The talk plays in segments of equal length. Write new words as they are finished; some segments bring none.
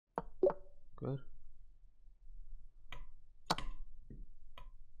Good.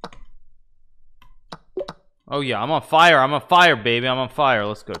 Oh yeah, I'm on fire. I'm on fire, baby. I'm on fire.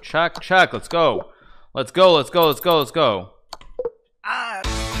 Let's go. Check, check. Let's go. Let's go. Let's go. Let's go. Let's go. Ah.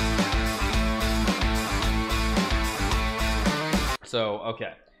 So,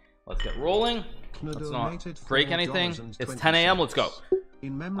 okay. Let's get rolling. Let's not break anything. It's 10 a.m. Let's go.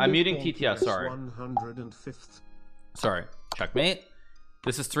 I'm muting TTS. Sorry. Sorry. Checkmate.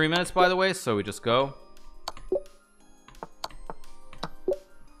 This is 3 minutes, by the way, so we just go.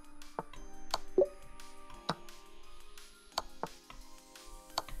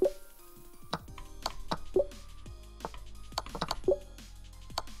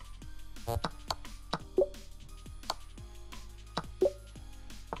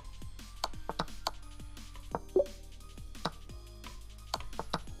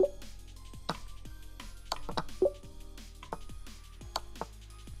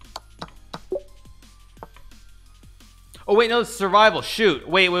 Oh wait, no, this is survival. Shoot.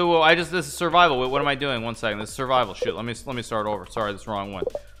 Wait. This is survival. Wait, what am I doing? 1 second. This is survival. Shoot. Let me start over. Sorry, this is the wrong one.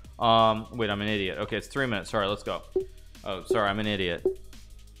 Wait, I'm an idiot. Okay, it's 3 minutes. Sorry, let's go. Oh, sorry, I'm an idiot.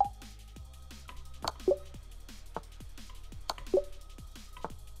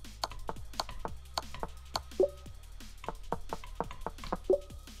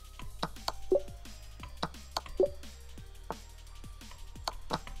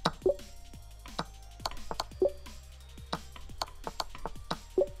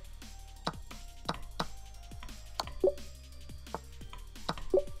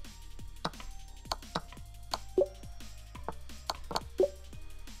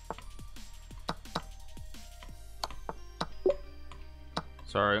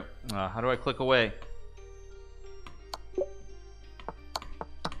 Sorry. How do I click away?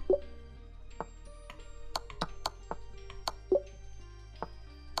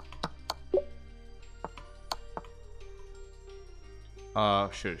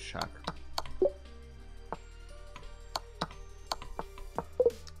 Shoot, check.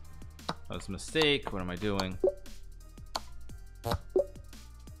 That was a mistake. What am I doing?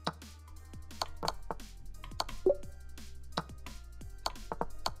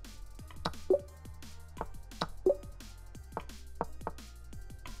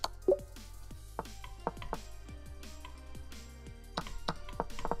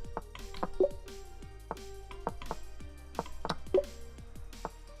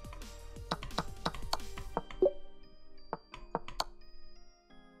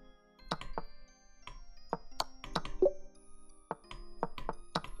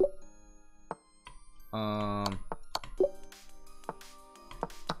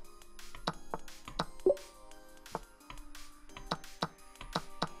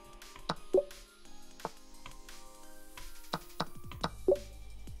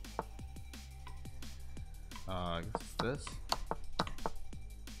 I guess this.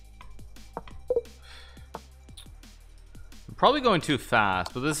 I'm probably going too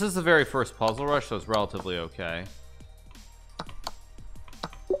fast, but this is the very first puzzle rush, so it's relatively okay.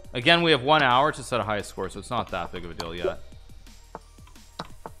 Again, we have 1 hour to set a high score, so it's not that big of a deal yet.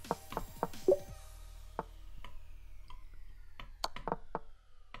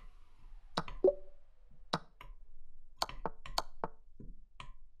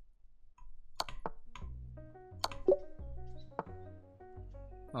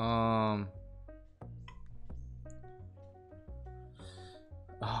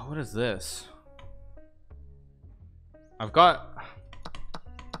 Oh, what is this? I've got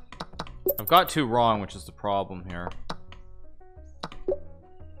 2 wrong, which is the problem here.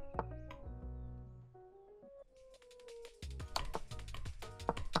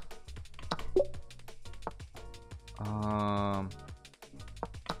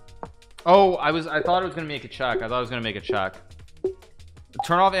 Oh, I thought it was gonna make a check. I thought I was gonna make a check.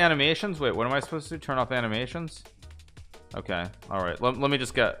 Turn off animations. Wait, what am I supposed to do? Turn off animations? Okay, all right. Let me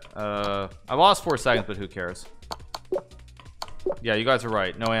just get. I lost 4 seconds, but who cares? Yeah, you guys are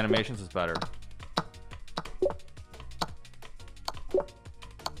right. No animations is better.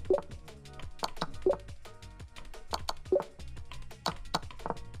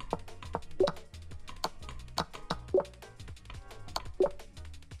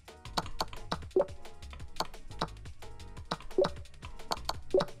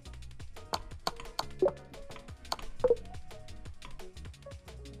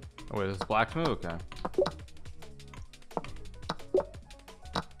 Oh wait, this is black to move? Okay.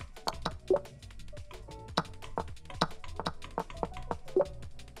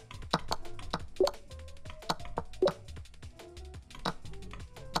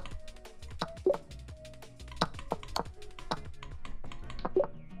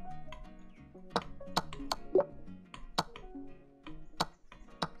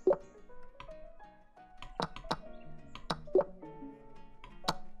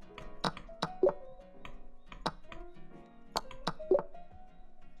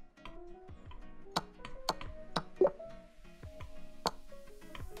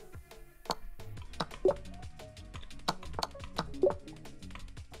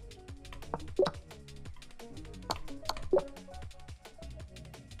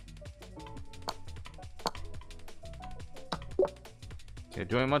 Okay,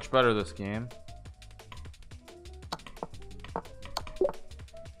 doing much better this game.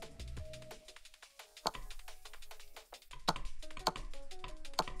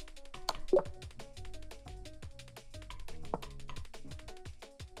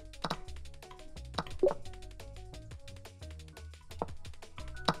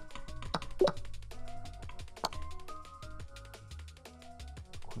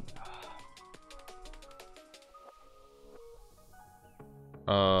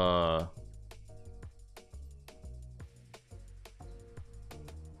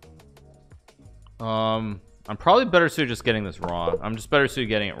 I'm probably better suited just getting this wrong. I'm just better suited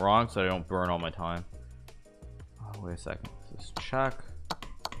getting it wrong so I don't burn all my time. Oh, wait a second. Just check.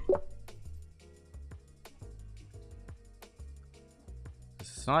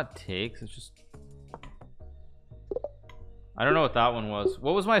 It's not takes. It's just. I don't know what that one was.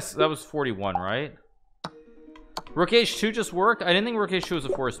 What was my? That was 41, right? Rook H2 just worked. I didn't think Rook H2 was a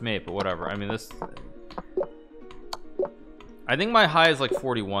forced mate, but whatever. I mean, this. I think my high is like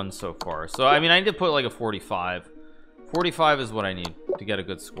 41 so far. So I mean I need to put like a 45. 45 is what I need to get a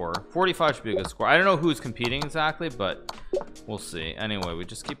good score. 45 should be a good score. I don't know who's competing exactly, but we'll see. Anyway, we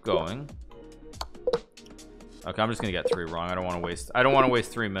just keep going. Okay, I'm just gonna get 3 wrong. I don't want to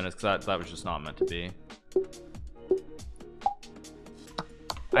waste 3 minutes because that was just not meant to be.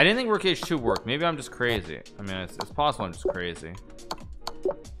 I didn't think Rook H2 worked. Maybe I'm just crazy. I mean it's possible I'm just crazy.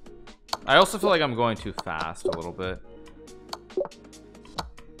 I also feel like I'm going too fast a little bit.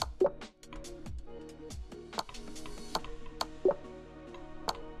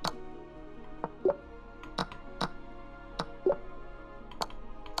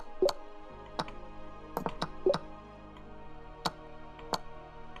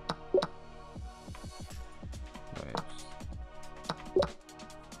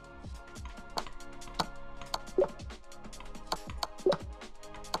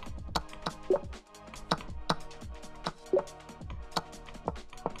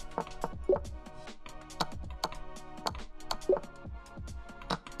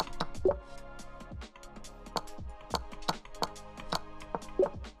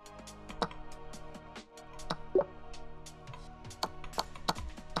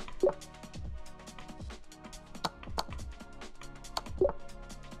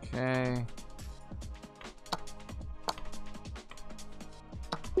 Okay.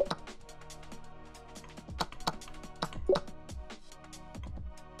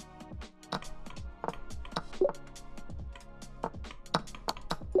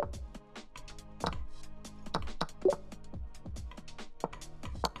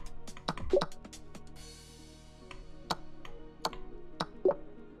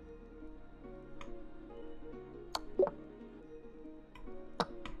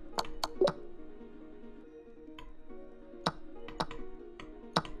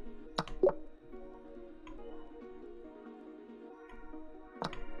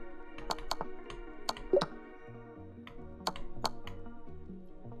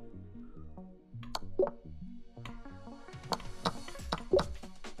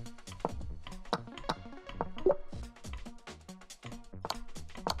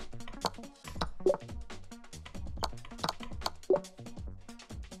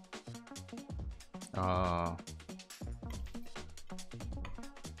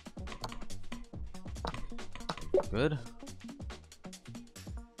 Good.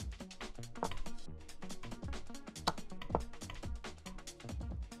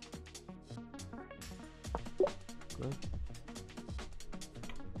 Good.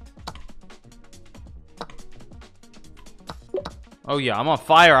 Oh yeah, I'm on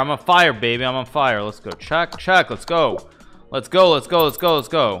fire. I'm on fire, baby. I'm on fire. Let's go. Check, check. Let's go. Let's go. Let's go. Let's go. Let's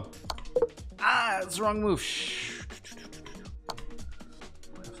go. Ah, it's the wrong move. Shh.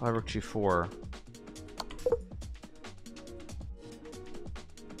 5 rook g4.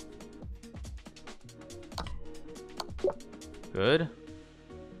 Good.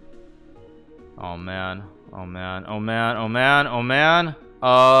 Oh man. Oh man. Oh man. Oh man. Oh man.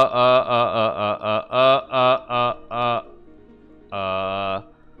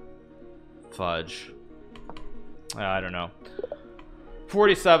 Fudge. I don't know.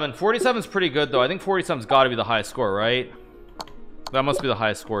 47. 47 is pretty good though. I think 47's got to be the highest score, right? That must be the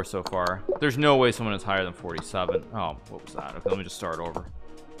highest score so far. There's no way someone is higher than 47. Oh, what was that? Okay, let me just start over.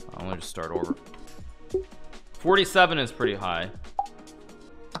 47 is pretty high.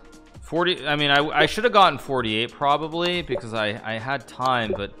 40. I mean, I should have gotten 48 probably because I had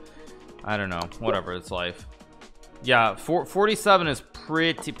time, but I don't know. Whatever, it's life. Yeah, 47 is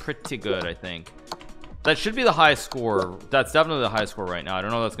pretty good. I think that should be the highest score. That's definitely the highest score right now. I don't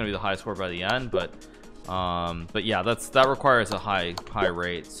know if that's gonna be the highest score by the end, but But yeah, that requires a high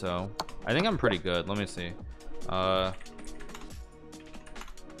rate, so I think I'm pretty good. Let me see.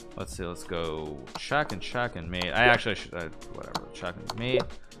 Let's see, let's go check and mate. I actually should, whatever, check and mate.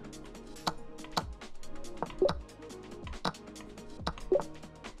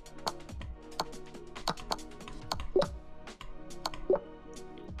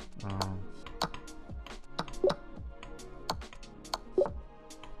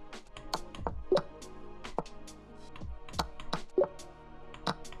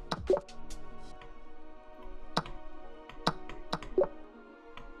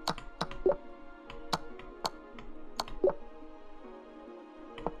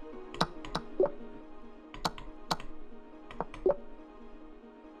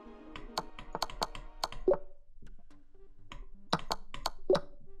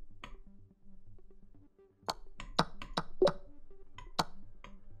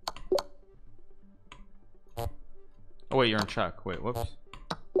 Oh wait, you're in check. Wait, whoops.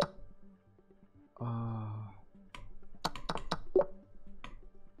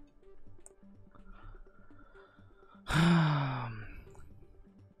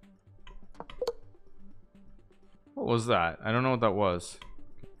 What was that? I don't know what that was.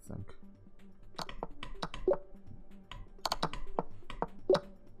 I think.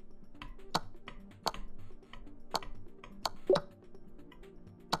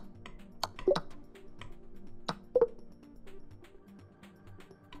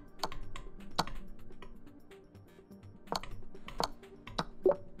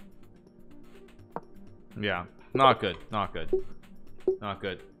 Yeah, not good, not good, not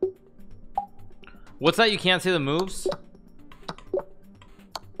good. What's that? You can't see the moves?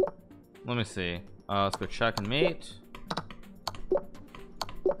 Let me see. Let's go check and mate.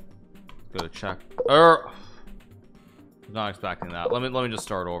 Go to check. Not expecting that. Let me just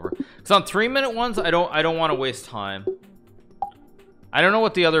start over. Because on 3-minute ones, I don't want to waste time. I don't know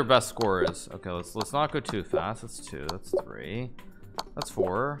what the other best score is. Okay, let's not go too fast. That's 2. That's 3. That's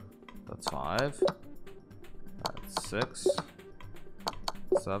 4. That's 5. That's 6.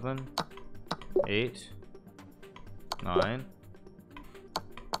 7. 8. 9.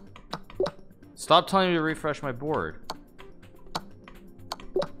 Stop telling me to refresh my board.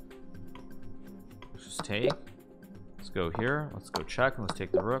 Let's just take. Let's go here. Let's go check and let's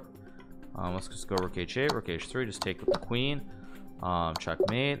take the rook. Let's just go rook h8, rook h3. Just take with the queen.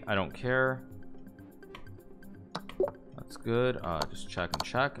 Checkmate. I don't care. That's good. Just check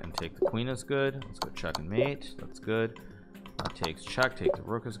and take the queen is good. Let's go check and mate. That's good. Takes check. Take the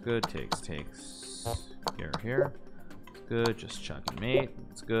rook is good. Takes here. It's good. Just check and mate.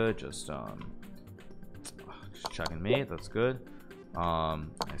 It's good. Just check and mate. That's good. I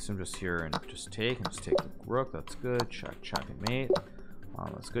assume just here and just take the rook. That's good. Check and mate.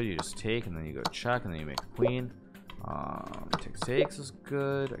 That's good. You just take and then you go check and then you make a queen. Takes is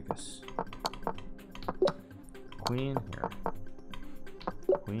good. I guess queen here.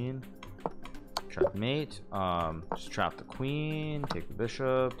 Queen. Checkmate. Just trap the queen. Take the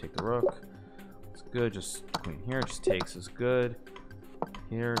bishop. Take the rook. It's good. Just queen here. Just takes is good.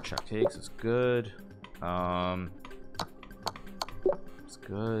 Here. Check takes is good. It's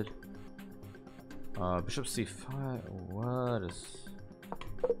good. Bishop c5. What is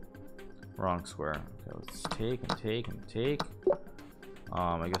wrong square? Okay, let's take and take and take.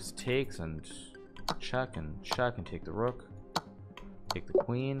 I guess takes and check and take the rook. Take the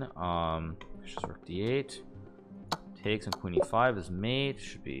queen. Just rook d8. Takes and queen e5 is mate.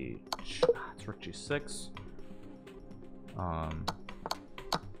 Should be. It's rook g6.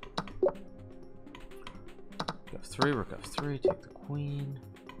 F3, rook f3. Take the queen.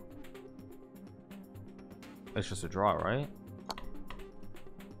 It's just a draw, right?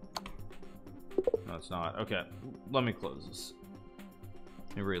 No, it's not. Okay, let me close this.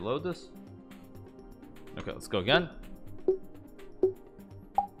 Let me reload this. Okay, let's go again.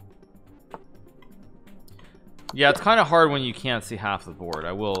 Yeah, it's kind of hard when you can't see half the board.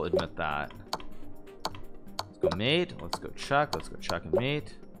 I will admit that. Let's go mate. Let's go check. Let's go check and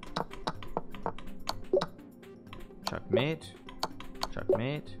mate. Checkmate.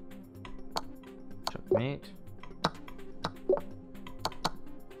 Checkmate. Checkmate.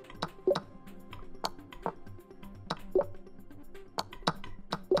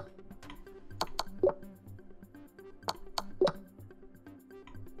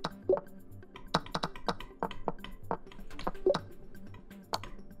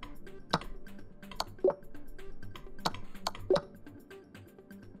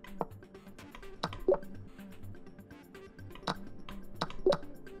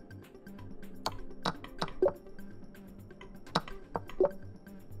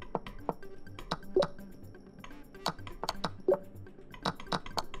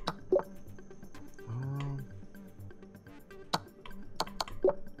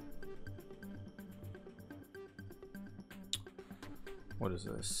 is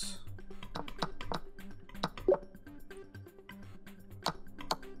this?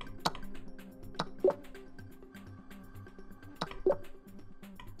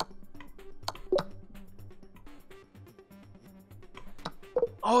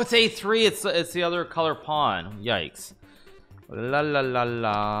 Oh, it's A3. It's the other color pawn. Yikes. La la la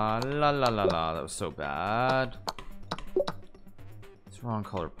la la la la la. That was so bad. It's the wrong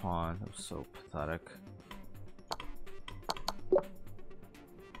color pawn. That was so pathetic.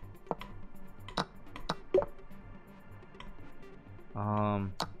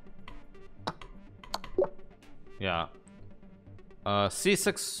 Yeah.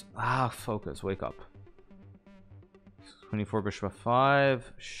 C6. Ah, focus. Wake up. 24 bishop f5.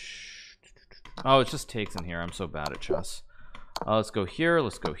 Shh. Oh, it just takes in here. I'm so bad at chess. Let's go here.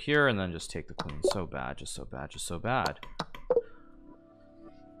 Let's go here, and then just take the queen. So bad. Just so bad. Just so bad.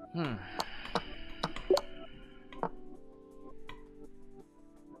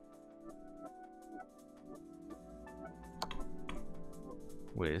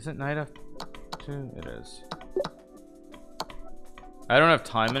 Wait, is it knight f2? It is. I don't have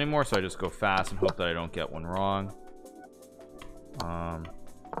time anymore, so I just go fast and hope that I don't get one wrong.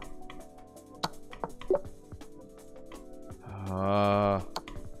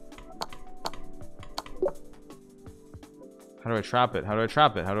 How do I trap it? How do I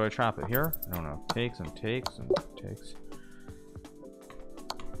trap it? How do I trap it? Here? I don't know. Takes and takes and takes.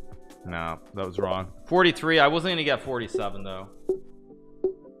 No, that was wrong. 43. I wasn't gonna get 47 though.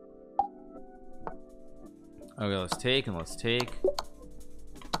 Okay, let's take and let's take.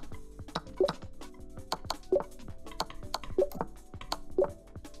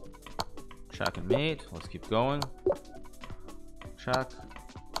 Check and mate. Let's keep going. Check.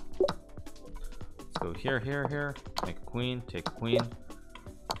 Let's go here, here, here. Make a queen. Take a queen.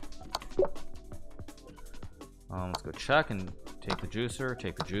 Let's go check and take the juicer.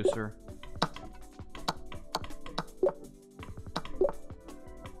 Take the juicer.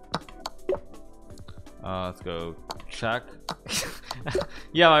 Let's go check.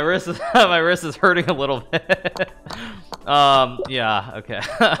 Yeah, my wrist is hurting a little bit. Yeah, okay.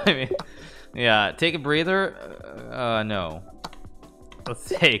 I mean, yeah, take a breather. No. Let's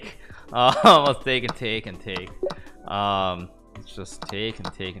take. Let's take and take and take. Let's just take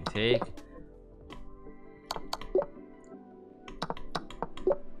and take and take.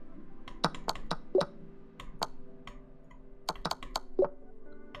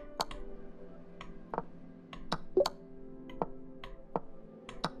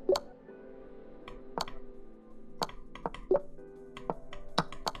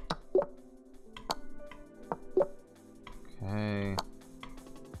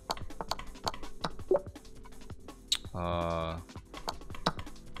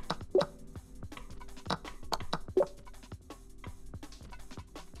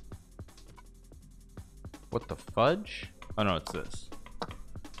 What the fudge? Oh no, it's this.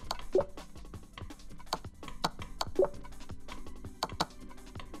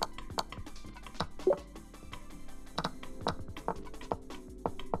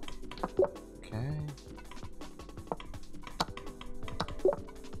 Okay.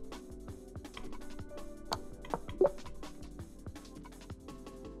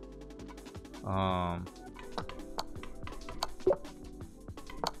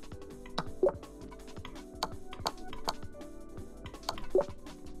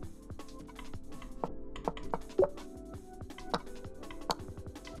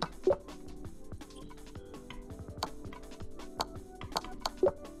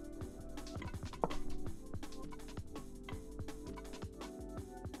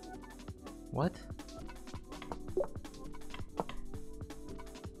 What?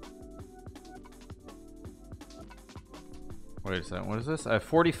 Wait a second, what is this? I have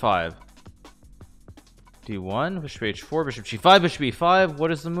 45. D1, bishop h4, bishop g5, bishop e5.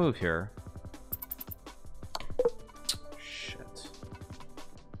 What is the move here? Shit.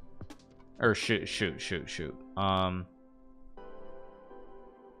 Or shoot.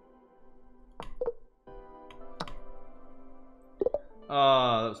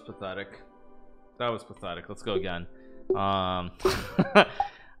 That was pathetic. That was pathetic. Let's go again. I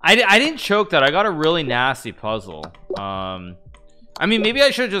didn't choke that. I got a really nasty puzzle. I mean, maybe I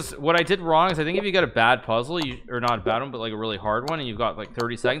should just, what I did wrong is I think if you got a bad puzzle, or not a bad one, but like a really hard one, and you've got like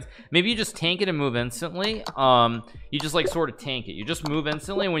 30 seconds, maybe you just tank it and move instantly. You just like sort of tank it. You just move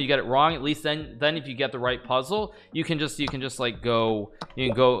instantly, and when you get it wrong, at least then if you get the right puzzle, you can just like go, you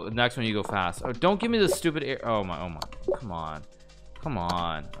can go, the next one you go fast. Oh, don't give me this stupid air. Oh my, come on. Come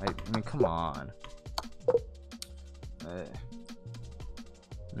on. I mean, come on. I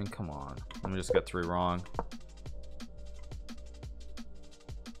mean, come on. Let me just get 3 wrong.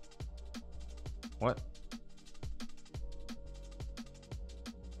 What?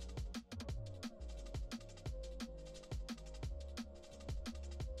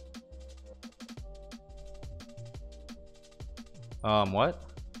 What?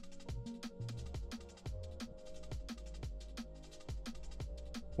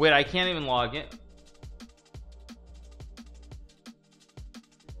 Wait, I can't even log in.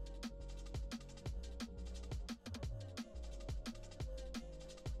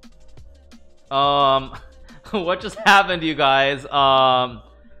 What just happened, you guys? Someone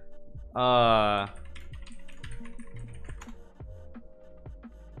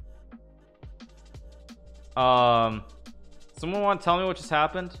want to tell me what just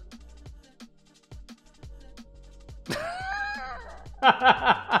happened?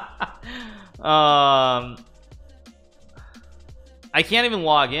 I can't even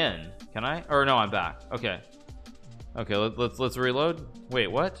log in. Can I? Or no, I'm back. Okay. Okay, let's reload. Wait,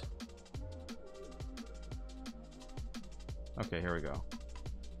 what? Okay, here we go.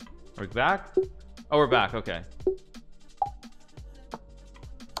 Are we back? Oh, we're back. Okay.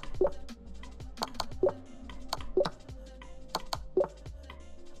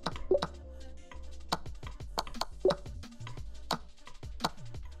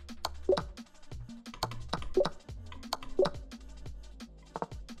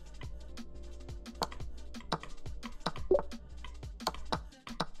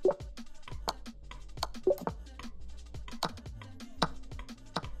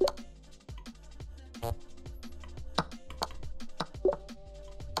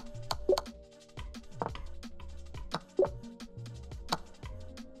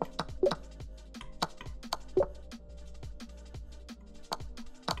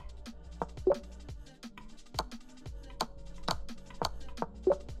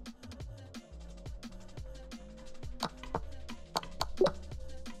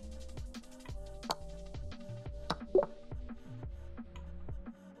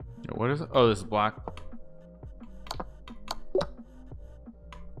 What is it? Oh, this is black.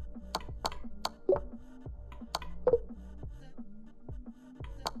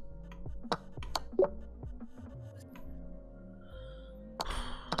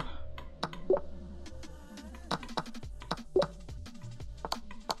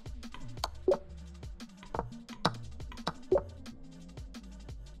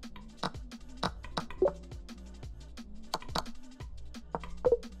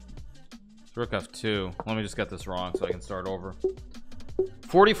 Rook F2. Let me just get this wrong so I can start over.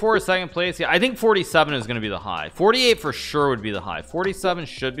 44 is second place. Yeah, I think 47 is going to be the high. 48 for sure would be the high. 47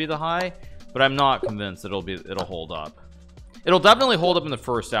 should be the high, but I'm not convinced it'll hold up. It'll definitely hold up in the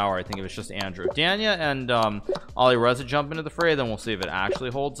first hour. I think if it's just Andrew, Danya, and Ali Reza jump into the fray, then we'll see if it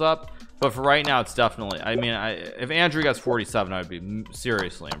actually holds up. But for right now, it's definitely. I mean, if Andrew gets 47, I'd be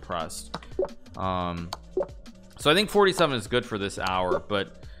seriously impressed. So I think 47 is good for this hour,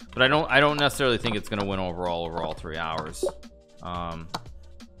 but I don't necessarily think it's going to win overall over all 3 hours. But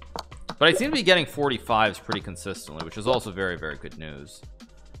I seem to be getting 45s pretty consistently, which is also very, very good news.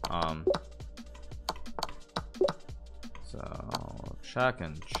 So check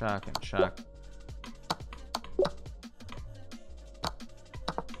and check and check.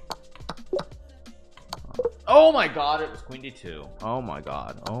 Oh my god, it was Queen D2. Oh my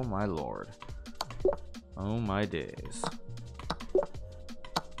god. Oh my lord. Oh my days.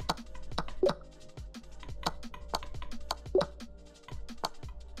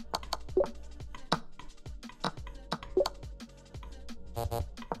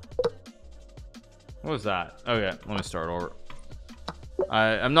 What was that? Okay, let me start over.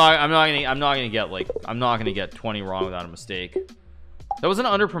 I'm not gonna get 20 wrong without a mistake. That was an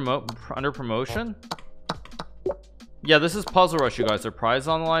under promotion. Yeah, this is Puzzle Rush, you guys. There's prize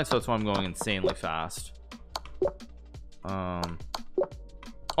on the line, so that's why I'm going insanely fast.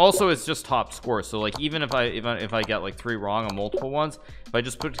 Also, it's just top score, so like even if I get like 3 wrong on multiple ones, if I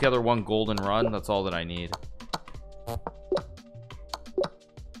just put together one golden run, that's all that I need.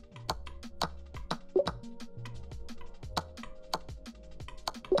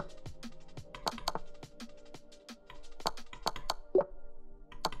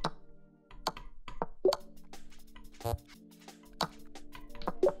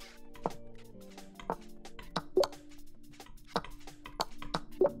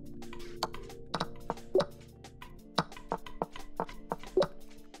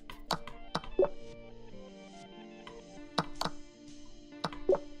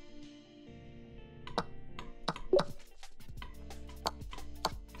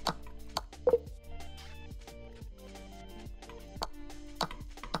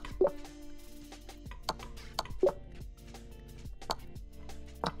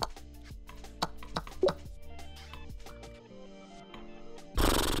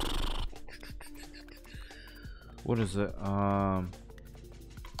 What is it?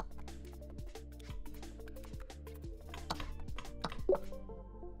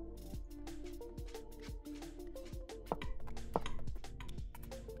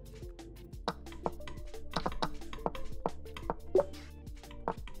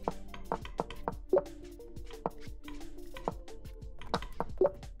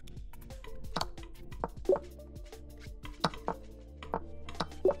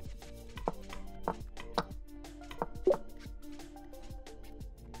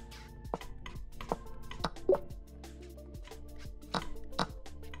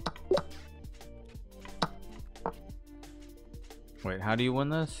 Wait, how do you win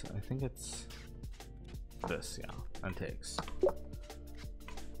this? I think it's this, yeah, and takes.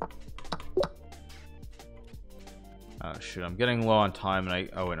 Oh shoot, I'm getting low on time and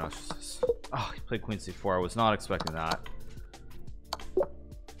oh wait, no, it's just this. Oh, he played Queen C4. I was not expecting that.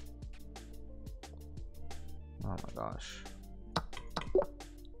 Oh my gosh.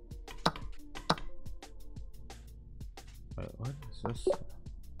 Wait, what is this?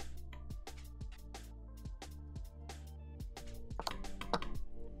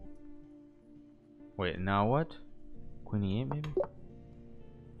 Wait, now what? Queen E8 maybe?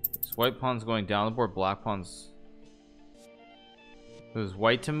 This white pawn's going down the board, black pawn's... Is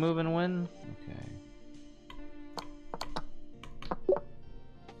white to move and win? Okay.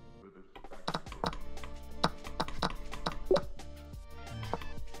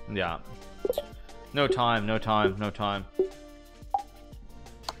 Yeah. No time, no time, no time.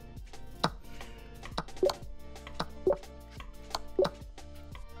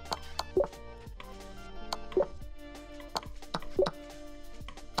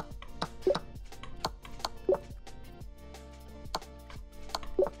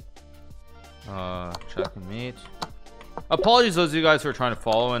 Checkmate. Apologies those of you guys who are trying to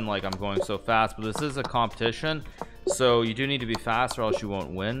follow and like I'm going so fast, but this is a competition, so you do need to be fast or else you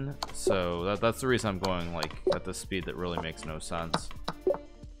won't win. So that's the reason I'm going like at the speed that really makes no sense.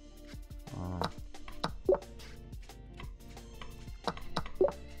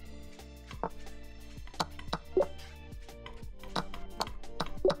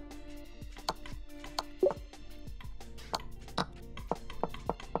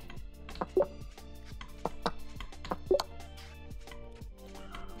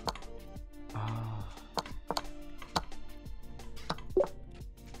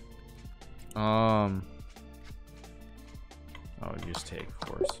 Oh, you just take, of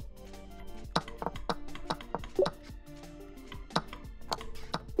course.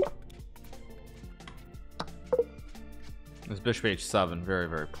 This bishop h7, very,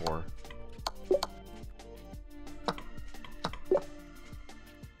 very poor.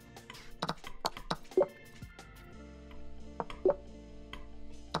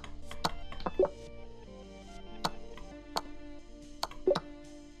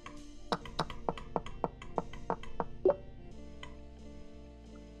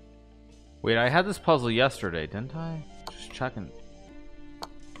 Wait, I had this puzzle yesterday, didn't I? Just checking. I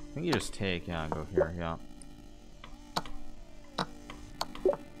think you just take, yeah, and go here, yeah.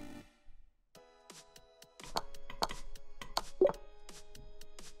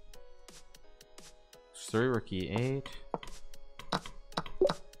 Three rook e8.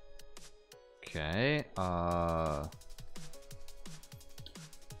 Okay,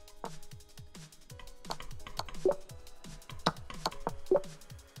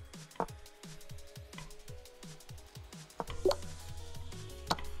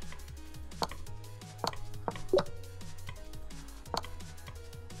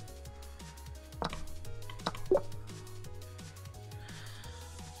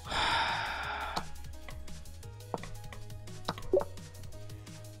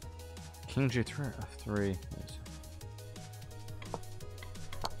 King G3 F3.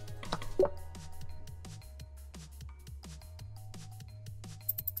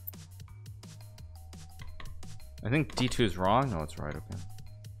 I think D2 is wrong. No, it's right. Okay.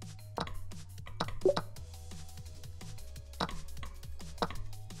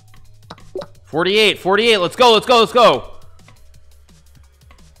 48, 48. Let's go. Let's go. Let's go.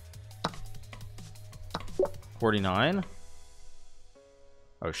 49.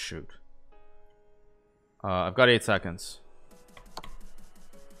 Oh shoot. I've got 8 seconds.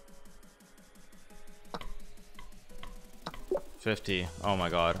 50. Oh my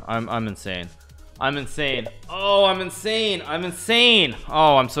god. I'm insane. I'm insane. Oh, I'm insane. I'm insane.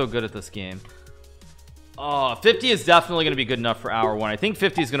 Oh, I'm so good at this game. Oh, 50 is definitely going to be good enough for hour 1. I think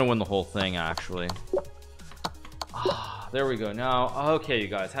 50 is going to win the whole thing, actually. Ah, there we go. Now, okay, you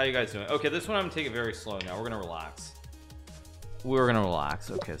guys. How you guys doing? Okay, this one I'm going to take it very slow now. We're going to relax. we're gonna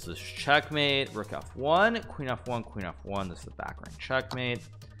relax. Okay, so this is checkmate. Rook f1, queen f1, queen f1. This is the back rank checkmate.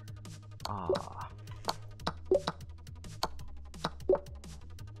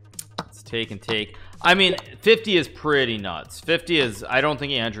 Let's take and take. I mean, 50 is pretty nuts. 50 is, I don't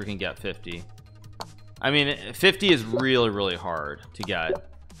think Andrew can get 50. I mean, 50 is really hard to get.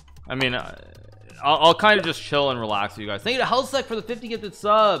 I mean, I'll kind of just chill and relax with you guys. Thank you to Hellsec for the 50 gifted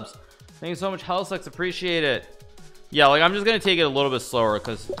subs. Thank you so much, Hellsec. Appreciate it. Yeah, like I'm just gonna take it a little bit slower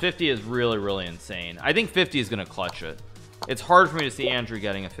because 50 is really insane. I think 50 is gonna clutch it. It's hard for me to see Andrew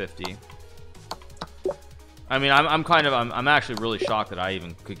getting a 50. I mean, I'm actually really shocked that I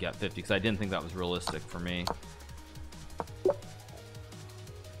even could get 50 because I didn't think that was realistic for me.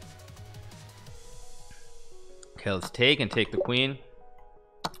 Okay, let's take and take the queen.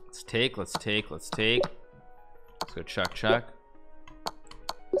 Let's take. Let's go check.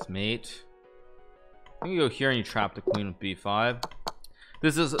 Let's mate. You can go here and you trap the queen with b5.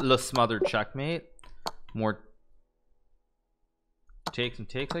 This is the smothered checkmate. More takes and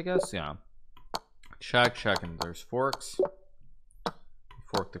takes, I guess. Yeah. Check, and there's forks.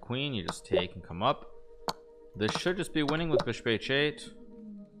 Fork the queen, you just take and come up. This should just be winning with bishop h8.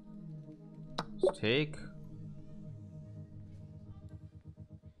 Let's take.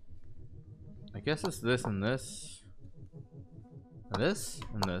 I guess it's this and this. This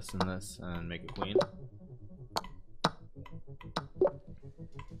and this and this, and then make a queen.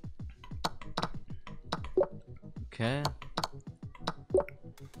 Okay.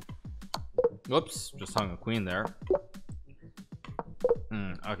 Whoops, just hung a queen there.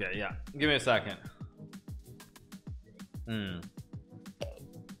 Okay, yeah. Give me a second.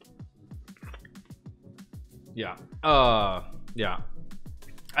 Yeah. Yeah.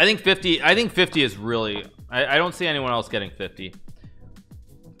 I think 50 is really, I don't see anyone else getting 50.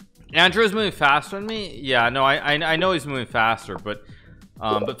 Andrew is moving faster than me. Yeah, no, I know he's moving faster, but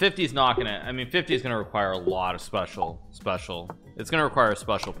 50 is not gonna, I mean 50 is gonna require a lot of special, it's gonna require a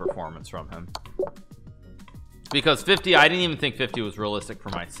special performance from him, because 50, I didn't even think 50 was realistic for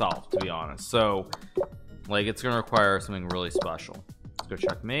myself, to be honest. So like it's gonna require something really special. Let's go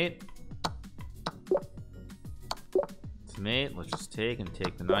checkmate. Let's mate. Let's just take and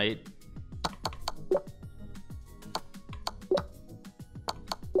take the knight.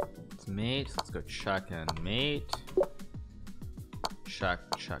 Let's mate. Let's go check and mate. Check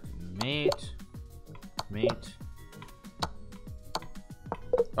mate.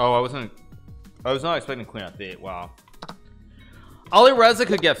 Oh, I was not expecting queen f8. Wow. Ali Reza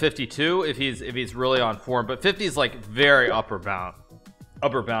could get 52 if he's really on form, but 50 is like very upper bound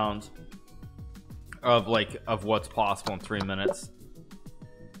of what's possible in 3 minutes.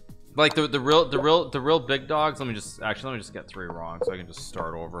 Like the real big dogs. Let me just get 3 wrong so I can just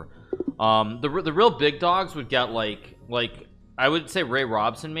start over. The real big dogs would get like I would say Ray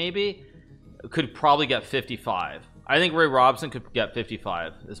Robson maybe could probably get 55. I think Ray Robson could get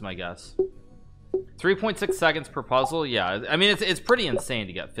 55 is my guess. 3.6 seconds per puzzle. Yeah, I mean it's pretty insane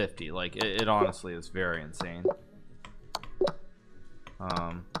to get 50. Like it honestly is very insane.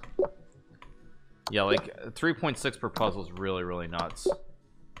 Yeah, like 3.6 per puzzle is really nuts.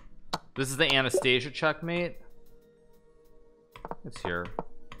 This is the Anastasia checkmate. It's here.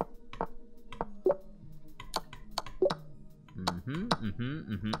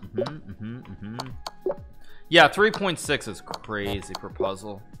 Yeah, 3.6 is crazy per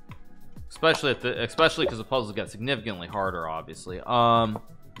puzzle, especially because the puzzles get significantly harder, obviously. Yeah,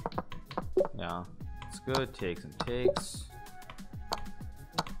 it's good. Takes and takes.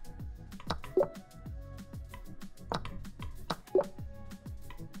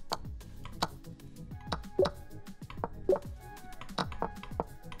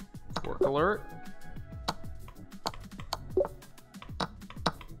 Fork alert.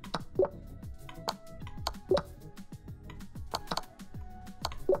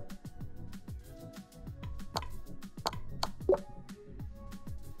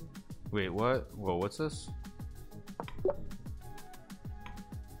 Wait, what? Whoa, what's this?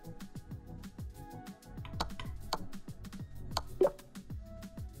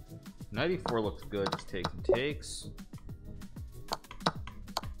 .94 looks good. Just takes and takes.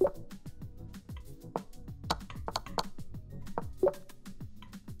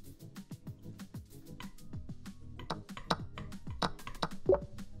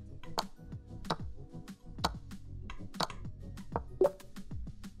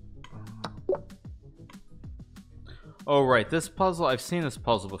 Oh right, this puzzle, I've seen this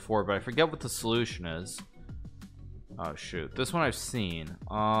puzzle before, but I forget what the solution is. Oh shoot, this one I've seen.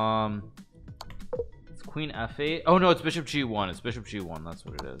 It's queen f8. Oh no, it's bishop g1. It's bishop g1. That's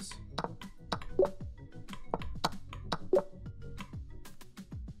what it is.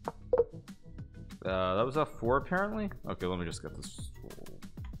 that was F4 apparently. Okay, let me just get this.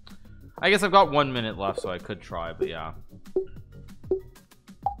 I guess I've got 1 minute left, so I could try, but yeah.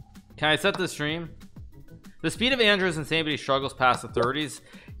 Can I set the stream? The speed of Andrew is insane, but he struggles past the 30s.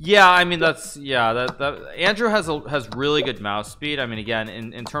 Yeah, I mean that's that Andrew has really good mouse speed. I mean, again,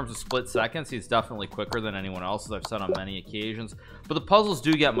 in terms of split seconds, he's definitely quicker than anyone else, as I've said on many occasions. But the puzzles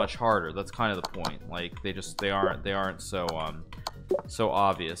do get much harder. That's kind of the point. Like they aren't so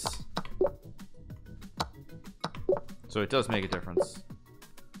obvious. So it does make a difference.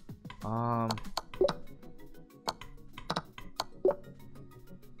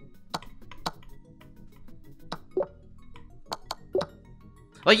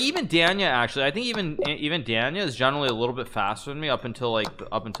 Like even Danya, actually, I think even Danya is generally a little bit faster than me up until the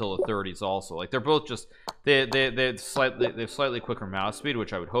 30s. Also, like they're both just they've slightly quicker mouse speed,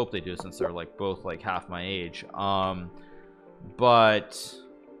 which I would hope they do since they're like both like half my age. But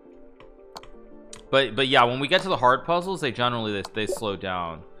yeah, when we get to the hard puzzles, they generally they slow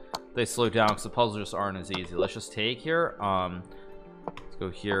down. They slow down because the puzzles just aren't as easy. Let's just take here. Let's go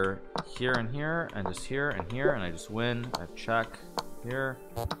here, here, and here, and just here and here, and I just win. I check. Here,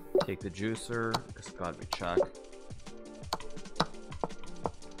 take the juicer. It's gotta be check.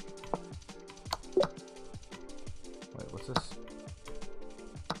 Wait, what's this?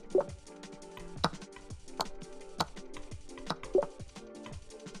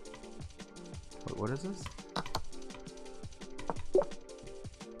 Wait, what is this?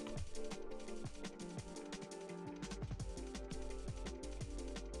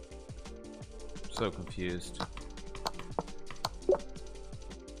 I'm so confused.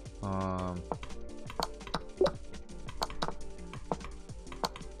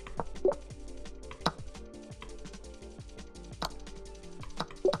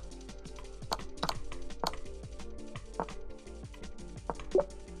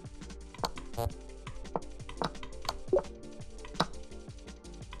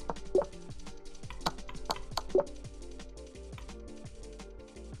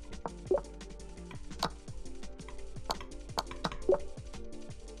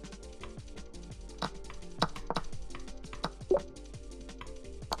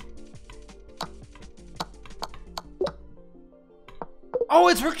 Oh,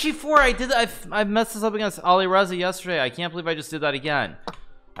 it's Rook G4. I messed this up against Ali Reza yesterday. I can't believe I just did that again.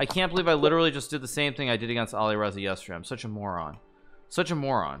 I can't believe I literally just did the same thing I did against Ali Reza yesterday. I'm such a moron. Such a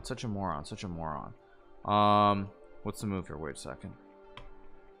moron. Such a moron. Such a moron. What's the move here? Wait a second.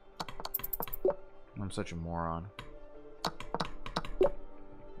 I'm such a moron.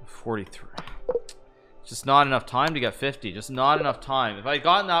 43. Just not enough time to get 50. Just not enough time. If I had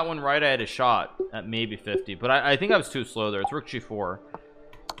gotten that one right, I had a shot at maybe 50. But I think I was too slow there. It's Rook G4.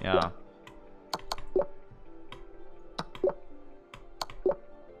 Yeah.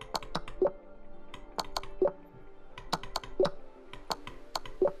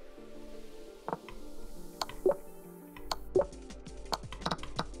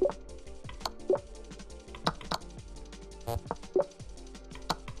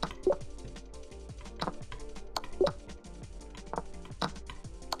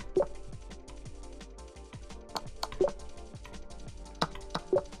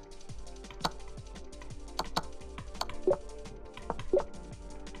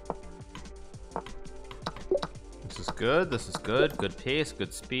 Good. This is good. Good pace,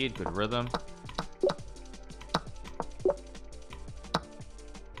 good speed, good rhythm.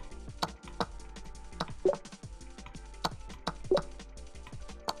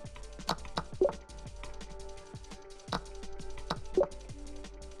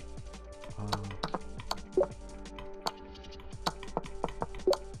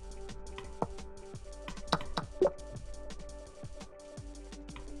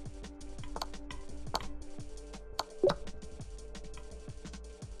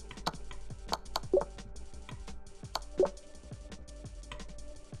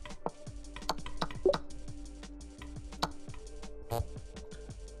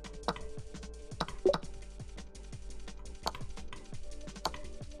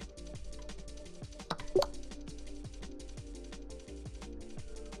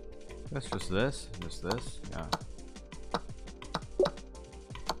 That's just this, yeah.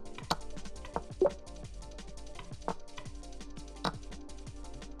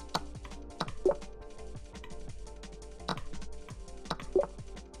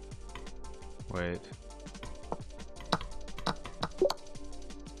 Wait.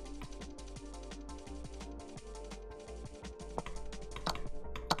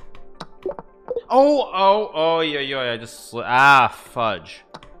 Oh, yeah, I just fudge.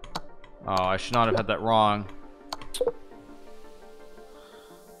 Oh, I should not have had that wrong.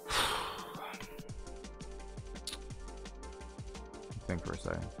 think for a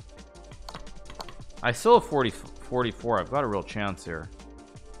second. I still have 44. I've got a real chance here.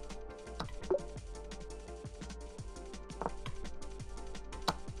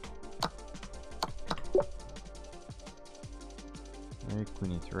 Okay,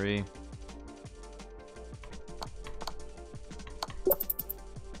 queen e3.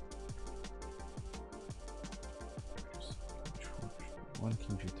 One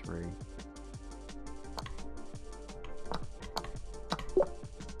king g3.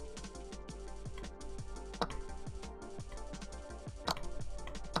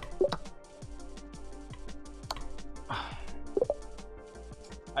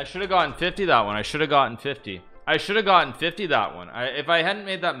 I should have gotten 50 that one. I should have gotten 50. I should have gotten 50 that one. If I hadn't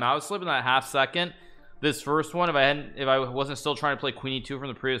made that mouse slip in that half second, this first one, if I wasn't still trying to play queen e2 from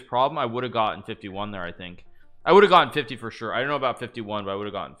the previous problem, I would have gotten 51 there. I think I would have gotten 50 for sure. I don't know about 51, but I would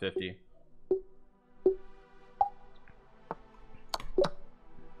have gotten 50.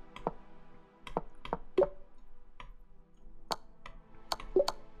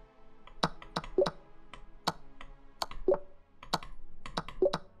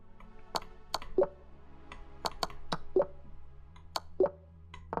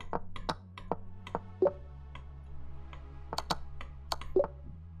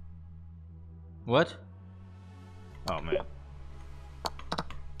 What? Oh man.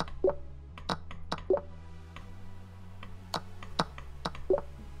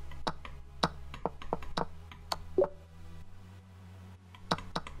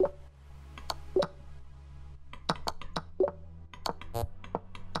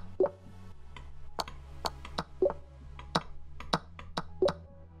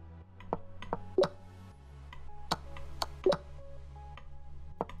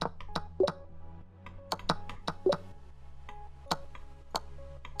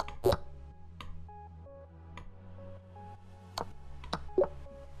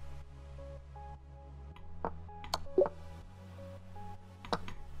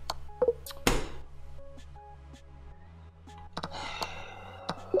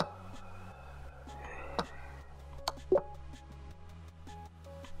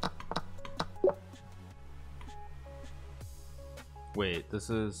 Wait, this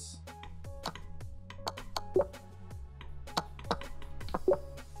is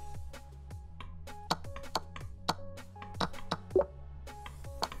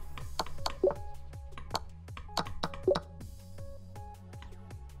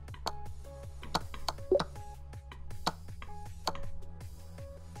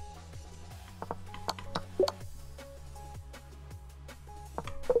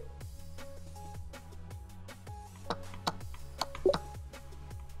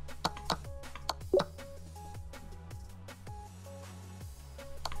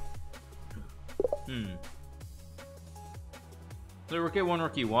So rook a1,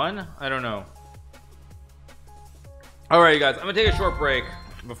 rook e1? I don't know. Alright, you guys, I'm gonna take a short break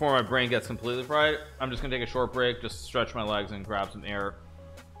before my brain gets completely fried. I'm just gonna take a short break, just stretch my legs and grab some air.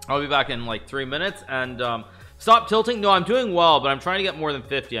 I'll be back in like 3 minutes. And stop tilting. No, I'm doing well, but I'm trying to get more than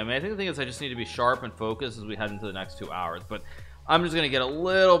 50. I mean, I think the thing is I just need to be sharp and focused as we head into the next 2 hours. But I'm just gonna get a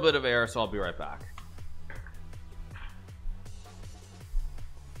little bit of air, so I'll be right back.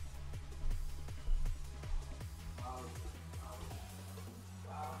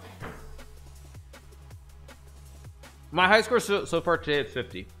 My high score so far today is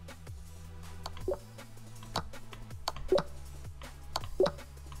 50.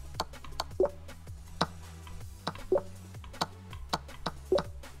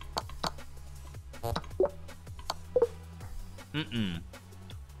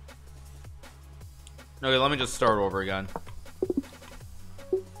 Okay, let me just start over again.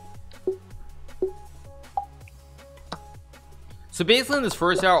 So basically in this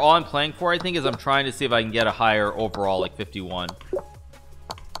first hour, all I'm playing for, I think, is I'm trying to see if I can get a higher overall, like 51.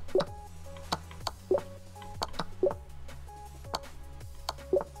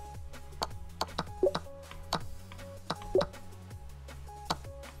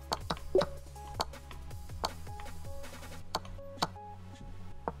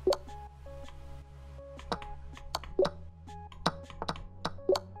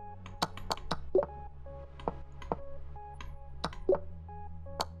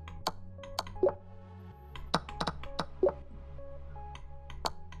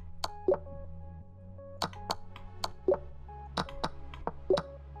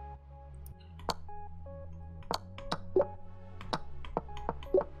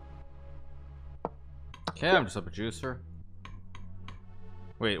 Okay, I'm just up a juicer.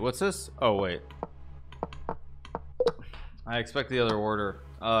 Wait, what's this? Oh, wait. I expect the other order.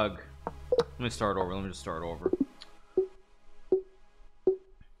 Ugh. Let me start over. Let me just start over.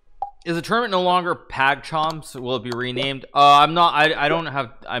 Is the tournament no longer PagChomps? Will it be renamed? I'm not. I don't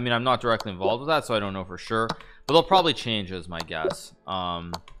have. I mean, I'm not directly involved with that, so I don't know for sure. But they'll probably change, is my guess.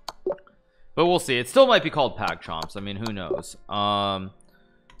 But we'll see. It still might be called PagChomps. I mean, who knows?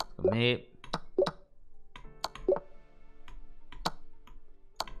 Mate.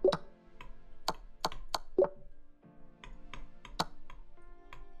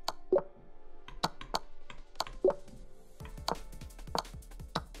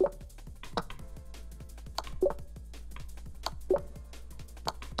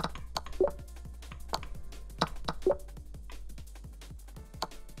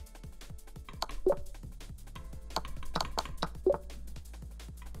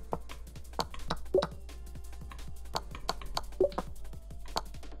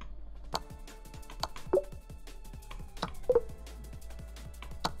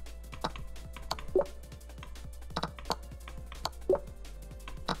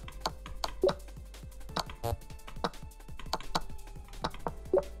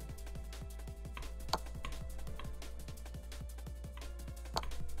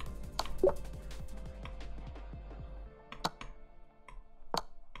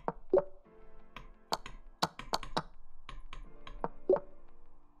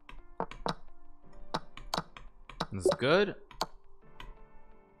 This is good.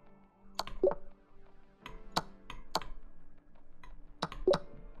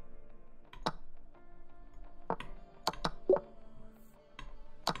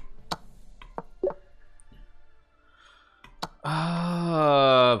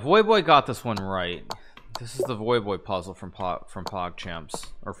 Voyboy got this one right. This is the Voyboy puzzle from PogChamps,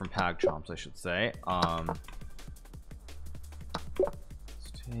 or from PagChomps, I should say. Let's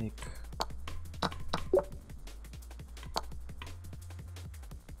take.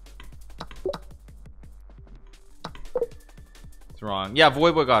 It's wrong. Yeah,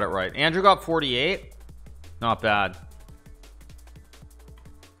 Voyboy got it right. Andrew got 48. Not bad.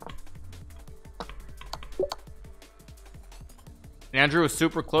 Andrew was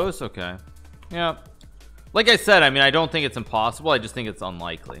super close. Okay. Yeah. Like I said, I mean, I don't think it's impossible. I just think it's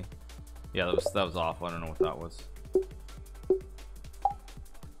unlikely. Yeah, that was awful. I don't know what that was.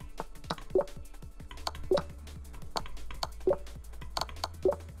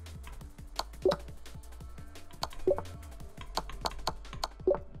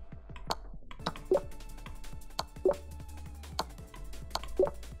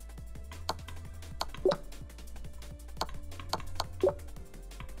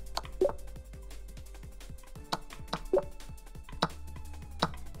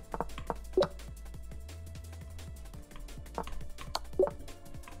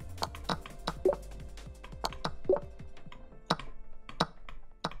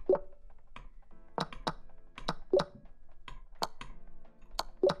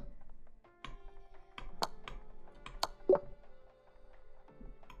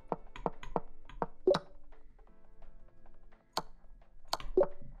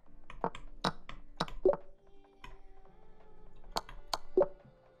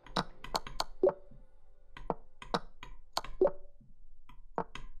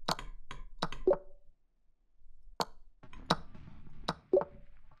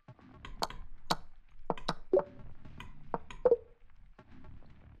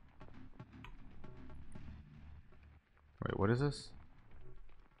 Wait, what is this?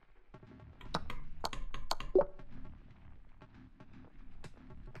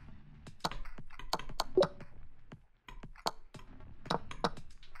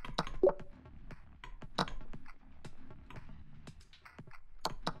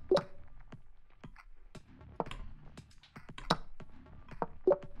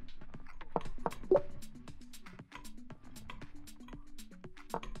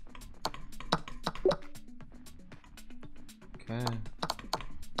 Okay.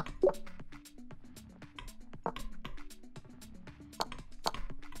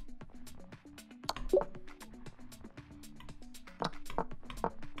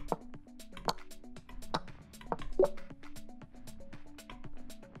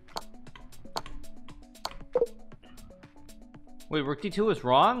 Wait, Rook D2 is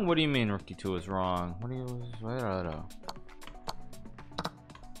wrong? What do you mean Rook D2 is wrong? What do you... I don't know.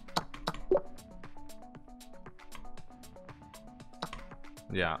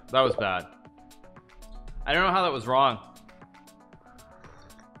 Yeah, that was bad. I don't know how that was wrong.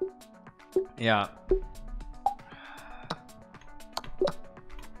 Yeah.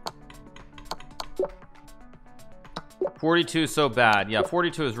 $42 is so bad. Yeah,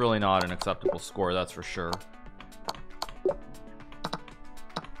 42 is really not an acceptable score, that's for sure.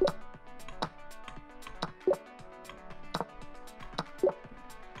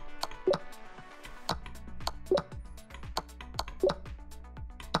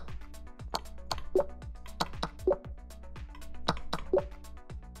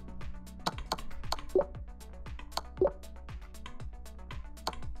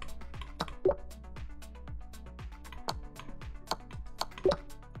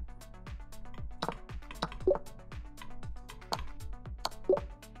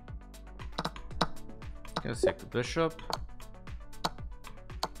 Let's take the bishop.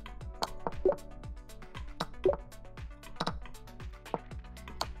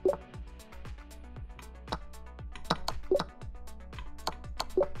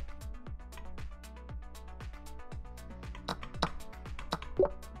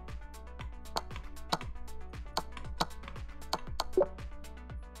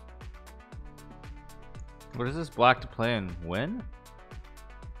 What is this? Black to play and win?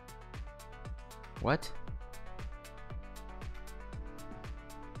 What?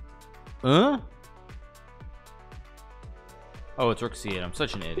 Huh? Oh, it's rook c8. I'm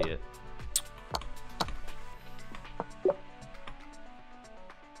such an idiot.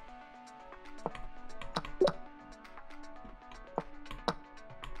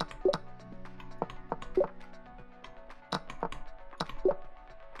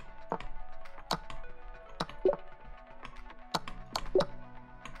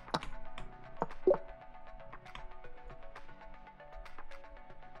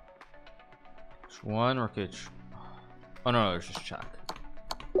 One rook h. Oh no, it's just check.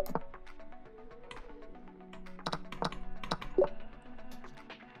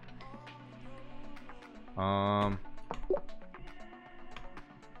 I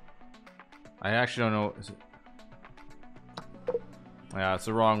actually don't know. Is it? Yeah, it's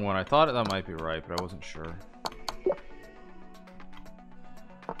the wrong one. I thought that might be right, but I wasn't sure.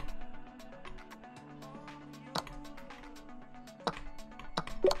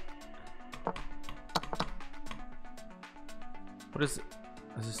 What is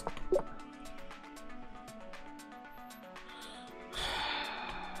this?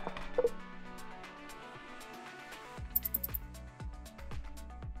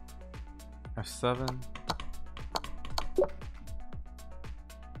 F7.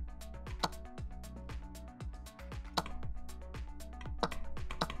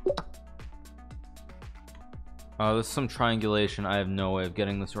 This is some triangulation. I have no way of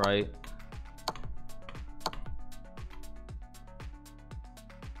getting this right.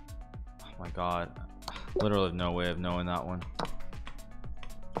 Oh my god. Literally have no way of knowing that one.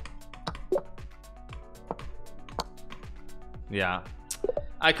 Yeah.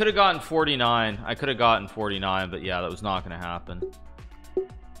 I could have gotten 49. I could have gotten 49, but yeah, that was not going to happen.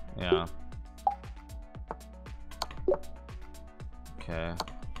 Yeah. Okay.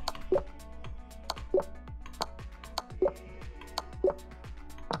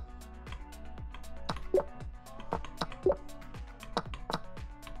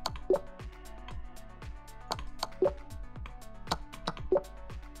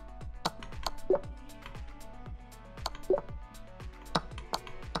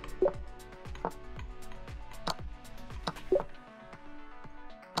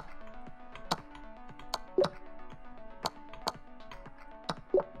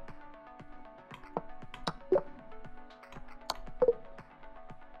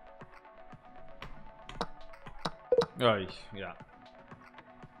 Oh, yeah.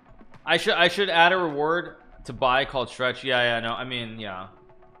 I should add a reward to buy called stretch. Yeah, no. I mean, yeah.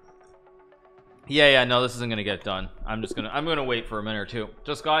 Yeah, no, this isn't gonna get done. I'm gonna wait for a minute or two.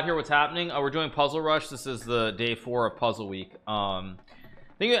 Just got here. What's happening? We're doing Puzzle Rush. This is the day 4 of Puzzle Week. Thank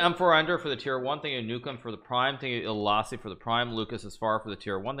you M4 Ender for the tier 1. Thank you Nukem for the prime. Thank you Ilasi for the prime. Lucas is far for the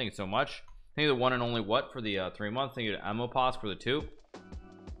tier 1. Thank you so much. Thank you the one and only what for the 3 months. Thank you to Emopos for the 2.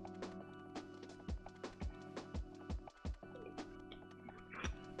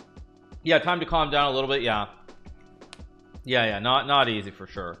 Yeah, time to calm down a little bit. Yeah, not easy for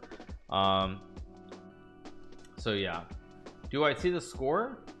sure. So yeah, do I see the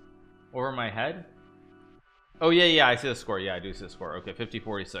score over my head? Oh yeah, I see the score. Yeah, I do see the score. Okay,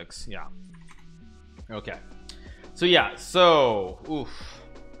 50-46. Yeah. Okay. So yeah, oof.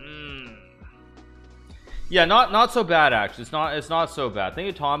 Yeah, not so bad actually. It's not so bad. Thank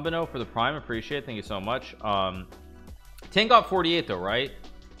you Tom Beno for the prime. Appreciate it. Thank you so much. Tank got 48 though, right?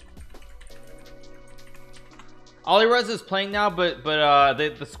 Alireza is playing now, but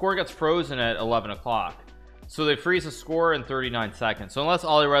the score gets frozen at 11 o'clock, so they freeze the score in 39 seconds. So unless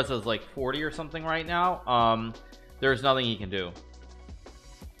Alireza is like 40 or something right now, there's nothing he can do.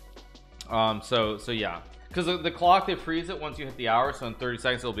 So yeah, because the clock, they freeze it once you hit the hour, so in 30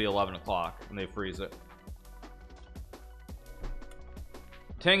 seconds it'll be 11 o'clock and they freeze it.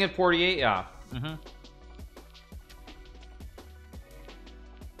 Tang at 48. Yeah.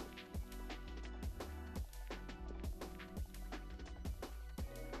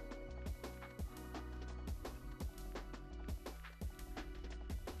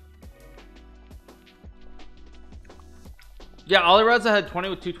 Yeah, Alireza had 20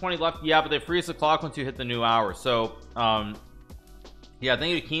 with 220 left. Yeah, but they freeze the clock once you hit the new hour. So Yeah,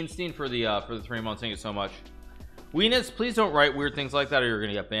 thank you to Keenstein for the 3 months. Thank you so much. Weenus, please don't write weird things like that or you're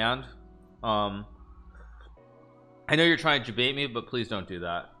gonna get banned. I know you're trying to debate me, but please don't do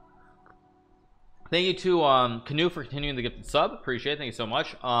that. Thank you to Canoe for continuing the gifted sub. Appreciate it. Thank you so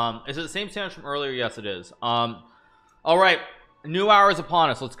much. Is it the same sandwich from earlier? Yes, it is. All right, new hour is upon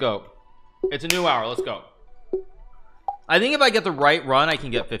us. Let's go. It's a new hour. Let's go. I think if I get the right run, I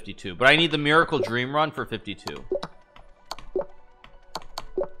can get 52, but I need the miracle dream run for 52.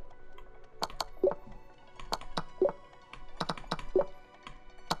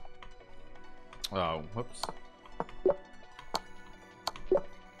 Oh, whoops.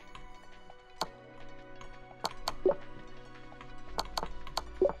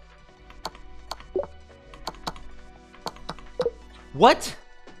 What?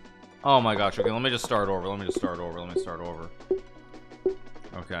 Oh my gosh. Okay, let me just start over. Let me start over.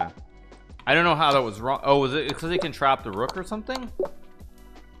 Okay. I don't know how that was wrong. Oh, was it because he can trap the rook or something?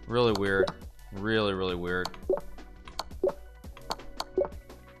 Really weird. Really, really weird.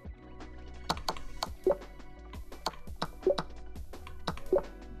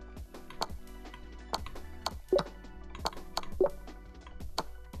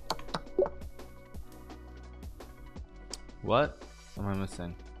 What am I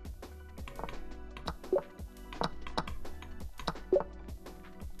missing?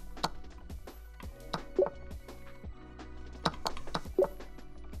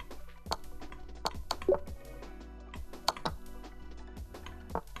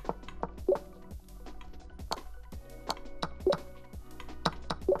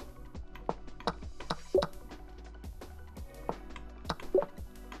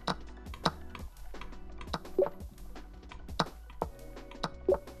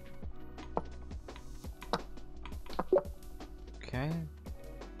 Okay.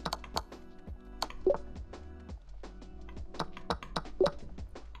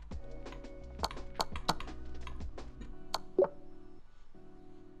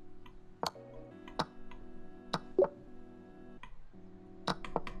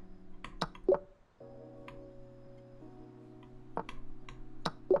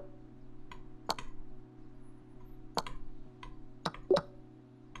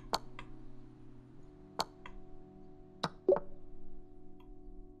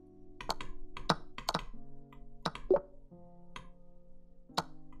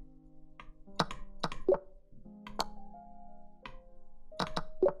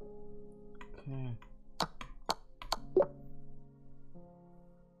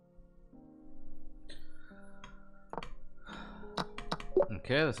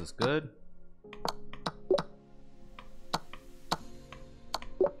 Okay, this is good.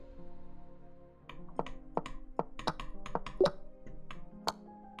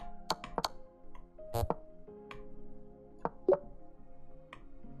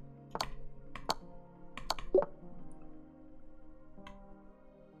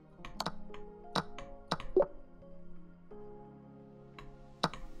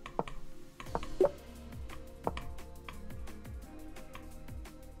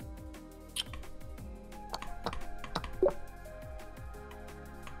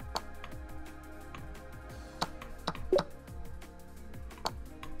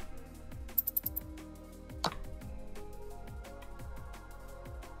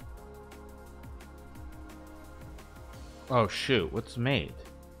 Oh shoot, what's made?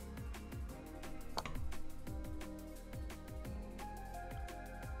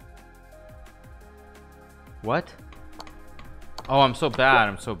 What? Oh, I'm so bad.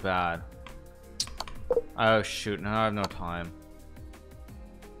 I'm so bad. Oh shoot, now I have no time.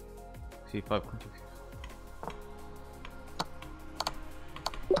 C5.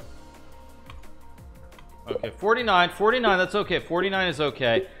 Okay, 49, that's okay. 49 is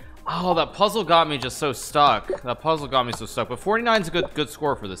okay. Oh, that puzzle got me just so stuck. That puzzle got me so stuck. But 49 is a good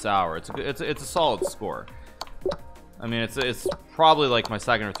score for this hour. It's a solid score. I mean, it's probably like my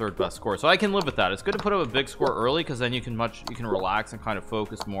second or third best score, so I can live with that. It's good to put up a big score early because then you can relax and kind of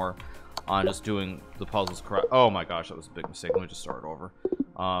focus more on just doing the puzzles correct. Oh my gosh, that was a big mistake. Let me just start over.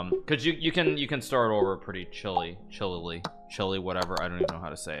 Because you can start over pretty chilly, whatever. I don't even know how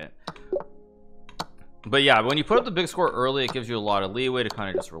to say it. But yeah, when you put up the big score early, it gives you a lot of leeway to kind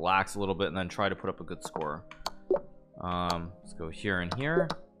of just relax a little bit and then try to put up a good score. Let's go here and here.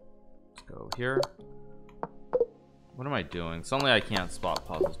 Let's go here. What am I doing? Suddenly I can't spot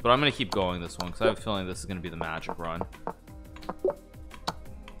puzzles, but I'm gonna keep going this one because I have a feeling this is gonna be the magic run.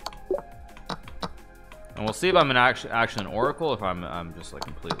 And we'll see if I'm actually an oracle, if I'm just like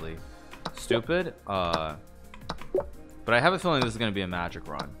completely stupid. But I have a feeling this is gonna be a magic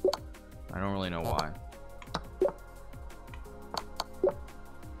run. I don't really know why.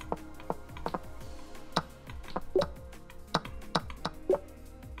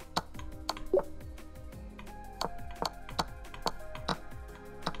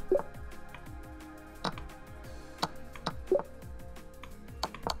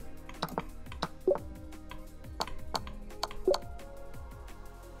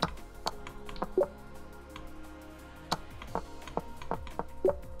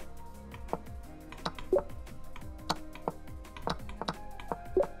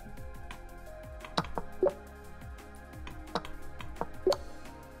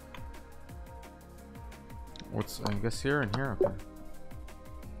 guess here and here. Okay.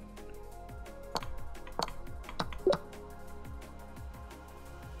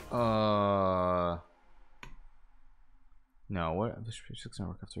 No, what? Bishop h6 now,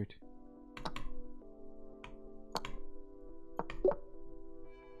 rook f3.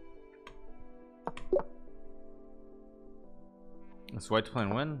 Is white to play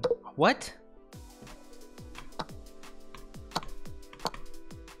and win? What?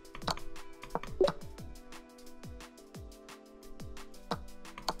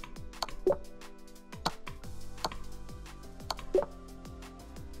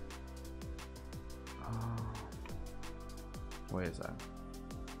 What is that?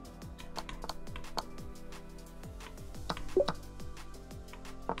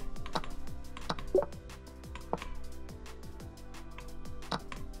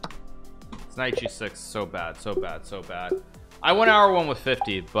 It's knight g6. So bad, so bad, so bad. I went hour 1 with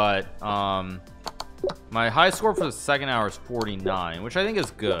 50, but my high score for the second hour is 49, which I think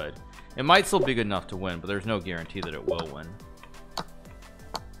is good. It might still be good enough to win, but there's no guarantee that it will win.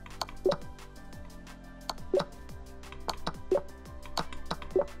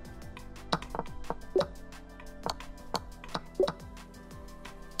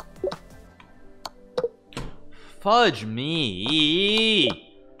 Fudge me.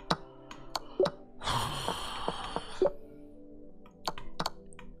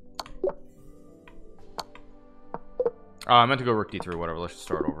 I meant to go rook d3, whatever. Let's just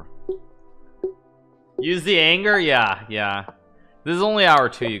start over. Use the anger? Yeah, yeah. This is only hour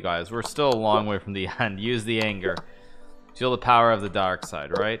 2, you guys. We're still a long way from the end. Use the anger. Feel the power of the dark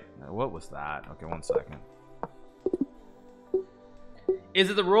side, right? What was that? Okay, 1 second. Is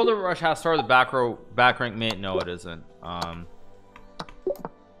it the rule that rush has to start with the back rank mate? No, it isn't.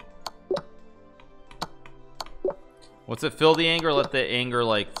 What's it? Fill the anger, let the anger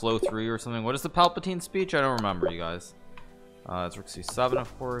like flow through or something. What is the Palpatine speech? I don't remember, you guys. It's rook c7,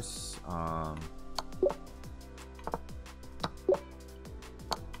 of course.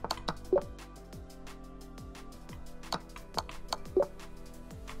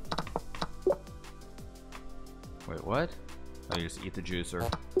 Wait, what? Oh, you just eat the juicer.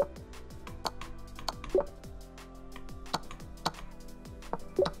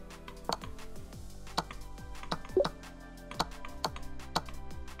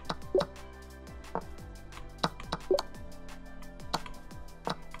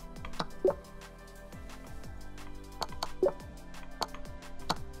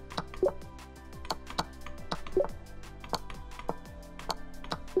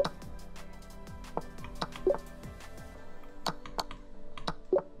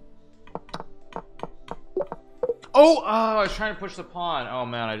 Oh, I was trying to push the pawn. Oh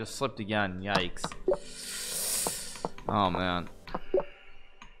man, I just slipped again. Yikes. Oh man.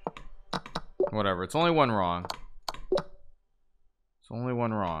 Whatever. It's only one wrong. It's only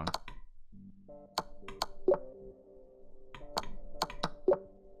one wrong.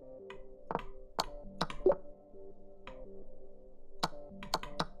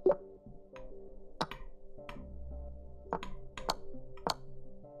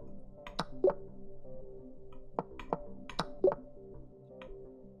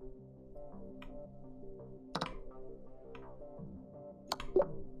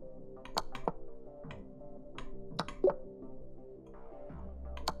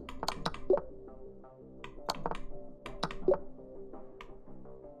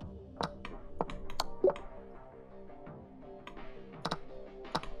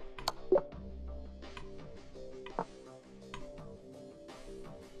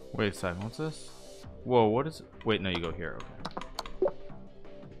 Wait a second, what's this? Whoa, what is it? Wait, no, you go here. Okay.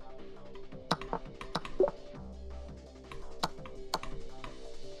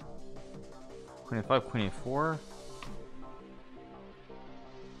 Queen a5, queen a4.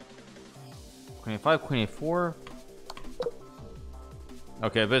 Queen a5, queen a4.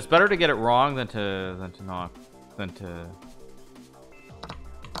 Okay, but it's better to get it wrong than to not than to.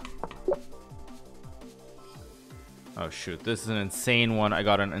 Oh shoot, this is an insane one. I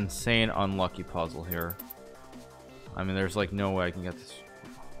got an insane unlucky puzzle here. I mean, there's like no way I can get this.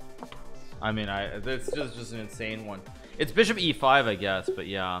 I mean, this is just an insane one. It's bishop e5, I guess, but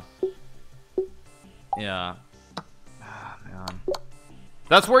yeah. Yeah. Ah, man.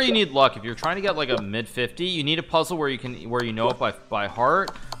 That's where you need luck. If you're trying to get like a mid 50, you need a puzzle where you know it by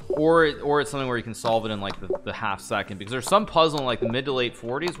heart, or it's something where you can solve it in like the half second, because there's some puzzle in like the mid to late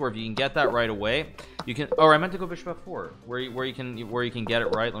 40s where if you can get that right away, you can. Oh, I meant to go bishop f4, where you can get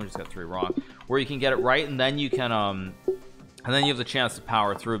it right. Let me just get 3 wrong. Where you can get it right, and then you can and then you have the chance to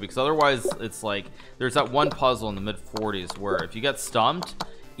power through, because otherwise it's like there's that one puzzle in the mid 40s where if you get stumped,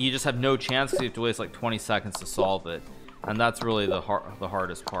 you just have no chance because you have to waste like 20 seconds to solve it, and that's really the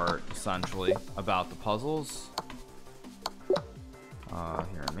hardest part essentially about the puzzles.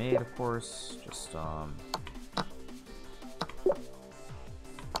 Here I made, of course, just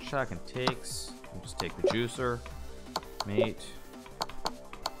check and takes. I'll just take the juicer, mate,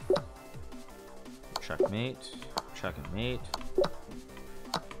 checkmate, check and mate.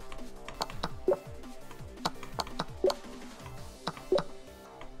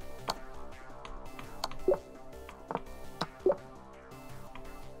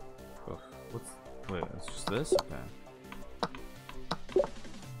 Wait, it's just this? Okay.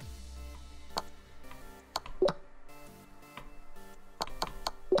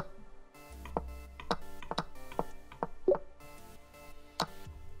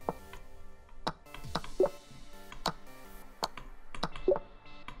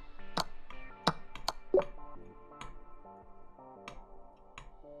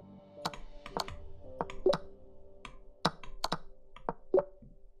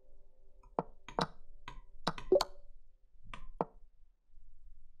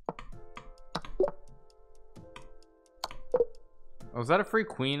 Was that a free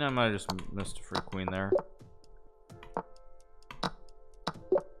queen? I might have just missed a free queen there.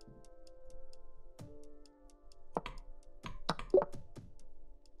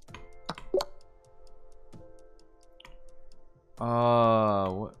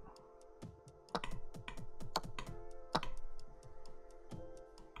 What?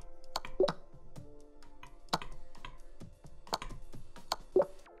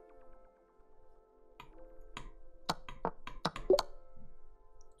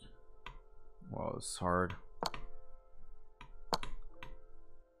 Well, it's hard.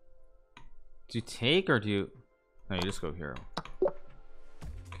 Do you take or do you? No, you just go here.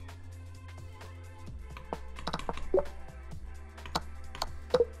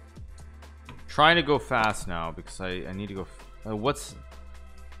 Trying to go fast now because I need to go. What's?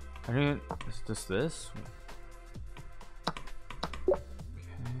 I don't even. Is this? Okay.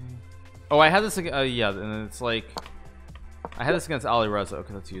 Oh, I had this. Yeah, and it's like I had this against Ali Reza.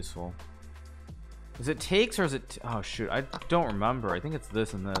 Okay, that's useful. Is it takes or is it? Oh shoot, I don't remember. I think it's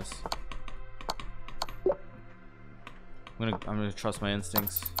this and this. I'm gonna trust my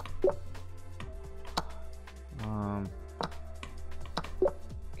instincts. Okay.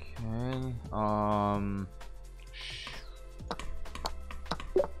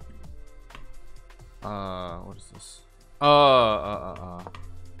 What is this?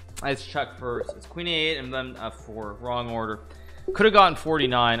 Let's check first. It's Queen A8 and then F4. Wrong order. Could have gotten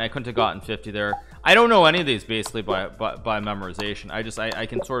 49. I couldn't have gotten 50 there. I don't know any of these basically by memorization. I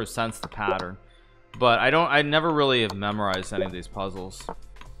can sort of sense the pattern, but I never really have memorized any of these puzzles.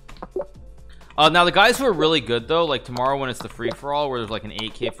 Now the guys who are really good though, like tomorrow when it's the free-for-all where there's like an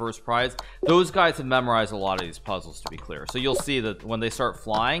 8K first prize, those guys have memorized a lot of these puzzles, to be clear. So you'll see that when they start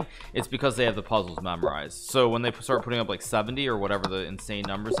flying, it's because they have the puzzles memorized. So when they start putting up like 70 or whatever the insane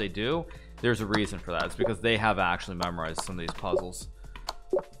numbers they do, there's a reason for that. It's because they have actually memorized some of these puzzles.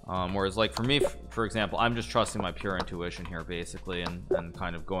 Whereas like for me, for example, I'm just trusting my pure intuition here basically, and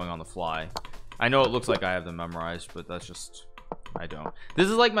kind of going on the fly. I know it looks like I have them memorized, but that's just, I don't. This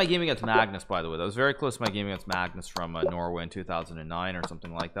is like my game against Magnus, by the way. That was very close to my game against Magnus from Norway in 2009 or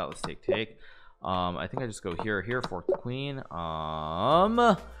something like that. Let's take. I think I just go here, fork the queen.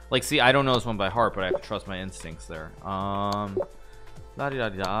 Like, see, I don't know this one by heart, but I have to trust my instincts there. La di da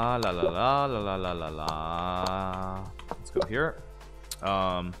di da, la la la la la la la. Let's go here.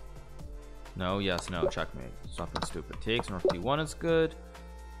 No, yes, no, checkmate. Something stupid. Takes north d1 is good.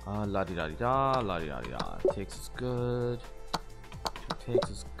 La di da di da, la di da di da. Takes is good. Takes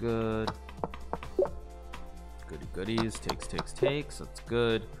is good. Goody goodies. Takes. That's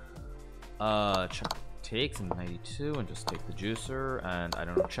good. Check takes and 92 and just take the juicer, and I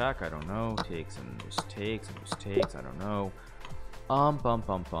don't know, check, I don't know, takes and just takes. I don't know.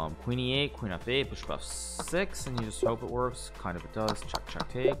 Queen e8, queen f8, bishop f6, and you just hope it works. Kind of it does. Check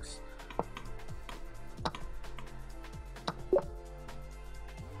takes.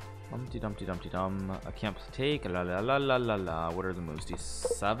 Dumpty dum. I can't take. La la la la la la. What are the moves?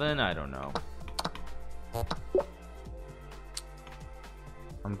 D7? I don't know.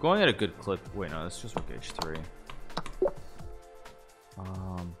 I'm going at a good clip. Wait, no, that's just rook h3.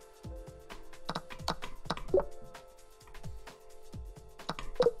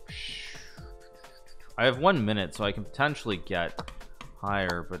 I have 1 minute, so I can potentially get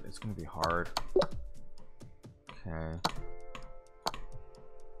higher, but it's gonna be hard. Okay.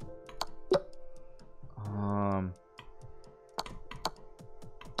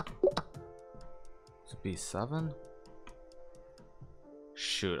 Is it b7?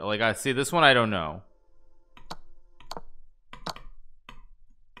 shoot. Like, I see this one, I don't know.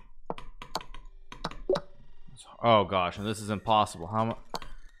 Oh gosh, and this is impossible. How much?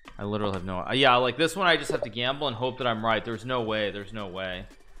 I literally have no. Yeah, like this one, I just have to gamble and hope that I'm right. There's no way. There's no way.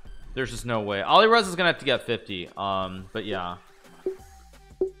 There's just no way. Ali Rez is gonna have to get 50. But yeah.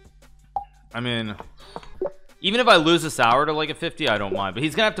 I mean, even if I lose this hour to like a 50, I don't mind. But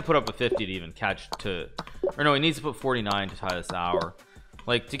he's gonna have to put up a 50 to even catch to, or no, he needs to put 49 to tie this hour.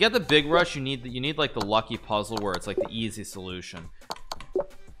 Like to get the big rush, you need like the lucky puzzle where it's like the easy solution.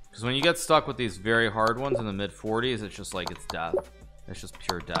 Because when you get stuck with these very hard ones in the mid 40s, it's just like it's death. It's just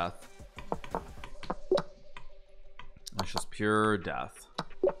pure death. It's just pure death.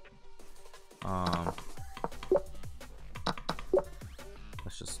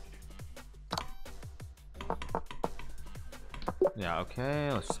 Let's just. Yeah,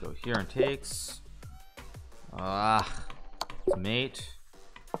 okay. Let's just go here and takes. Mate.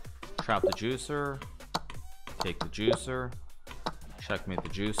 Trap the juicer. Take the juicer. Checkmate the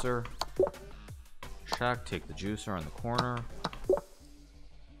juicer. Check. Take the juicer on the corner.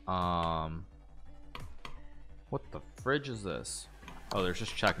 What the fridge is this? Oh, there's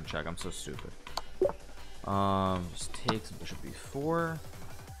just check and check. I'm so stupid. Just take some bishop b4.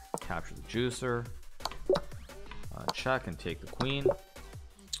 Capture the juicer. Check and take the queen.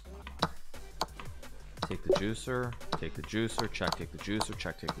 Take the juicer. Take the juicer. Check. Take the juicer.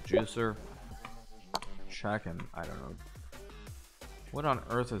 Check. Take the juicer. Check and I don't know. What on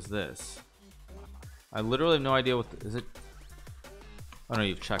earth is this? I literally have no idea what is it. Oh no,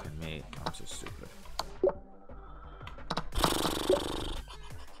 you've checked and mate. I'm so stupid.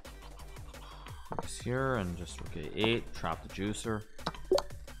 Focus here and just okay 8. Trap the juicer.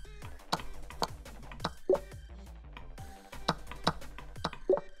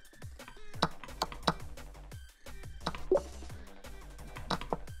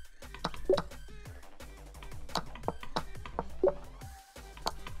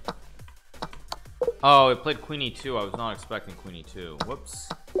 Oh, it played queen e2. I was not expecting queen e2. Whoops.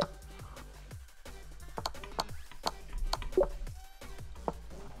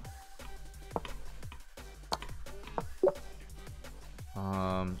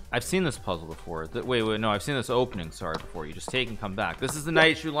 I've seen this puzzle before. Wait, no, I've seen this opening. Sorry, before. You just take and come back. This is the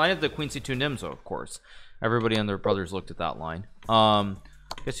knight h3 line of the queen c2 Nimzo, of course. Everybody and their brothers looked at that line.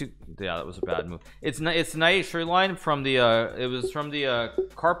 Guess you, yeah, that was a bad move. It's knight h3 line from the it was from the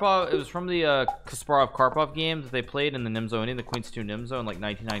Karpov. It was from the Kasparov Karpov game that they played in the Nimzo Indy, the queen c2 Nimzo in like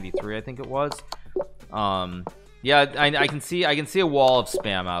 1993, I think it was. Yeah, I can see a wall of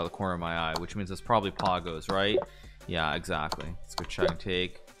spam out of the corner of my eye, which means it's probably Pagos, right? Yeah, exactly. Let's go check and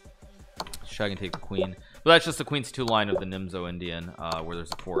take. Check and take the queen. But that's just the queen c2 line of the Nimzo Indian, where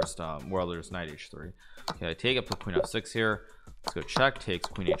there's a forced, where there's knight h3. Okay, I take up the queen f6 here. Let's go check. Takes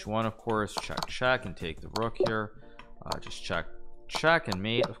queen h1, of course. Check, check, and take the rook here. Just check, check, and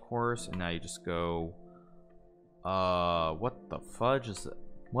mate, of course. And now you just go. What the fudge is it?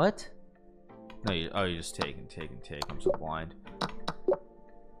 What? No, you just take and take and take. I'm so blind.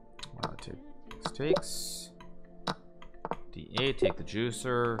 Takes. d8, take the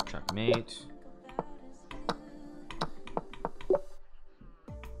juicer, checkmate.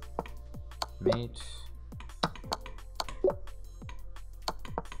 Mate.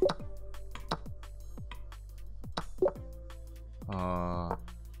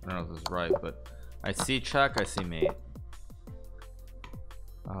 I don't know if this is right, but I see check, I see mate.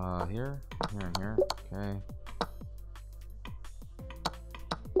 Here, and here. Okay.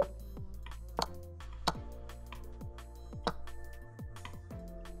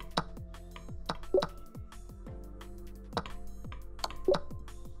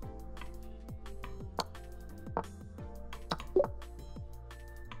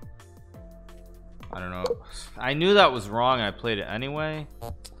 I don't know. I knew that was wrong. I played it anyway.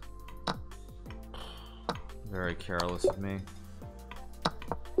 Very careless of me.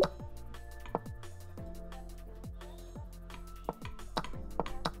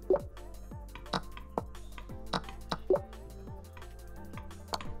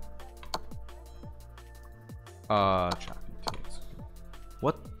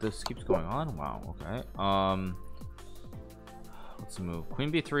 What? This keeps going on? Wow, okay. What's a move?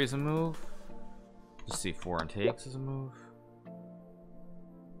 Queen b3 is a move. Just c4 and takes is a move.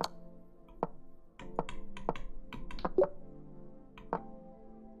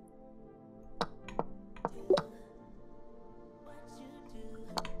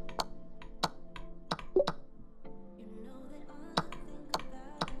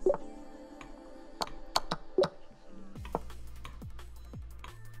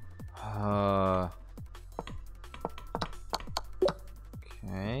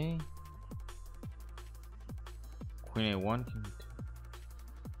 Queen A1, King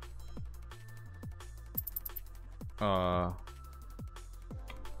A2.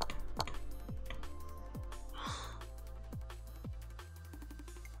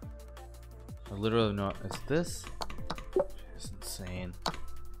 I literally know. Is this? It's insane.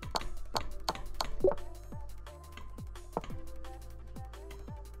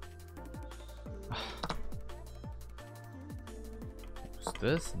 Is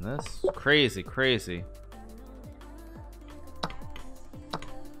this and this? Crazy, crazy.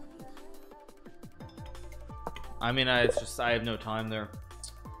 I mean, it's just I have no time there.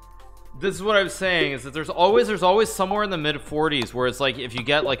 This is what I was saying, is that there's always somewhere in the mid 40s where it's like if you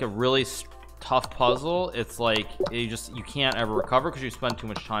get like a really tough puzzle, it's like you can't ever recover because you spend too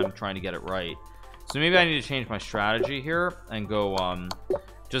much time trying to get it right. So maybe I need to change my strategy here and go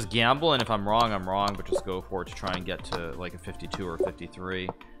just gamble, and if I'm wrong, but just go for it to try and get to like a 52 or 53.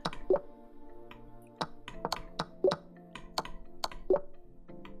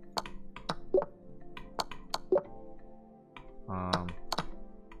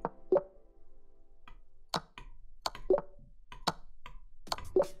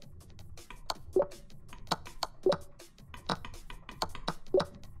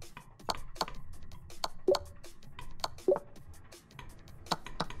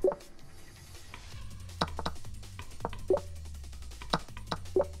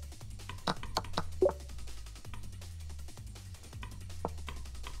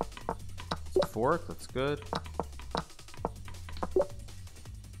 Fork, that's good.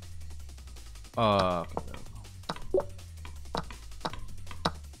 Okay, there we go.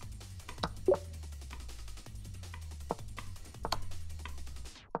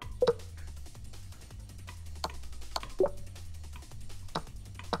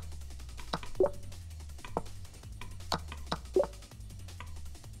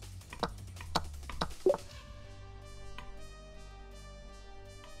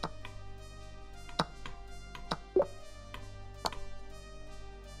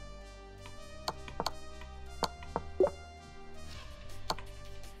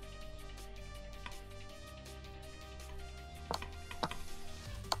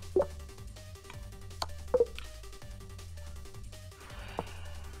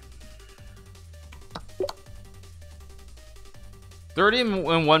 $30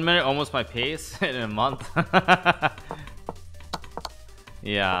 in 1 minute, almost my pace in a month.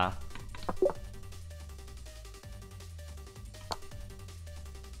 Yeah.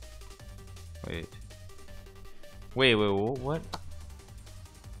 Wait, what?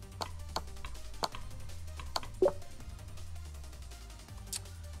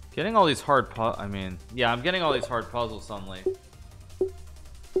 Getting all these hard I mean, yeah, I'm getting all these hard puzzles suddenly.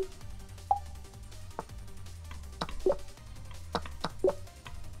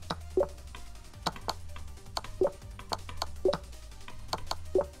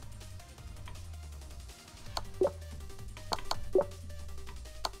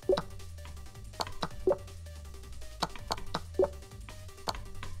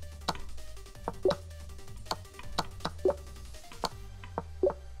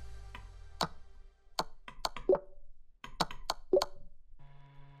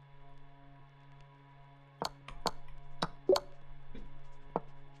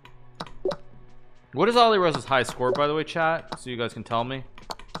 What is Ollie Rose's high score, by the way, chat? So you guys can tell me.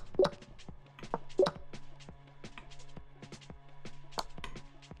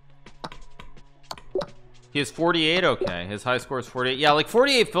 He has 48. Okay, his high score is 48. Yeah, like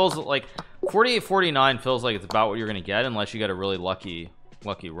 48 feels like 48, 49 feels like it's about what you're gonna get, unless you get a really lucky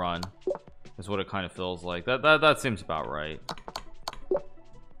run. Is what it kind of feels like. That seems about right.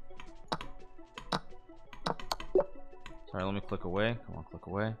 Sorry, let me click away. Come on, click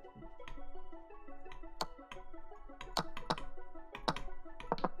away.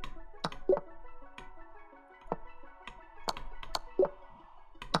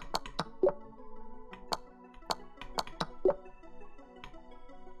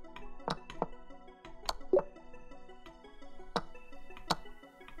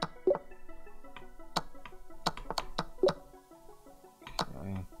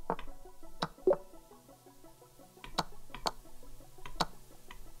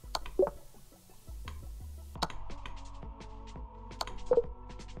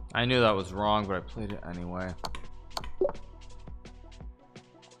 I knew that was wrong, but I played it anyway.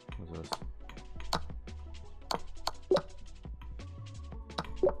 What's this?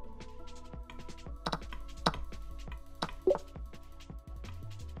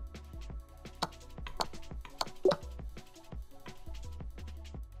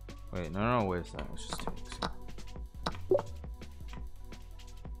 Wait, no, wait a second. Let's just take this.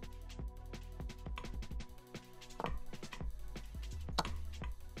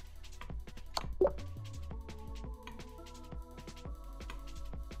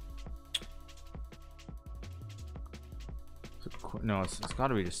 No, it's got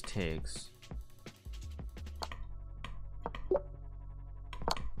to be just takes.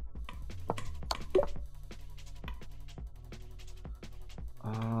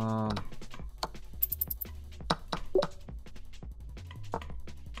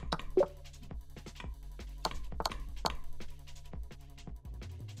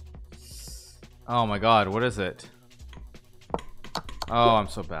 Oh my god, what is it? Oh, I'm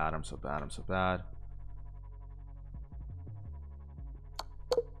so bad. I'm so bad. I'm so bad.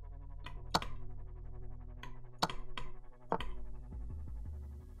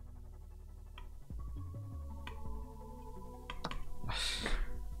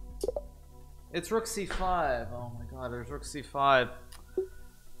 It's rook c5. Oh my god, there's rook c5.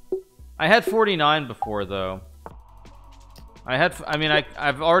 I had 49 before though. I mean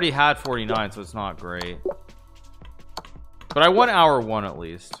I've already had 49, so it's not great. But I won hour 1 at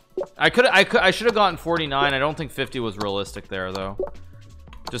least. I should have gotten 49. I don't think 50 was realistic there though.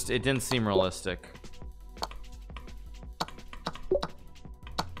 Just it didn't seem realistic.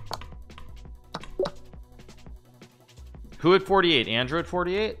 Who had 48? Andrew had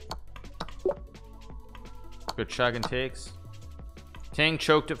 48? Good check and takes. Tang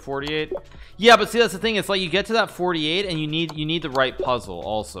choked at 48. Yeah, but see, that's the thing. It's like you get to that 48 and you need the right puzzle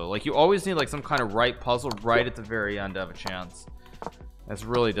also. Like you always need like some kind of right puzzle right at the very end to have a chance. That's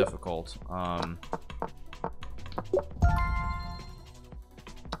really difficult.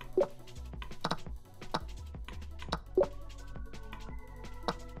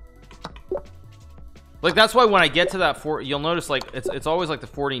 Like that's why when I get to that you'll notice like it's always like the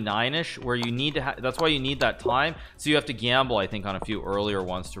 49ish where you need to that's why you need that time, so you have to gamble I think on a few earlier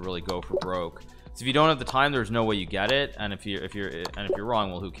ones to really go for broke. So if you don't have the time, there's no way you get it, and if you're wrong,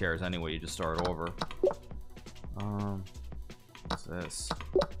 well, who cares anyway, you just start over. What's this?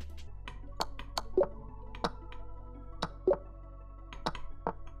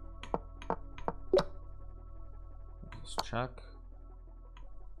 Just check.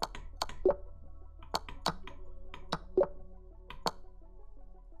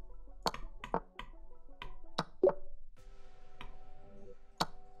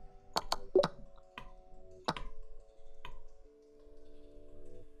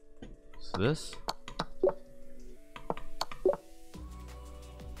 This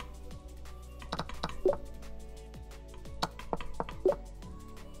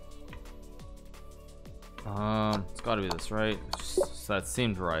it's got to be this, right? That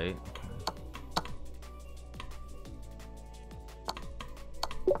seemed right.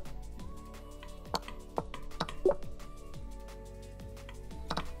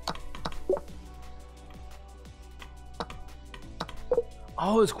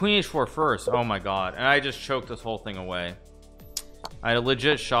 Oh, it's queen h4 first. Oh my god, and I just choked this whole thing away. I had a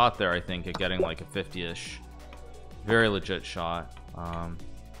legit shot there, I think, at getting like a 50-ish. Very legit shot.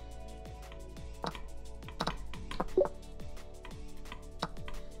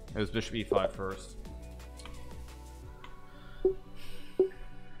 It was bishop e5 first.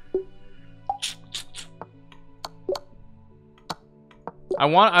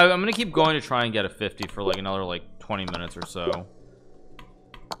 I'm gonna keep going to try and get a 50 for like another like 20 minutes or so.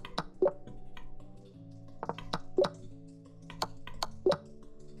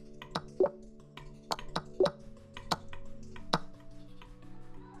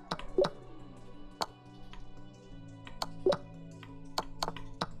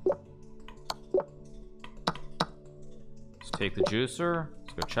 Take the juicer.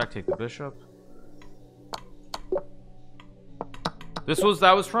 Let's go check. Take the bishop. That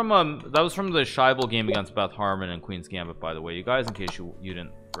was from the Scheibel game against Beth Harmon and Queen's Gambit, by the way, you guys, in case you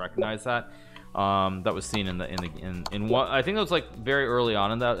didn't recognize that. That was seen in one. I think that was like very early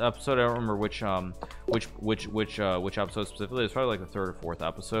on in that episode. I don't remember which episode specifically. It's probably like the 3rd or 4th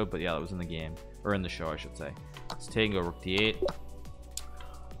episode, but yeah, that was in the game, or in the show, I should say. Let's take and go rook d8.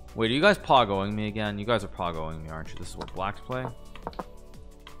 Wait, are you guys pogoing me again? You guys are pogoing me, aren't you? This is what blacks play.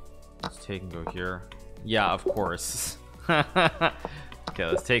 Let's take and go here. Yeah, of course. Okay,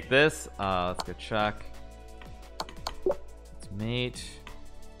 let's take this. Let's go check. Let's mate.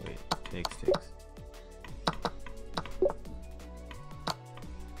 Wait, takes.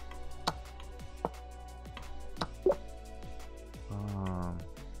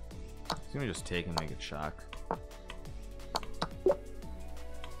 Let me just take and make a check.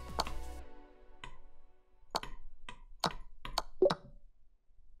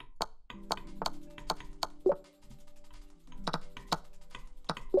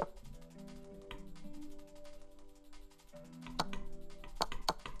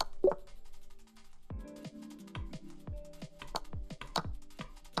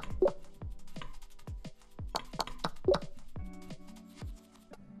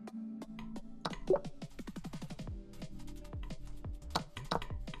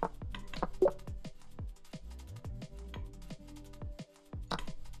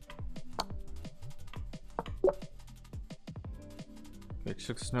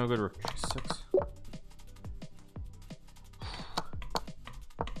 H6 is no good. Rook G6.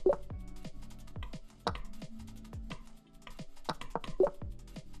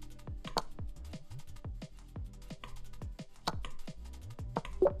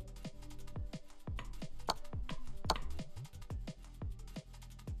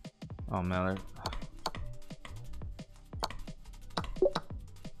 Oh man,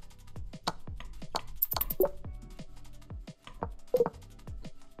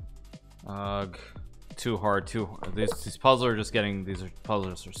 too hard. These puzzles are just getting, these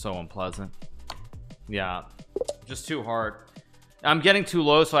puzzles are so unpleasant. Yeah, just too hard. I'm getting too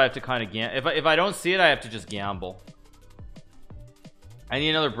low, so I have to kind of if I don't see it, I have to just gamble. I need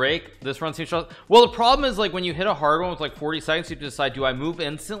another break. This run seems short. Well, the problem is, like, when you hit a hard one with like 40 seconds, you have to decide, do I move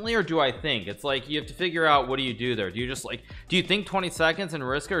instantly or do I think? It's like you have to figure out, what do you do there? Do you just like, do you think 20 seconds and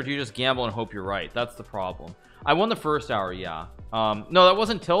risk it, or do you just gamble and hope you're right? That's the problem. I won the first hour, yeah. No, that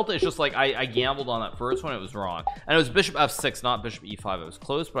wasn't tilt. It's just like I gambled on that first one. It was wrong, and it was bishop f6, not bishop e5. It was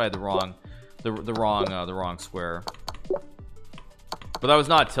close, but I had the wrong square. But that was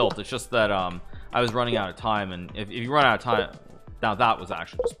not tilt. It's just that I was running out of time, and if you run out of time, now that was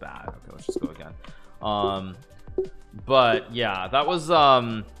actually just bad. Okay, let's just go again. But yeah, that was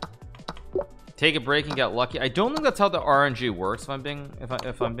take a break and get lucky. I don't think that's how the RNG works, if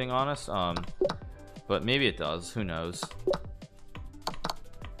I'm being honest. But maybe it does. Who knows?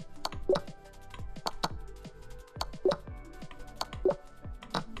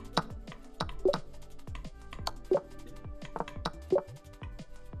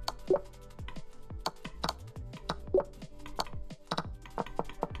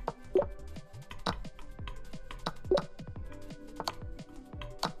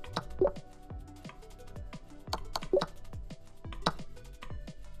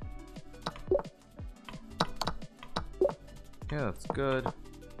 Yeah, that's good.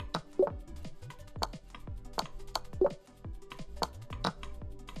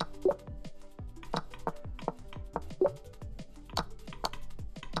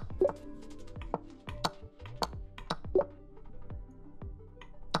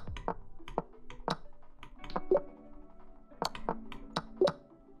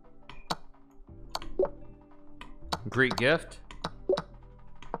 Great gift.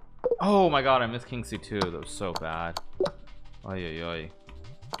 Oh my god, I missed king c2. That was so bad. Oy, oy, oy.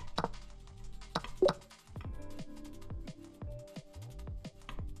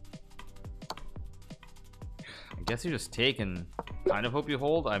 I guess you just take and kind of hope you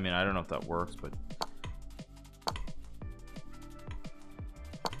hold. I mean, I don't know if that works, but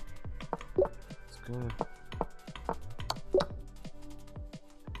it's good.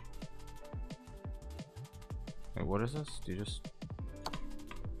 Wait, what is this? Do you just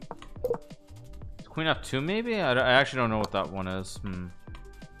Queen f2 maybe? I actually don't know what that one is.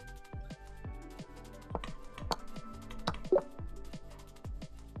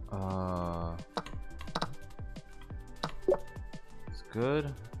 It's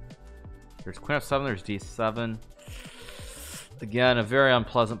good. There's Queen f7, there's d7. Again, a very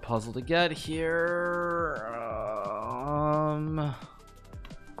unpleasant puzzle to get here.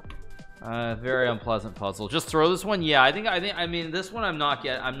 Very unpleasant puzzle. Just throw this one. Yeah, I mean, this one I'm not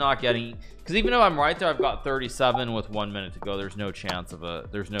getting, because even though I'm right there, I've got 37 with 1 minute to go. There's no chance of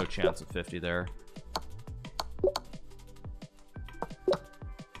 50 there.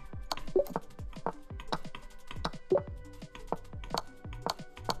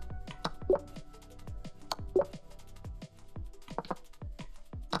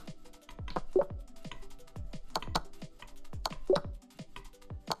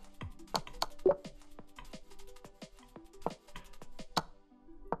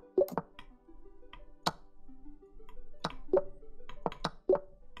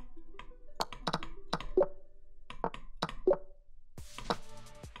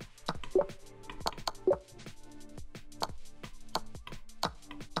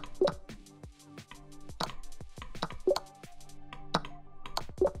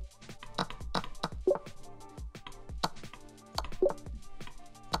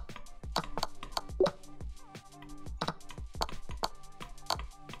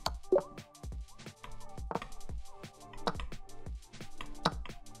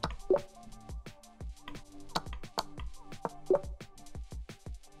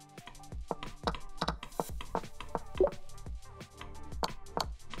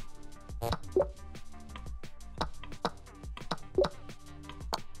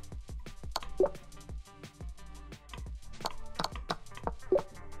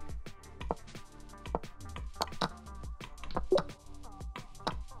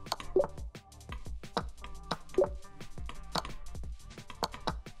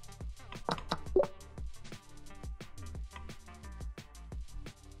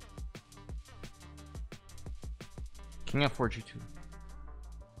 King F4 G2.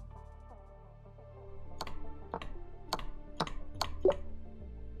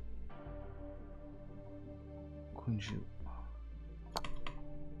 Queen G.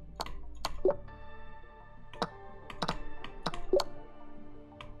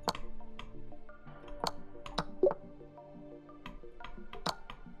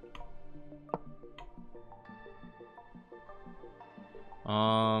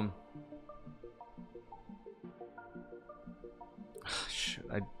 Shit,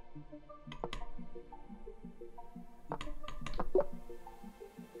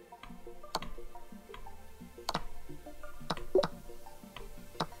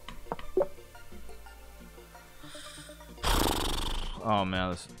 oh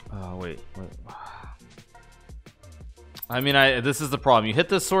man, this. Oh wait. I mean, this is the problem. You hit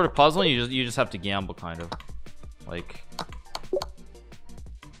this sort of puzzle, and you just have to gamble, kind of. Like.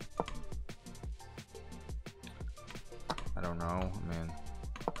 I don't know. I mean.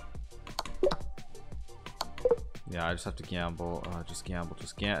 Yeah, I just have to gamble. Just gamble.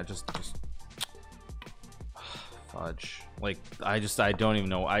 Just fudge. Like, I don't even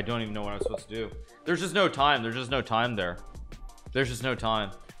know. I don't even know what I'm supposed to do. There's just no time. There's just no time there. There's just no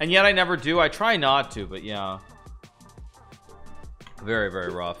time. And yet I never do. I try not to, but yeah. Very,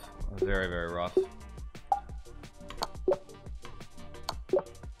 very rough. Very, very rough.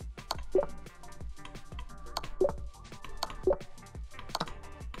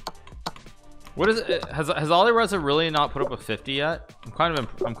 What is it? Has Alireza really not put up a 50 yet? I'm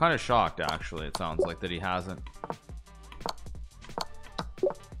kind of shocked, actually. It sounds like that he hasn't.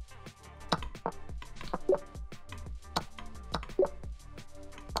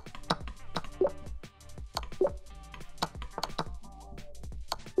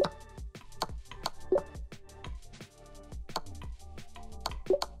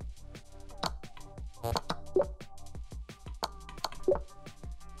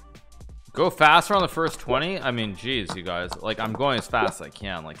 Go faster on the first 20. I mean, geez, you guys, like, I'm going as fast as I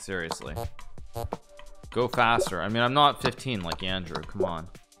can, like, seriously, go faster. I mean, I'm not 15 like Andrew, come on.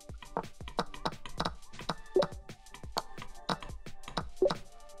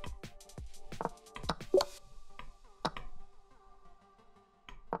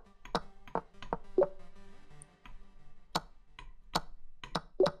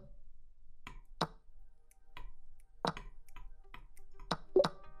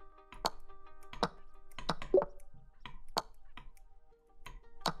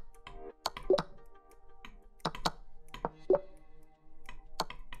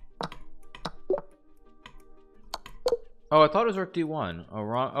 Oh, I thought it was Rook D1. Oh,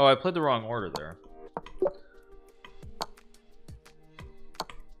 wrong. Oh, I played the wrong order there.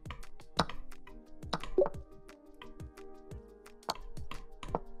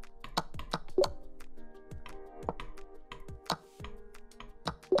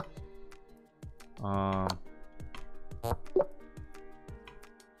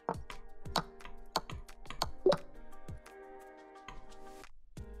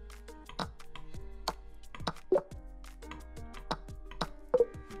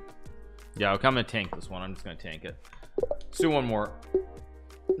 Yeah, okay, I'm gonna tank this one. I'm just gonna tank it. Let's do one more.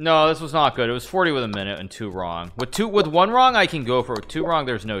 No, this was not good. It was 40 with a minute and 2 wrong. With 1 wrong, I can go for it. With 2 wrong,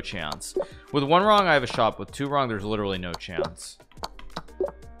 there's no chance. With 1 wrong, I have a shot. With 2 wrong, there's literally no chance.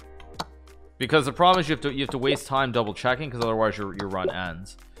 Because the problem is you have to waste time double checking, because otherwise your run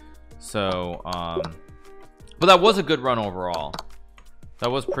ends. So, but that was a good run overall.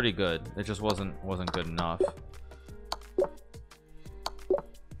 That was pretty good. It just wasn't good enough.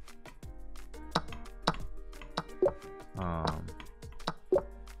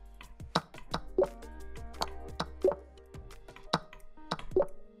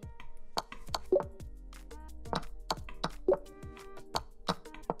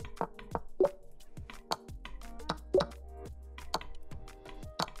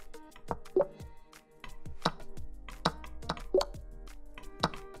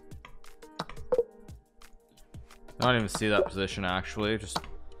 I don't even see that position, actually. Just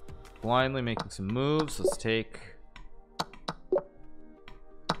blindly making some moves. Let's take.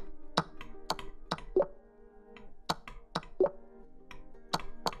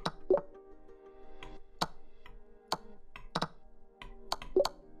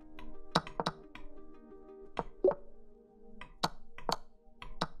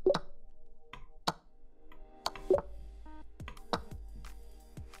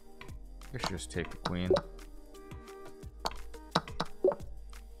 I should just take the queen.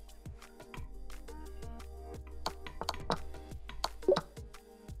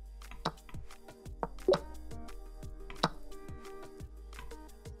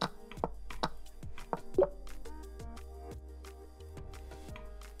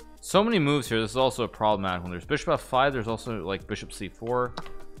 So many moves here. This is also a problematic one. There's bishop f5. There's also like bishop c4.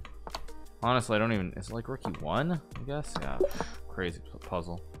 Honestly, I don't even. Is it like rook e1? I guess. Yeah. Crazy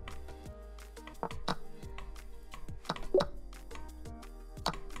puzzle.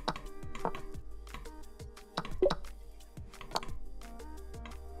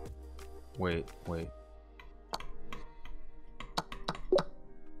 Wait.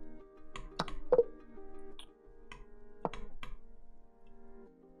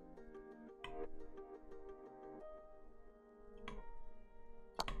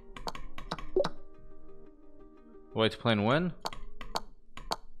 White's playing win.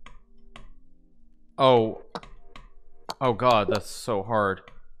 Oh god, that's so hard.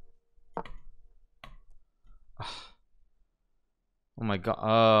 Oh my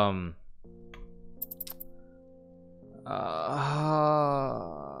god.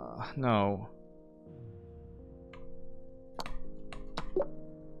 No.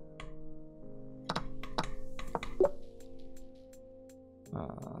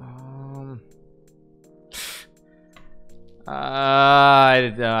 I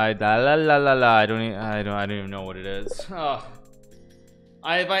don't even know what it is. If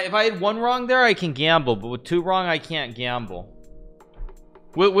I had one wrong there, I can gamble, but with two wrong, I can't gamble.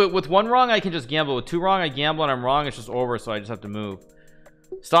 With one wrong, I can just gamble. With two wrong, I gamble, and I'm wrong. It's just over, so I just have to move.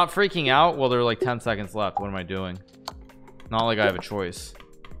 Stop freaking out. Well, there are like 10 seconds left. What am I doing? Not like I have a choice.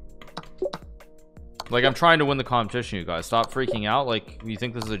 Like, I'm trying to win the competition, you guys. Stop freaking out. Like, you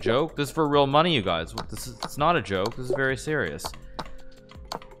think this is a joke? This is for real money, you guys. It's not a joke. This is very serious.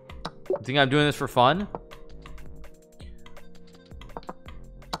 You think I'm doing this for fun?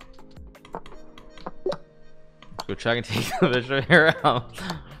 Let's go check and take the bishop here.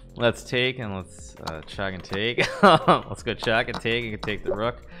 Let's take and let's check and take. Let's go check and take. You can take the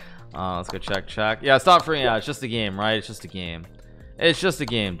rook. Let's go check. Yeah, stop freaking out. It's just a game, right? It's just a game. It's just a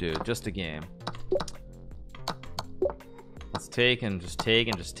game, dude. Just a game. Let's take and just take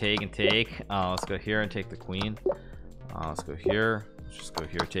and just take and take. Let's go here and take the queen. Let's go here. Let's just go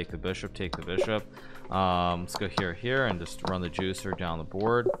here. Take the bishop. Take the bishop. Let's go here and just run the juicer down the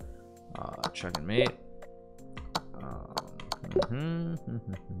board. Check and mate.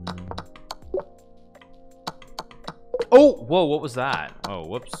 Oh, whoa! What was that? Oh,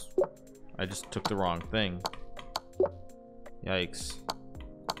 whoops! I just took the wrong thing. Yikes!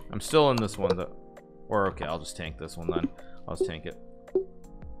 I'm still in this one though. Or okay, I'll just tank this one then. I'll just tank it.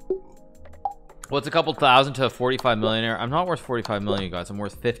 What's a couple thousand to a 45 millionaire? I'm not worth 45 million, you guys. I'm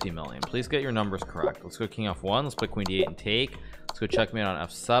worth 50 million. Please get your numbers correct. Let's go king f1. Let's play queen d8 and take. Let's go checkmate on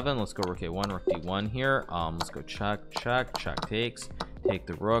f7. Let's go rook a1, rook d1 here. Let's go check takes. Take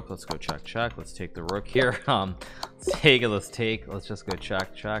the rook. Let's go check. Let's take the rook here. Let's take it. Let's just go check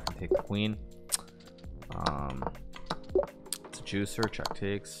and take the queen. It's a juicer. Check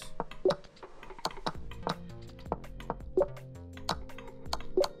takes.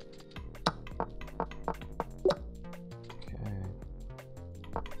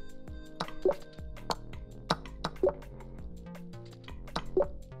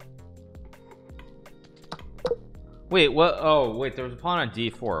 Wait, what? Oh, wait, there was a pawn on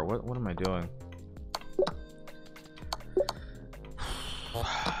d4. What am I doing?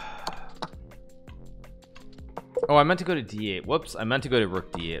 Oh, I meant to go to d8. Whoops, I meant to go to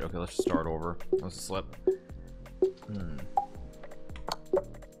rook d8. Okay, let's just start over. Let's slip.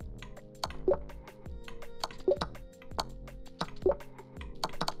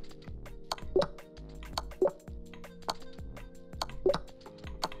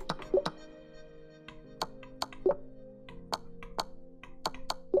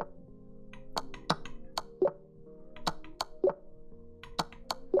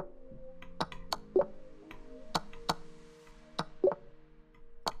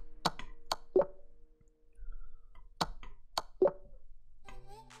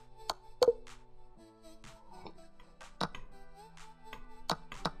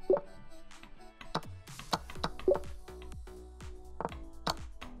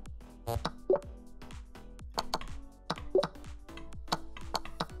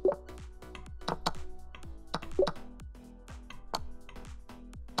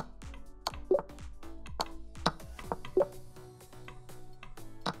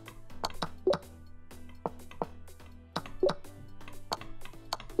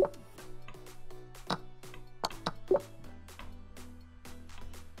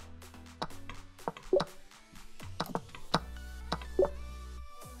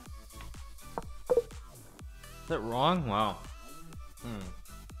 Is that wrong? Wow.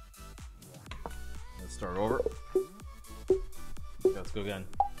 Let's start over. Let's go again.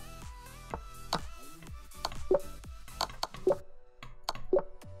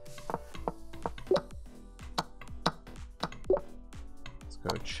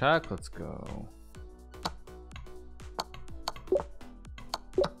 check. Let's go.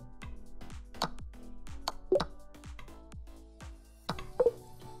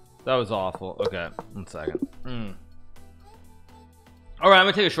 That was awful. Okay, 1 second. All right, I'm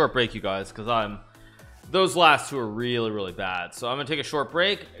gonna take a short break, you guys, because those last two are really bad. So I'm gonna take a short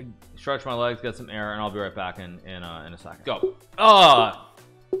break, stretch my legs, get some air, and I'll be right back in a second. Go.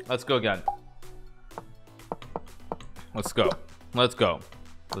 Let's go again. Let's go. Let's go.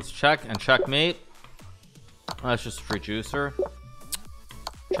 Let's check and checkmate. That's just a free juicer.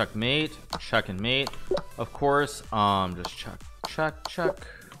 Checkmate, check and mate. Of course. Just check.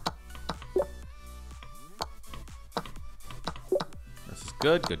 This is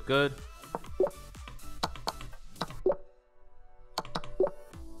good.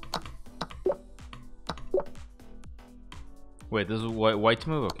 Wait, this is white to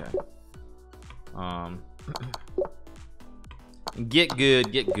move? Okay. Get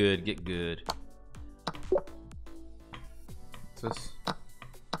good. What's this?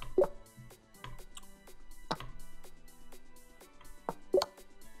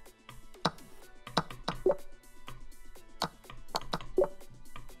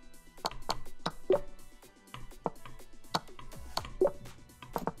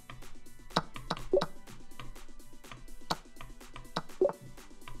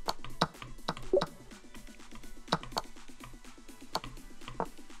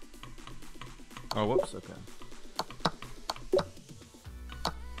 Oh, whoops, okay.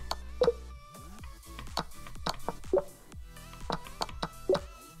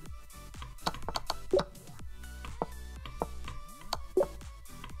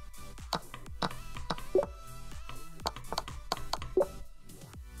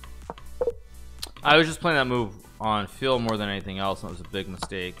 I was just playing that move on feel more than anything else, and it was a big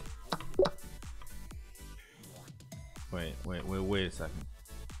mistake. Wait a second.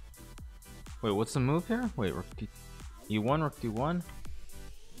 Wait, what's the move here? Wait, rook D E1, rook D1?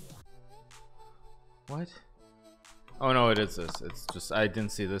 What? Oh no, it is this. It's just I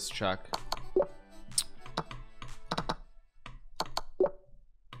didn't see this check.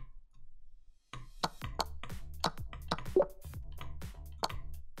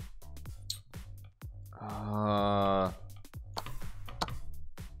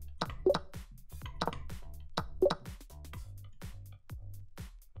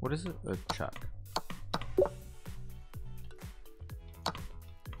 What is it? A check.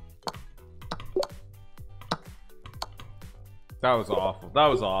 That was awful. That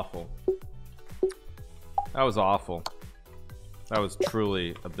was awful. That was awful. That was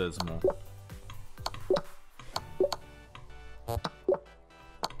truly abysmal.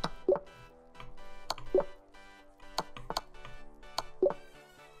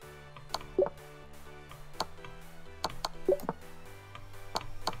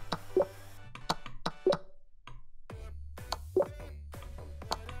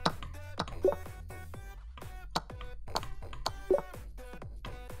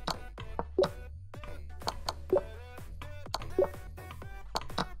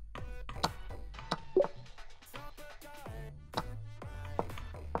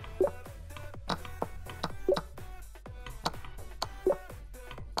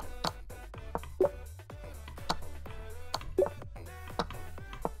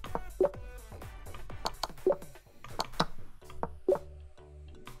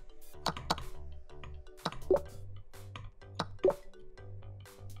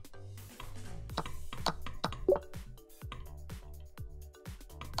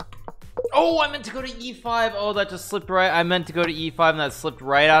 Oh, I meant to go to e5. Oh, that just slipped right. I meant to go to e5 and that slipped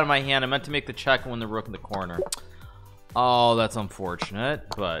right out of my hand. I meant to make the check and win the rook in the corner. Oh, that's unfortunate,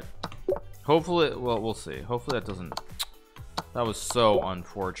 but hopefully, well, we'll see. Hopefully that doesn't. That was so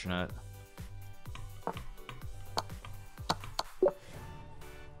unfortunate.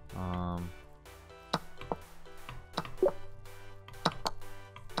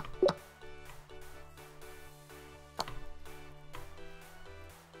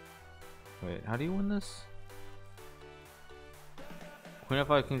 Wait, how do you win this? Queen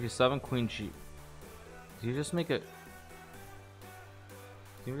f5, king g7, queen g. Do you just make it?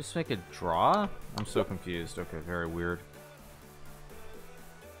 Do you just make it draw? I'm so confused. Okay, very weird.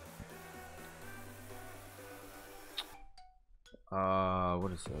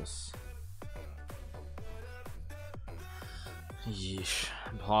 What is this? Yeesh,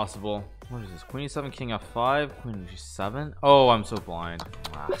 impossible. What is this? Queen e7, king f5, queen g7. Oh, I'm so blind.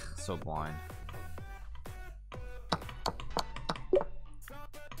 Ah, so blind.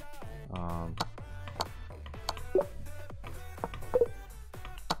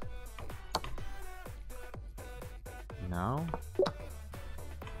 No.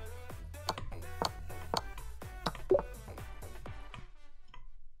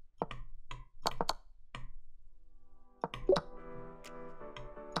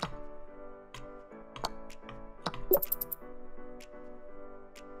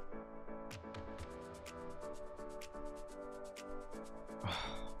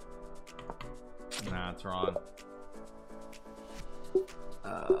 answer on.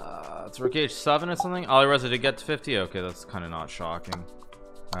 It's rook h7 or something. Alireza did get to 50. Okay, that's kind of not shocking.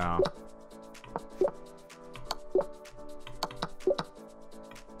 Wow.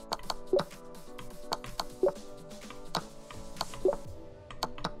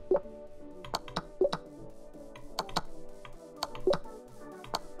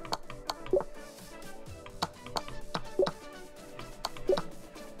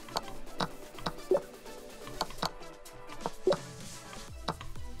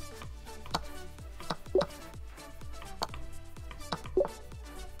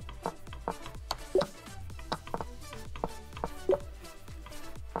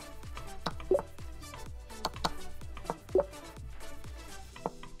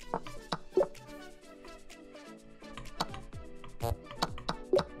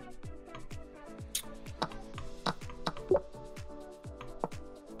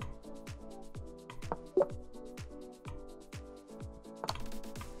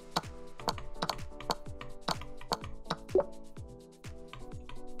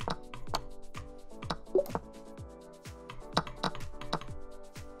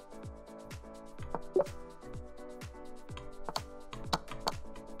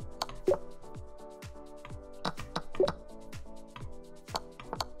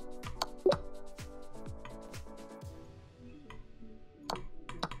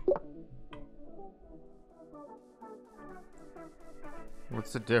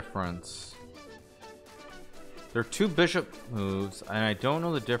 What's the difference? There are two bishop moves, and I don't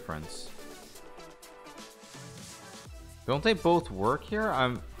know the difference. Don't they both work here?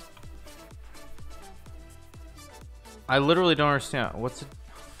 I literally don't understand. What's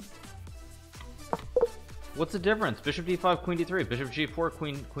the difference? Bishop d5, queen d3, bishop g4,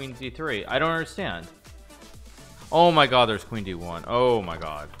 queen d3. I don't understand. Oh my god, there's queen d1. Oh my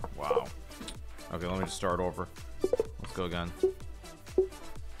god. Wow. Okay, let me just start over. Let's go again.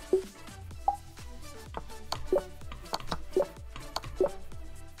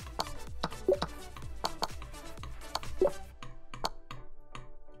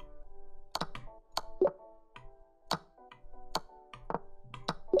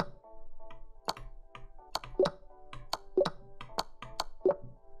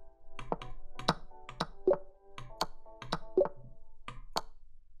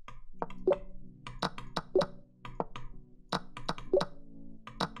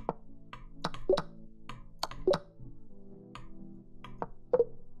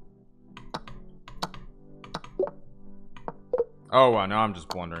 Oh wow, now I'm just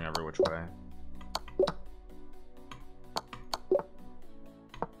blundering every which way.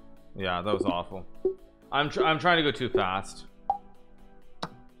 Yeah, that was awful. I'm trying to go too fast.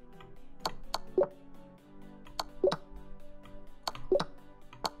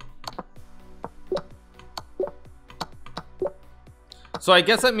 So I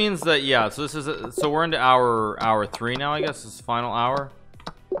guess that means that, yeah, so this is so we're into hour 3 now. I guess this is the final hour.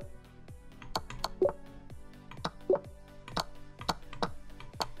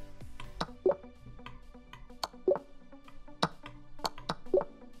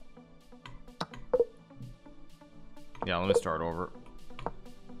 Yeah, let me start over.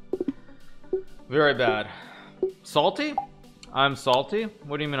 Very bad. Salty? I'm salty?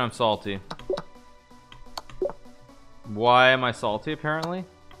 What do you mean I'm salty? Why am I salty, apparently?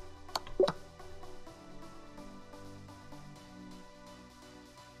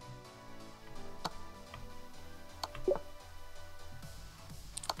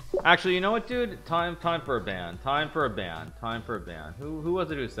 Actually, you know what, dude? Time for a ban. Time for a ban. Time for a ban. Who was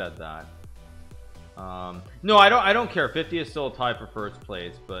it who said that? No, I don't care. 50 is still a tie for first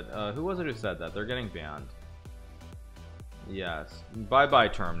place, but who was it who said that? They're getting banned. Yes. Bye-bye,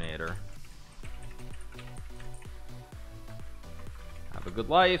 Terminator. Have a good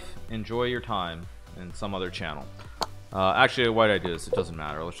life. Enjoy your time in some other channel. Actually, why did I do this? It doesn't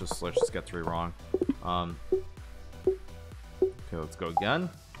matter. Let's just get 3 wrong. Okay, let's go again.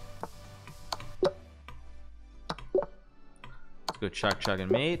 Let's go check and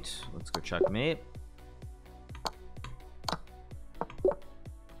mate. Let's go checkmate.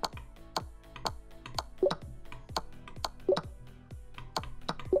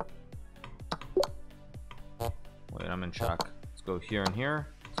 Wait, I'm in check. Let's go here and here.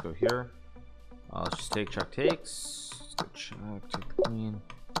 Let's go here. Let's just take check takes. Let's go check, take the queen.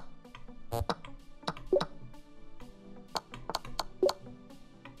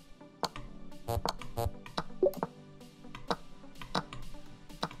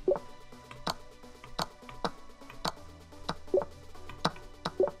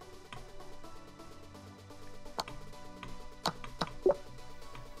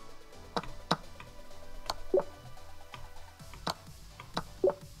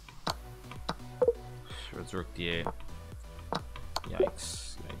 It's rook d8.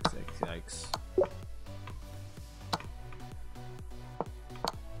 Yikes, yikes, yikes, yikes.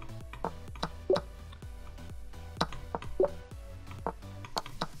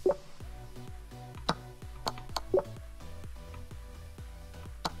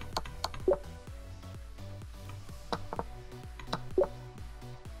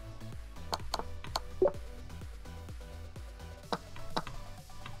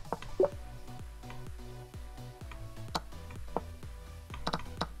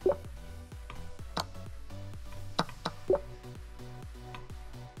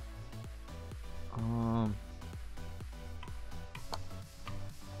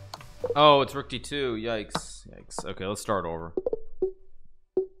 Oh, it's rook d2. Yikes, yikes. Okay, let's start over.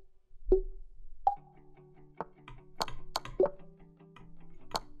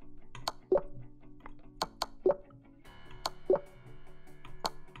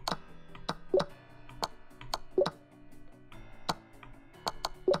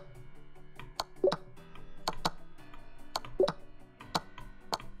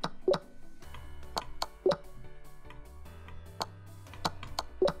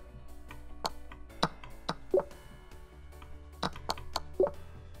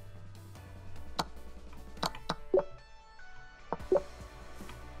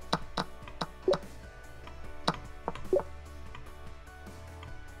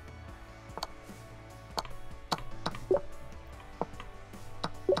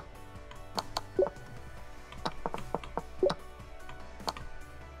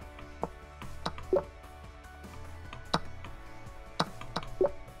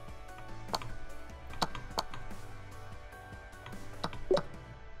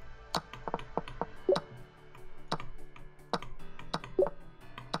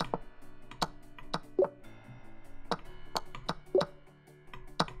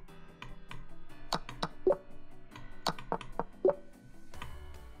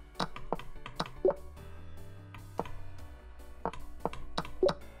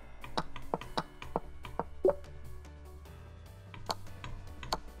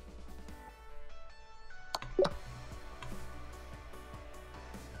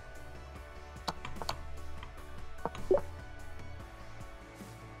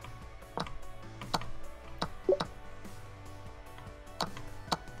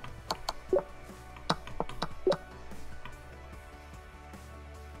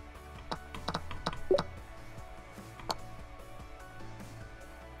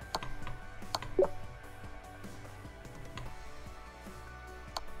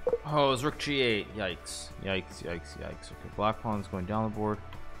 Oh, it's rook g8. Yikes. Yikes, yikes, yikes. Okay, black pawn's going down the board.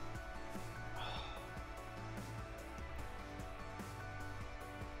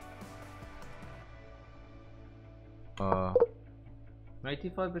 Knight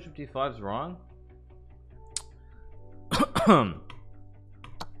d5, bishop d5 is wrong. King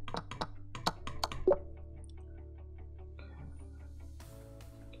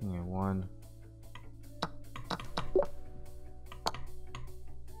a1.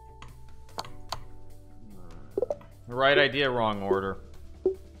 Right idea, wrong order.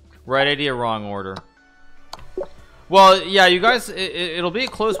 Right idea, wrong order. Well, yeah, you guys, it'll be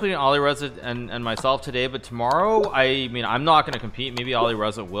close between Alireza and myself today, but tomorrow, I mean, I'm not going to compete. Maybe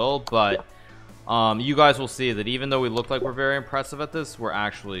Alireza will, but you guys will see that even though we look like we're very impressive at this, we're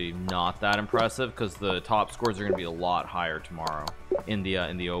actually not that impressive because the top scores are going to be a lot higher tomorrow in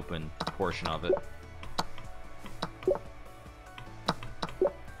the open portion of it.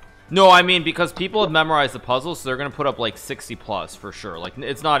 No, I mean, because people have memorized the puzzles, so they're gonna put up like 60 plus for sure. Like,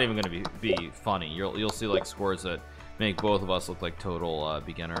 it's not even gonna be funny. You'll see like scores that make both of us look like total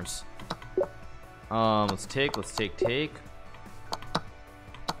beginners. Let's take. It's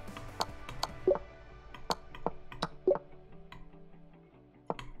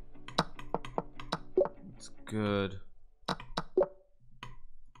good.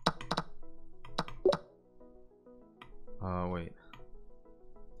 Wait.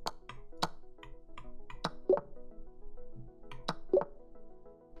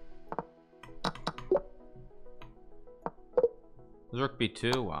 Rook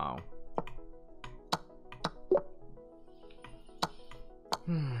b2, wow.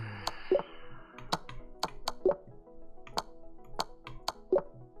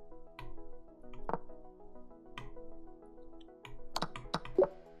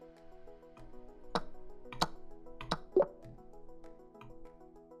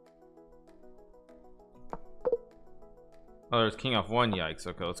 Oh, there's king f1. Yikes.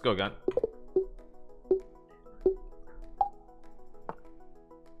 Okay, let's go again.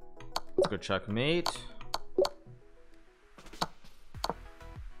 Let's go checkmate.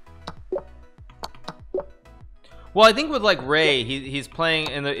 Well, I think with like Ray, he's playing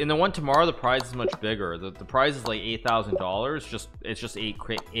in the one tomorrow. The prize is much bigger. The prize is like $8,000. It's just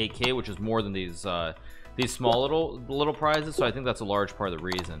 8K, which is more than these small little prizes. So I think that's a large part of the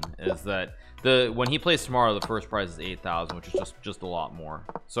reason is that when he plays tomorrow, the first prize is 8,000, which is just a lot more.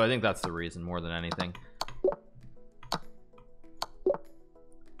 So I think that's the reason more than anything.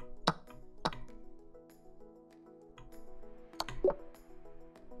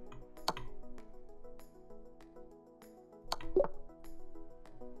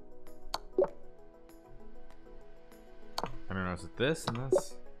 I don't know, is it this and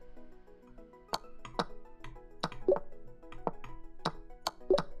this?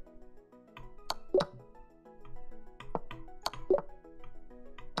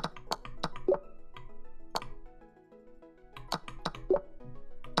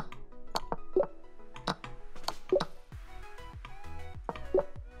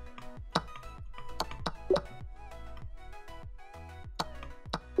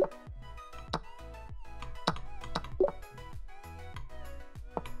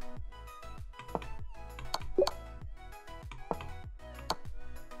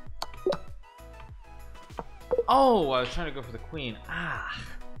 Oh, I was trying to go for the queen. Ah.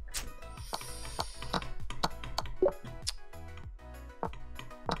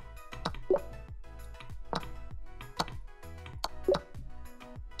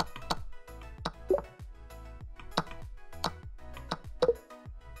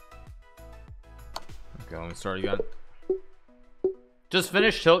 Okay, let me start again. Just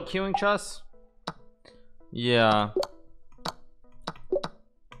finish tilt queuing chess? Yeah.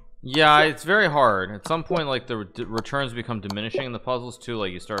 Yeah, it's very hard. At some point, like the returns become diminishing in the puzzles too.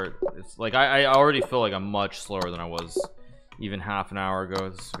 Like you start, it's like I already feel like I'm much slower than I was even half an hour ago.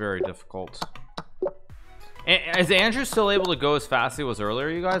 It's very difficult. Is Andrew still able to go as fast as he was earlier,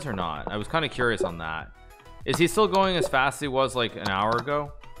 you guys, or not? I was kind of curious on that. Is he still going as fast as he was like an hour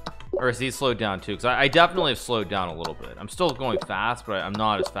ago, or is he slowed down too? Because I definitely have slowed down a little bit. I'm still going fast, but I'm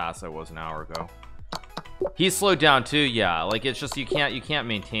not as fast as I was an hour ago. He's slowed down too. Yeah, like it's just you can't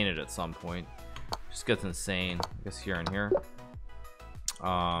maintain it at some point. It just gets insane. I guess here and here.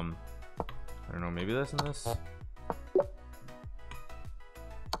 I don't know, maybe this and this.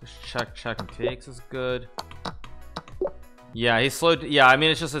 Just check and takes is good. Yeah, he's slowed. Yeah, I mean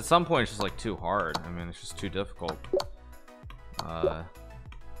it's just at some point it's just like too hard. I mean it's just too difficult.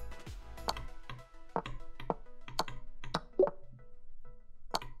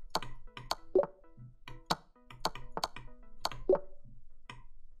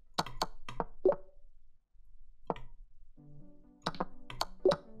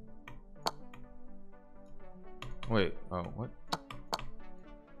 Wait, oh, what?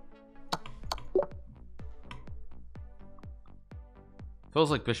 Feels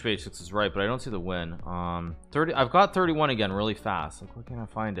like bishop h6 is right, but I don't see the win. 30. I've got 31 again, really fast. Like, where can I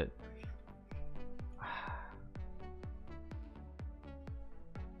find it?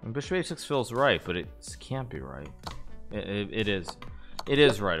 And bishop h6 feels right, but it can't be right. It is. It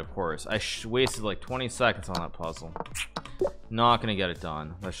is right, of course. I wasted like 20 seconds on that puzzle. Not gonna get it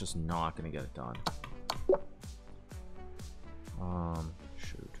done. That's just not gonna get it done.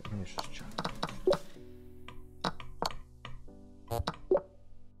 Shoot. Let me just check.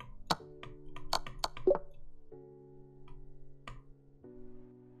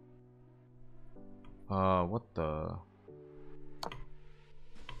 What the?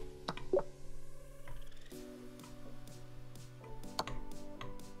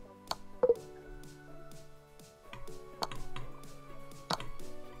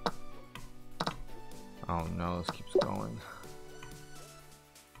 Oh no, this keeps going.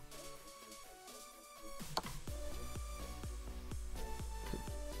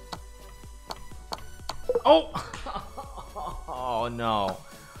 Oh! Oh no.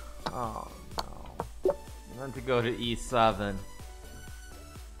 Oh no. I meant to go to E7.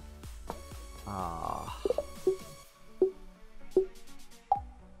 Ah.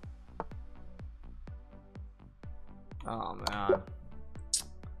 Oh man.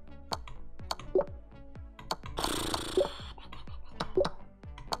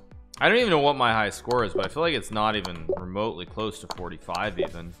 I don't even know what my high score is, but I feel like it's not even remotely close to 45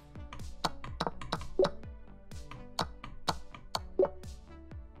 even.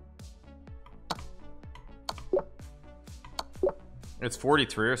 It's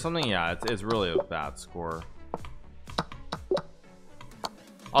 43 or something. Yeah, it's really a bad score.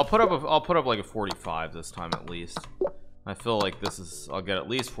 I'll put up like a 45 this time at least. I feel like this is, I'll get at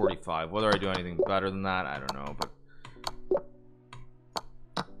least 45. Whether I do anything better than that, I don't know, but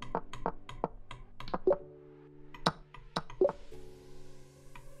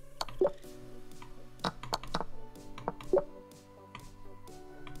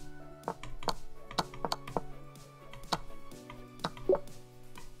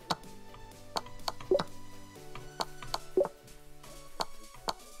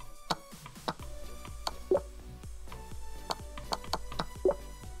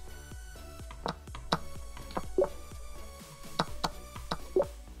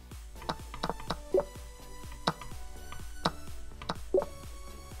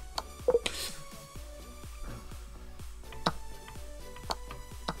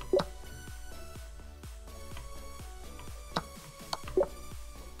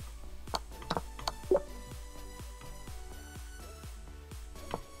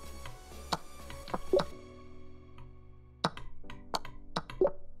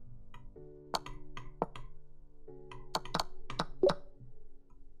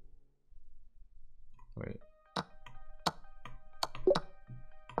Wait.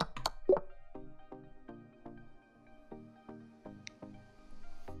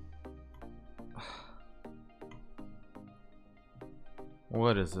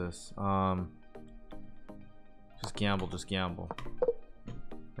 What is this? Just gamble, just gamble.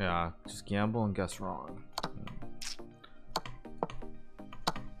 Yeah, just gamble and guess wrong.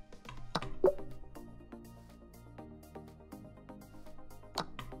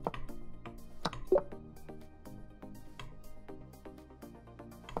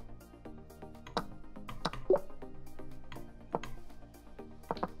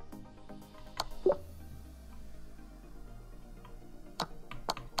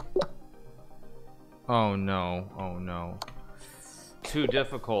 Oh no, oh no. Too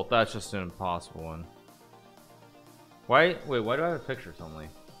difficult. That's just an impossible one. Wait, why do I have a picture only?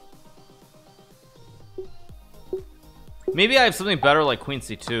 Maybe I have something better like Queen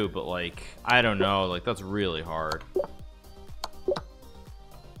C2, but like, I don't know, like that's really hard.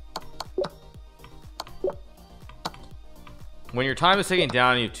 When your time is taken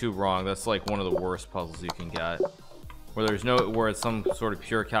down and you have 2 wrong, that's like one of the worst puzzles you can get. Where there's no, where it's some sort of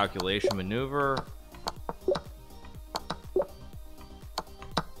pure calculation maneuver.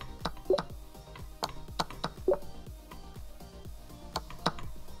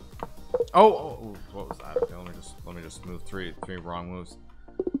 Oh, what was that? Okay, let me just move three wrong moves.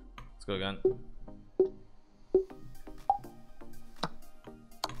 Let's go again.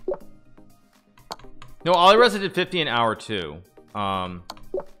 No, all I did 50 an hour too.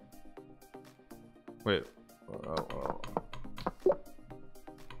 Wait. Oh.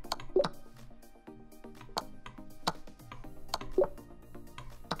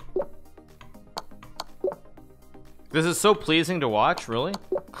 This is so pleasing to watch, really.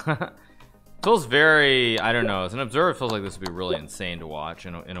 Feels very, I don't know, as an observer it feels like this would be really insane to watch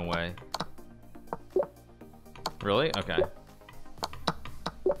in a way. Really? Okay.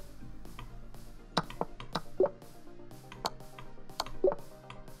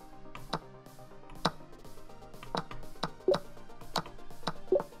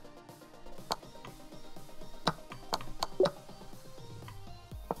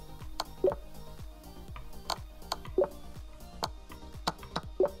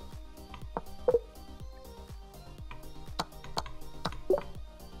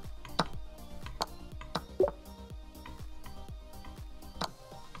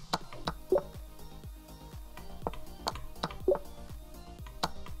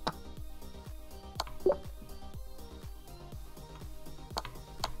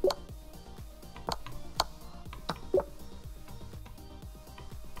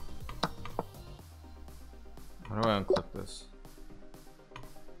 How do I unclip this?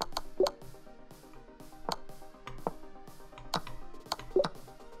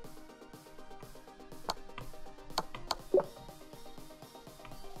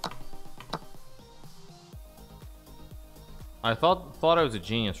 I thought I was a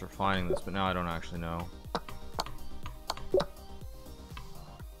genius for finding this, but now I don't actually know.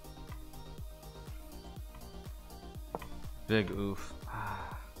 Big oof.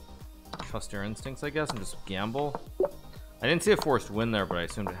 Trust your instincts, I guess, and just gamble. I didn't see a forced win there, but I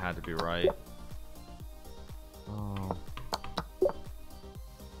assumed it had to be right. Oh.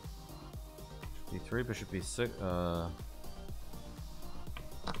 D3, bishop B6.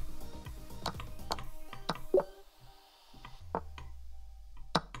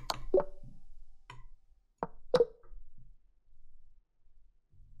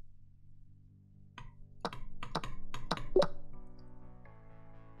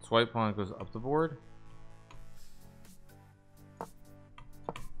 White pawn goes up the board.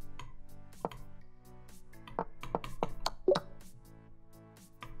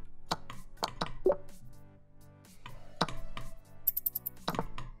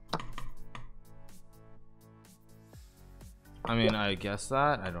 I mean, I guess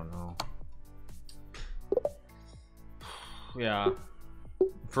that. I don't know. Yeah.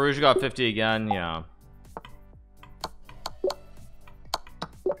 Farouj got 50 again. Yeah.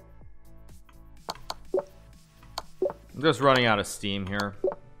 I'm just running out of steam here.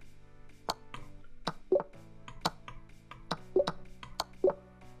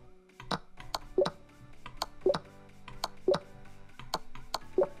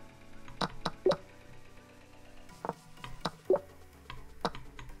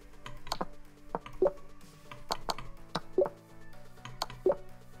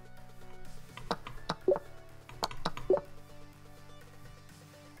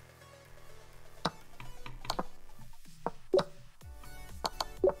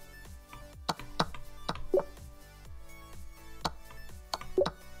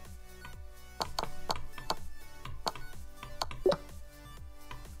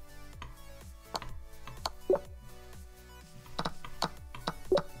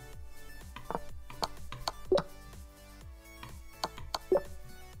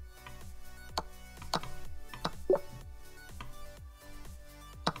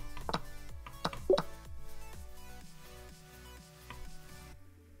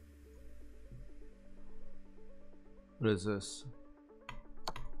 What is this?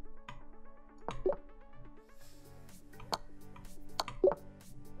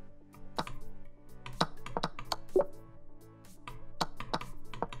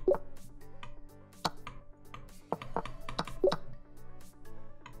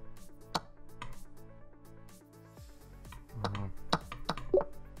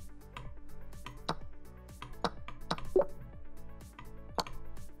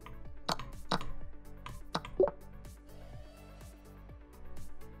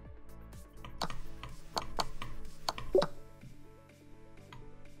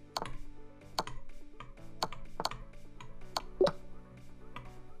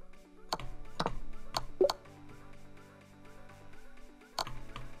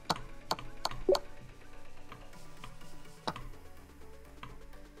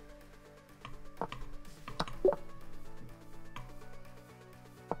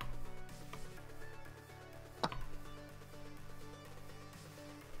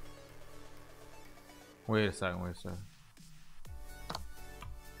 Wait a second, wait a second.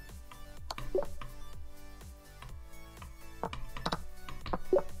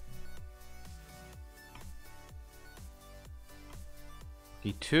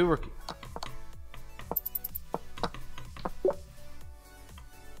 D2 or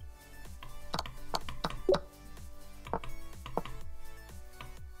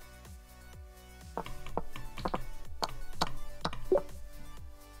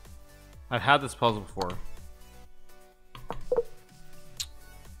I've had this puzzle before.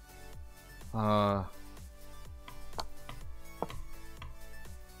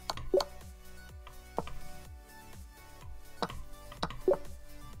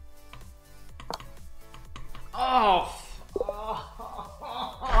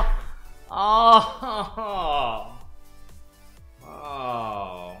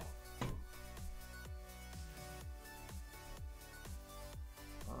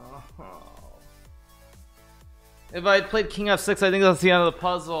 If I had played King F6, I think that's the end of the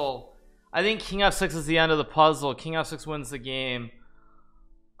puzzle. I think King F6 is the end of the puzzle. King F6 wins the game.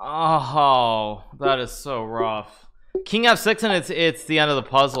 Oh, that is so rough. King F6 and it's the end of the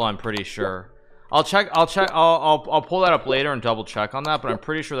puzzle, I'm pretty sure. I'll pull that up later and double check on that, but I'm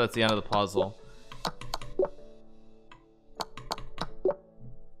pretty sure that's the end of the puzzle.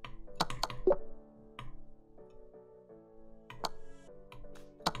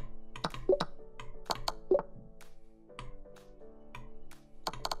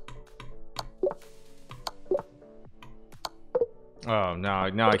 Oh,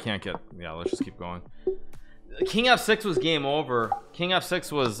 no, I can't get. Yeah, let's just keep going. King F6 was game over. King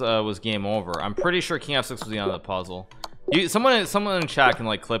F6 was game over. I'm pretty sure King F6 was the end of the puzzle. Someone in chat can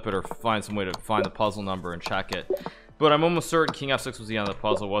like clip it or find some way to find the puzzle number and check it. But I'm almost certain King F6 was the end of the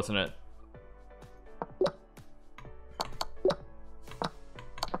puzzle, wasn't it?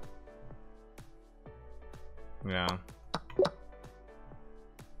 Yeah.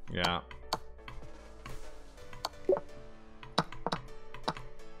 Yeah.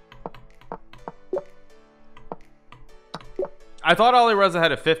 I thought Ali Reza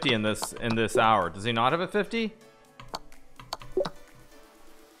had a 50 in this hour. Does he not have a 50?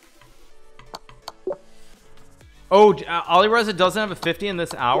 Oh, Ali Reza doesn't have a 50 in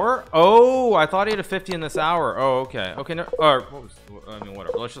this hour? Oh, I thought he had a 50 in this hour. Oh, okay. Okay, no, or what was, I mean,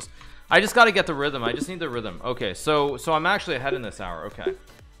 whatever. Let's just, I just got to get the rhythm. I just need the rhythm. Okay, so I'm actually ahead in this hour. Okay.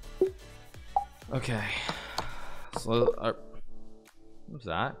 Okay. So, what was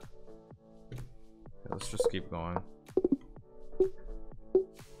that? Okay, let's just keep going.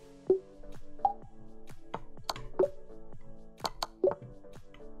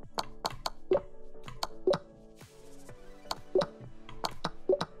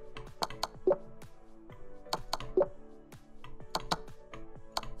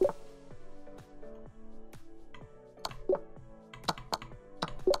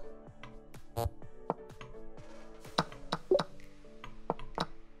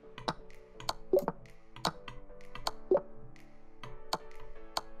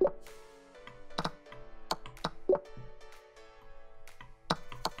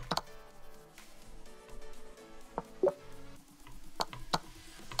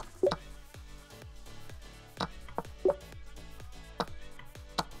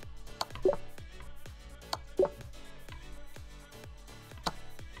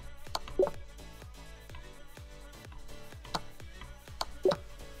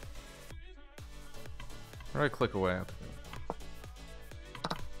 Where do I click away?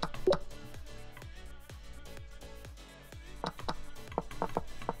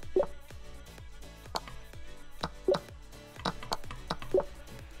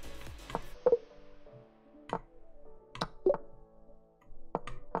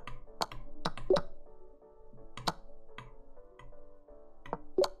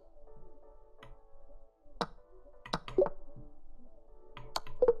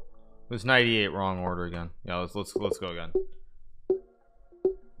 was 98, wrong order again. Yeah, let's go again.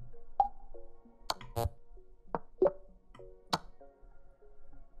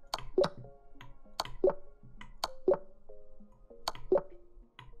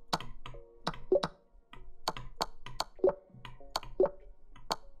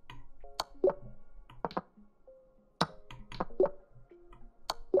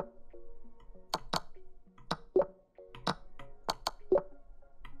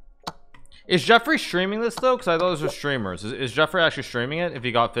 Is Jeffrey streaming this though? Because I thought those were streamers. Is Jeffrey actually streaming it if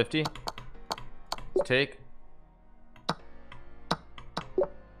he got 50? Take.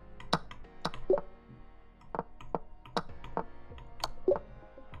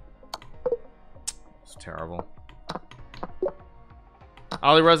 It's terrible.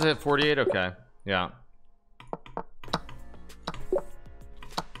 Ali Reza hit 48. Okay. Yeah.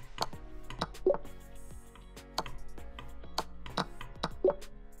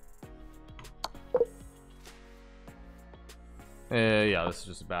 Yeah, this is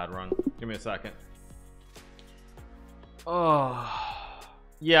just a bad run. Give me a second. Oh,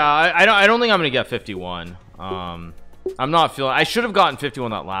 yeah. I don't think I'm gonna get 51. I'm not feeling. I should have gotten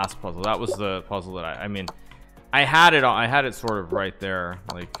 51 that last puzzle. That was the puzzle that I mean, I had it sort of right there,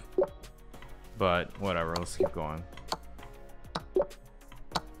 like. But whatever. Let's keep going.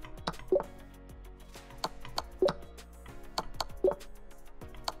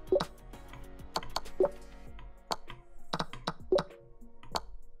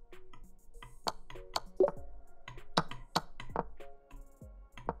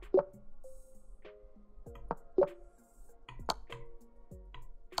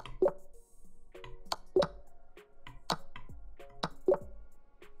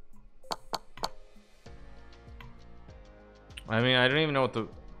 I mean, I don't even know what the...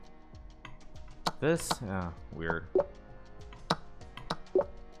 This? Yeah, weird.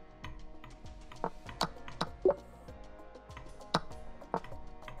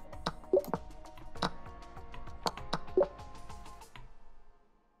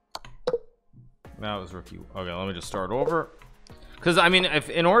 That was rookie. Okay, let me just start over. Because, I mean, if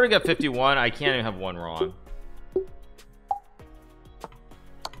in order to get 51, I can't even have one wrong.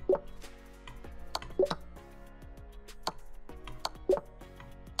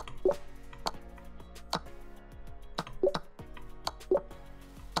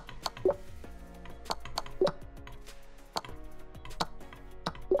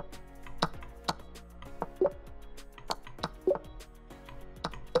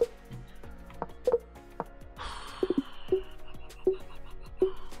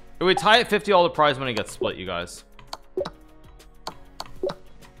 If we tie at 50, all the prize money gets split, you guys.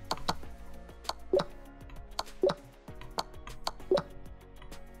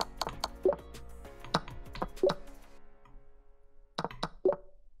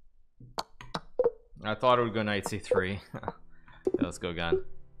 I thought it would go knight c3. Yeah, let's go again.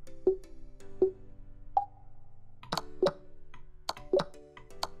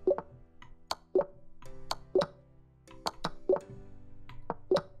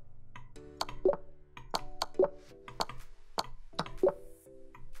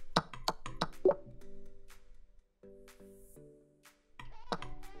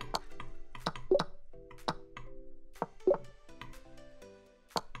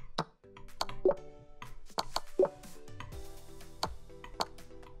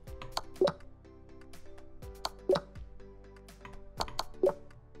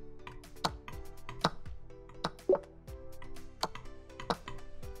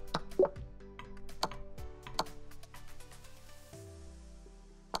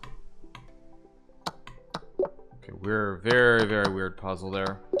 We're very, very weird puzzle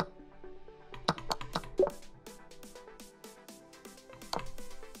there.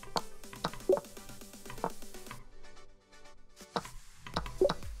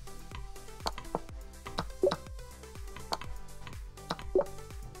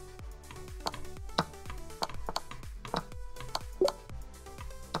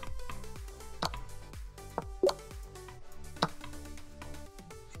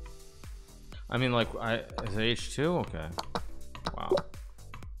 I mean, like, is it H2? Okay. Wow.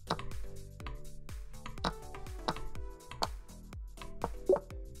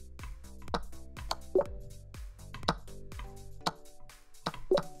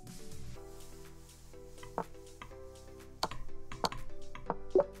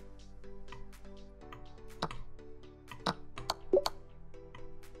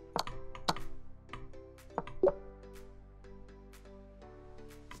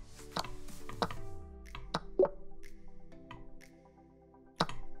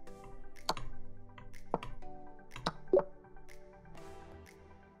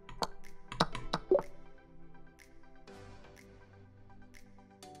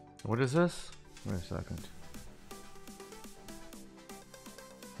 What is this? Wait a second.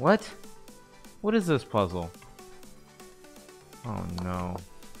 What? What is this puzzle? Oh no.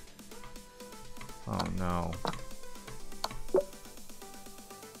 Oh no.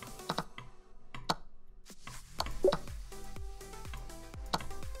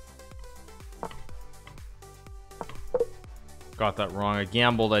 Got that wrong. I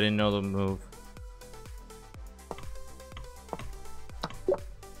gambled. I didn't know the move.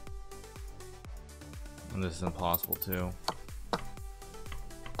 And this is impossible too.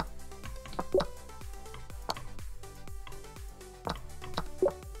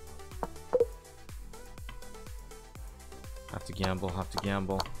 Have to gamble, have to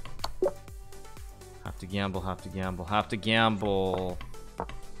gamble. Have to gamble, have to gamble, have to gamble.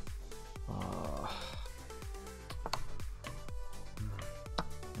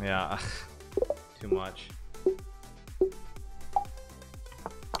 Yeah, too much.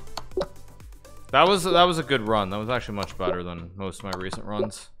 That was a good run. That was actually much better than most of my recent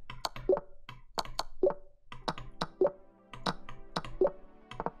runs.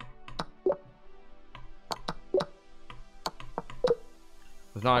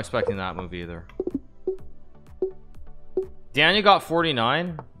 Was not expecting that move either. Daniel got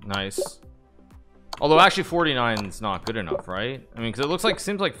 49. Nice. Although actually 49 is not good enough, right? I mean, because it looks like,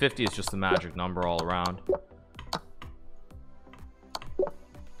 seems like 50 is just the magic number all around.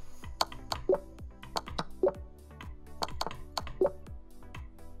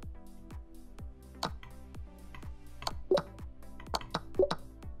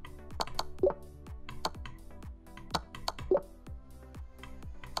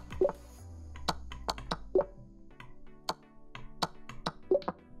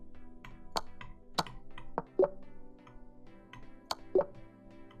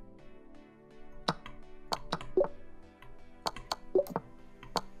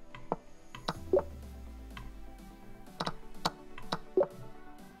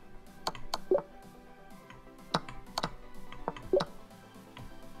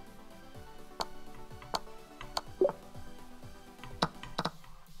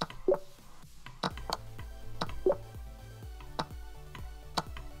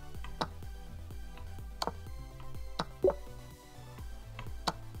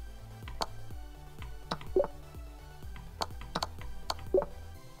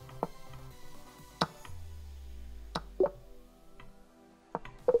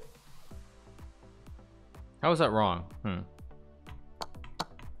 How was that wrong?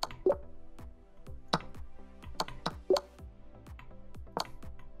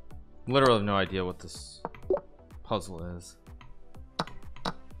 Literally have no idea what this puzzle is.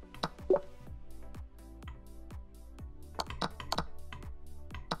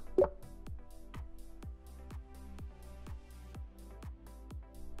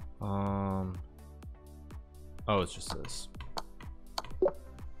 Oh, it's just this.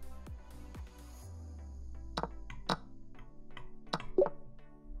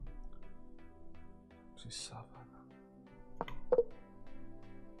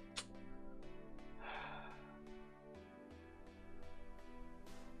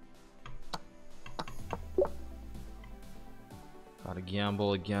 Gotta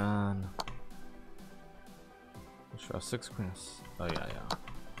gamble again. Let's try 6 queens. Oh yeah, yeah.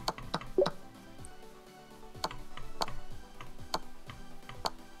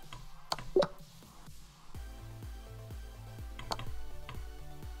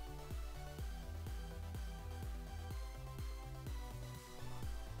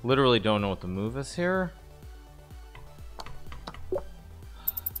 Literally don't know what the move is here.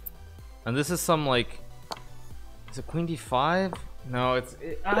 And this is some like, is it queen d5? No, it's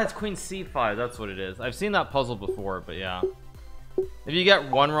queen c5. That's what it is. I've seen that puzzle before, but yeah. If you get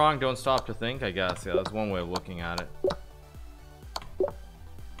one wrong, don't stop to think, I guess. Yeah, that's one way of looking at it.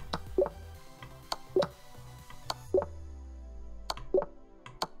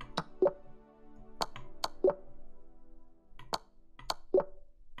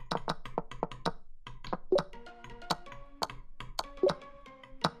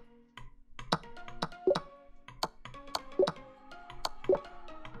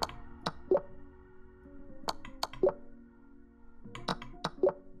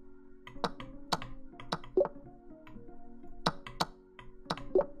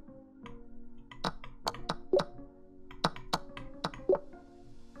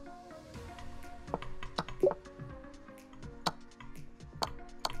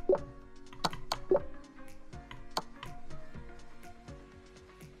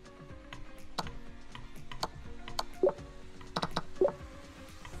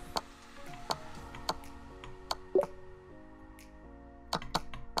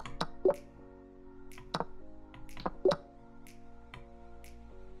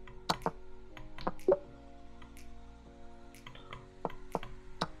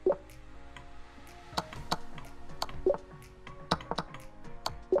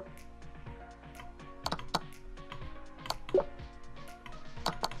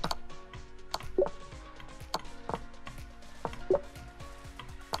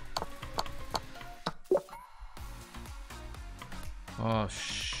 Oh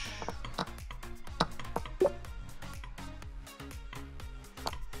shh.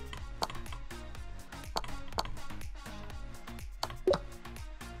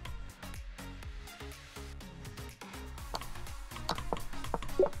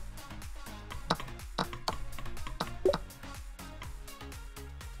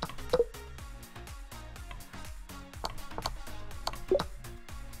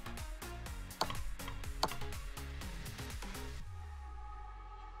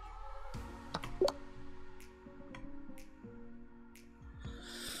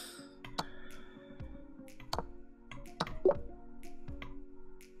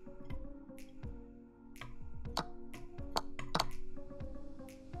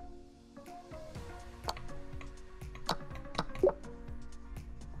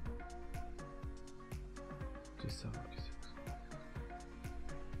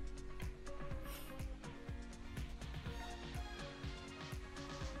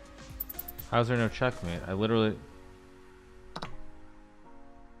 How's there no checkmate? I literally...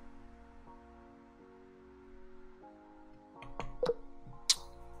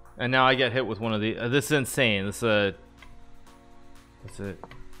 And now I get hit with one of the... this is insane. This is a...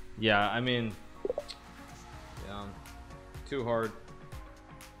 Yeah, I mean... Yeah. Too hard.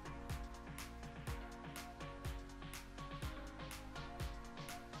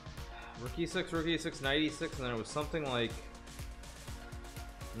 Rookie 6, 96, and then it was something like...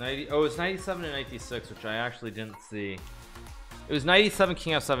 90. Oh, it's 97 and 96, which I actually didn't see. It was 97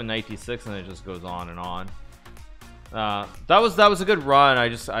 King F7 96, and it just goes on and on. That was a good run.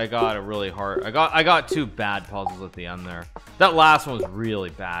 I got a really hard. I got two bad puzzles at the end there. That last one was really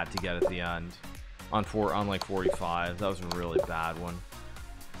bad to get at the end on like 45. That was a really bad one.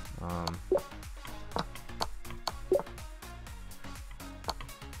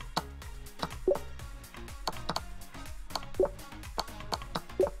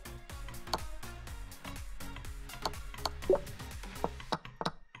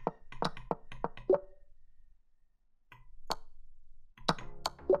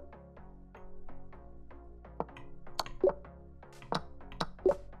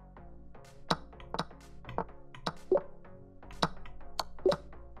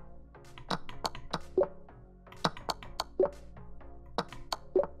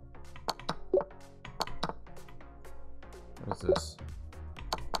 What's this?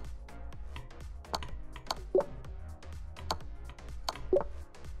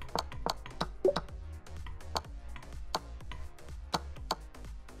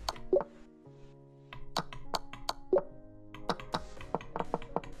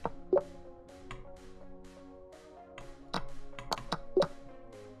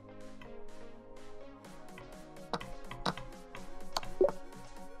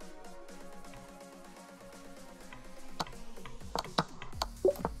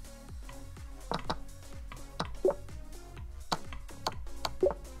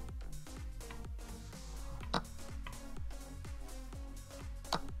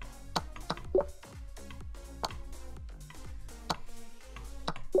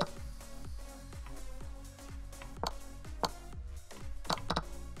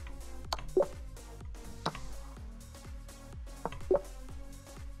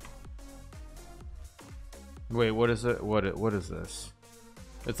 Wait, what is it? What is this?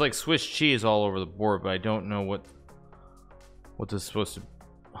 It's like Swiss cheese all over the board, but I don't know what this is supposed to...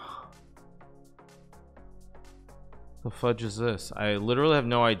 The fudge is this? I literally have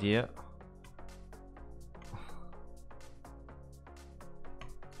no idea.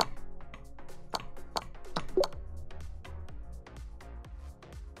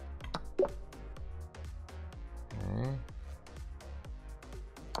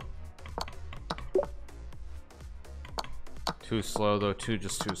 Too slow though,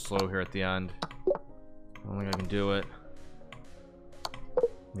 just too slow here at the end. I don't think I can do it.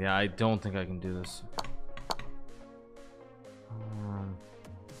 Yeah, I don't think I can do this.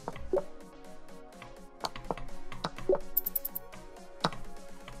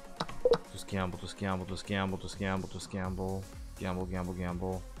 Just gamble, just gamble, just gamble, just gamble, just gamble. Gamble, gamble,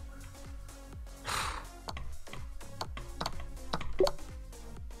 gamble.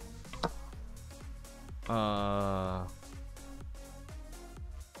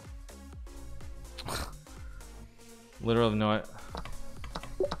 Literally no.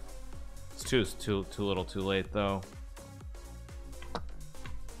 It's too little, too late though.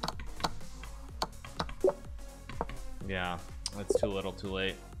 Yeah, it's too little, too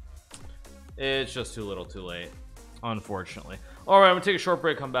late. It's just too little, too late, unfortunately. All right, I'm gonna take a short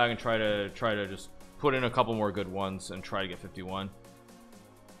break, come back, and try to just put in a couple more good ones and try to get 51.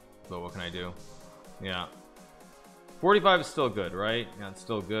 But what can I do? Yeah. 45 is still good, right? Yeah, it's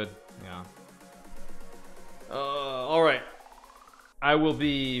still good. Yeah. All right. I will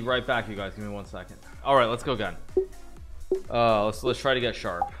be right back, you guys. Give me 1 second. All right, let's go again. Let's try to get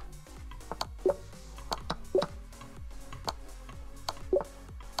sharp.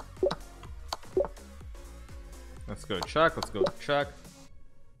 Let's go check. Let's go check.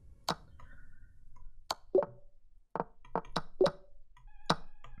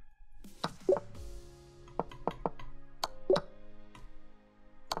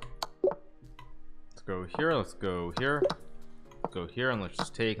 Let's go here. Let's go here. Go here and let's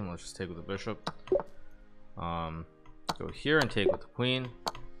just take with the bishop. Go here and take with the queen.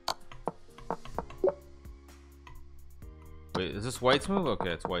 Wait, is this white's move?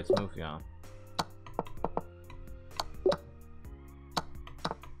 Okay, it's white's move. Yeah.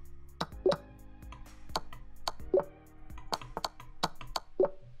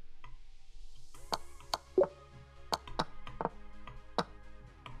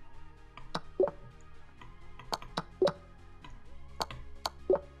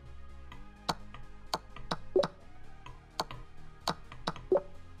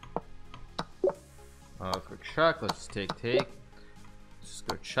 Let's go check. Let's just take. Let's just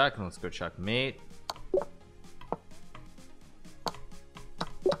go check and let's go checkmate.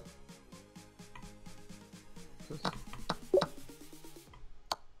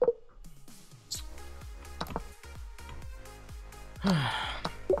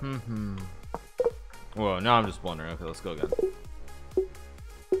 Whoa, now I'm just wondering. Okay, let's go again.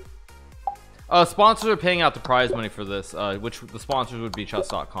 Sponsors are paying out the prize money for this, which the sponsors would be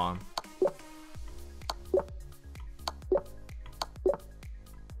chess.com.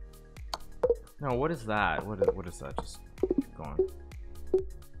 No, what is that? What is that? Just keep going.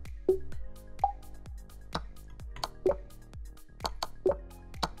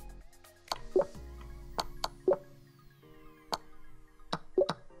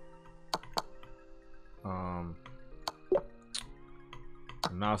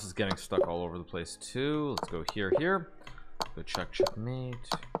 The mouse is getting stuck all over the place too. Let's go here. Go check, checkmate.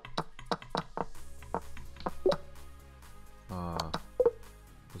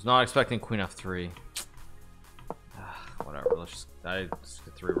 Was not expecting queen f3. Whatever. I just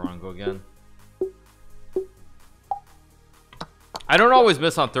get 3 wrong. Go again. I don't always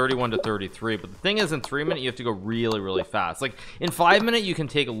miss on 31 to 33, but the thing is, in 3 minutes you have to go really fast. Like in 5 minutes you can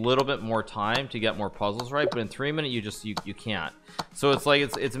take a little bit more time to get more puzzles right, but in 3 minutes you can't. So it's like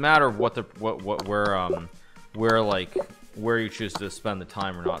it's a matter of where you choose to spend the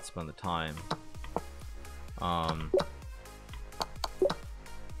time or not spend the time.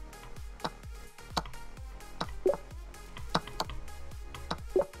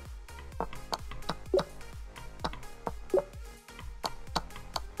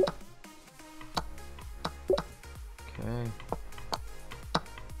 Okay.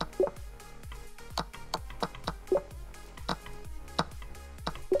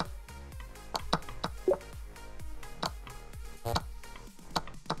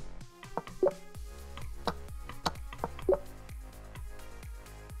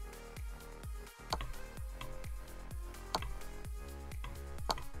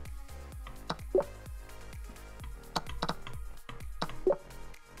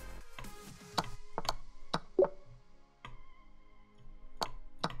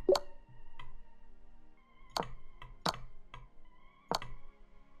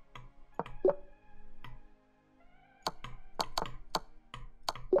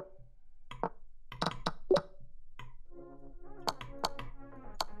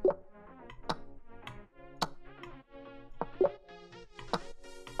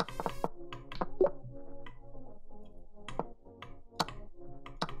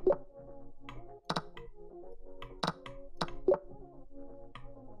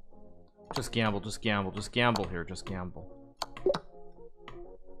 Just gamble here, just gamble.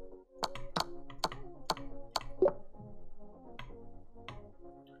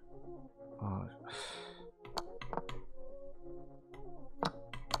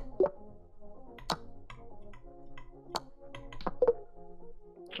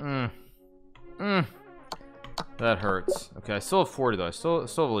 That hurts. Okay, I still have 40 though. I still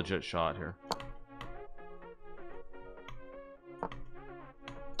have a legit shot here.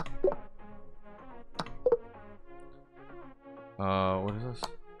 What is this?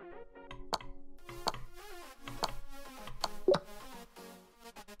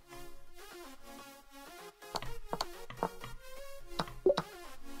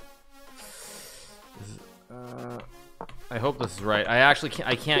 I hope this is right.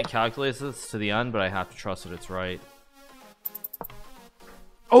 I can't calculate this to the end, but I have to trust that it's right.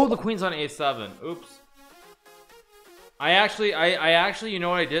 Oh, the queen's on a7. Oops. I actually, you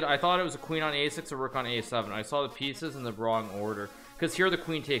know what I did? I thought it was a queen on a6, a rook on a7. I saw the pieces in the wrong order. Because here the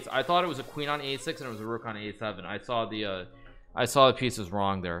queen takes. I thought it was a queen on a6 and it was a rook on a7. I saw the pieces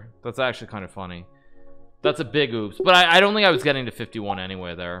wrong there. That's actually kind of funny. That's a big oops. But I don't think I was getting to 51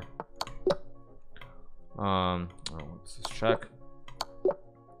 anyway there. Oh, let's just check.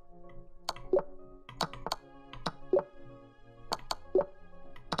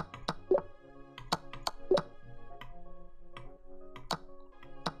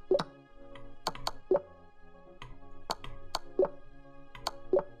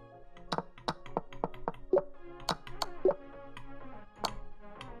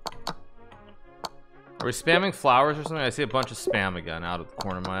 Are we spamming flowers or something? I see a bunch of spam again out of the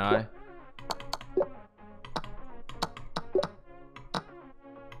corner of my eye.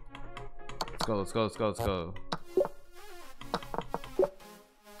 Let's go, let's go, let's go, let's go.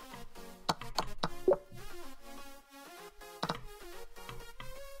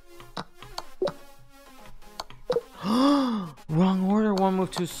 Wrong order, one move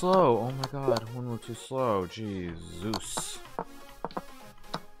too slow. Oh my god, one move too slow. Jeez, Zeus.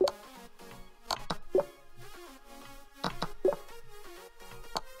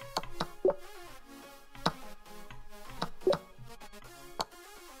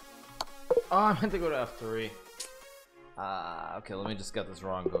 Oh, I meant to go to F3. Okay, let me just get this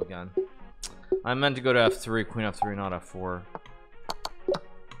wrong. Go again. I meant to go to F3, Queen F3, not F4.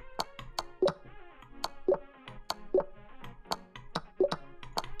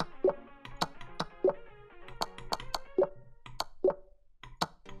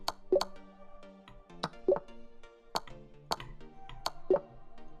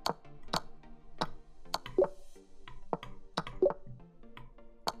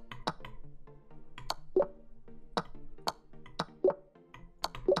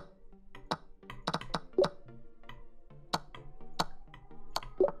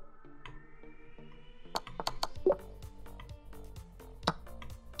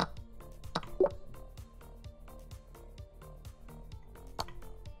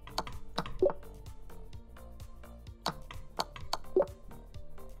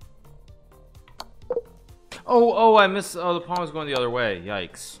 Oh, I missed. Oh, the pawn was going the other way.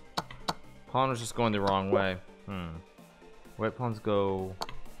 Yikes. Pawn was just going the wrong way. White pawns go.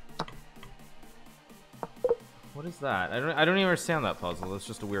 What is that? I don't even understand that puzzle. It's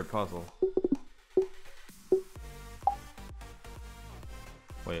just a weird puzzle.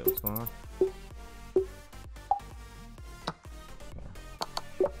 Wait, what's going on?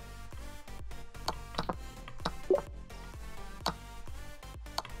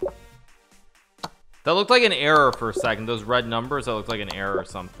 That looked like an error for a second. Those red numbers, that looked like an error or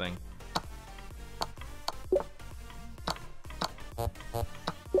something. Oh,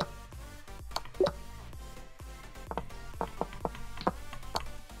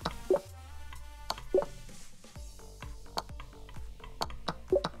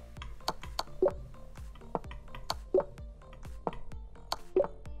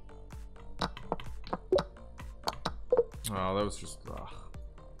 that was just...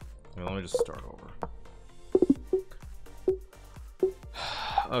 Here, let me just start over.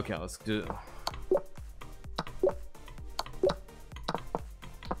 Okay, let's do it.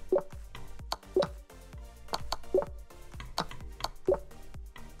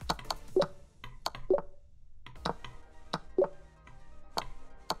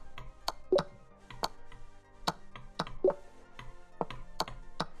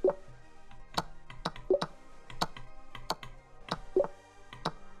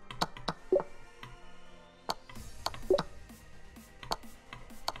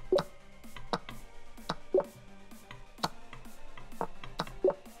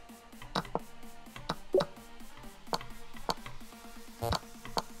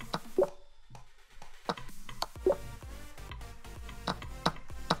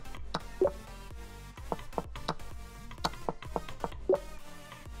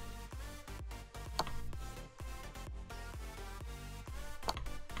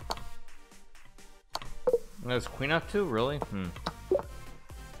 There's Queen F2, really?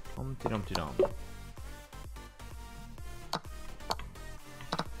 Humpty Dumpty Dum.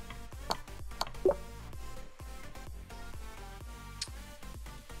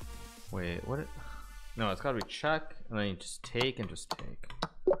 Wait, what? No, it's gotta be check, and then you just take and just take.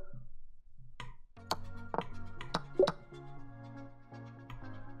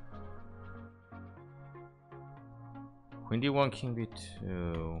 Queen D1, King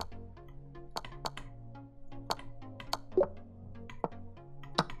B2.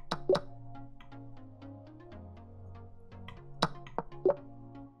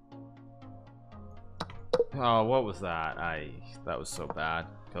 Oh, what was that? That was so bad.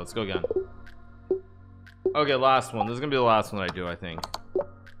 Okay, let's go again. Okay, last one. This is gonna be the last one that I do, I think.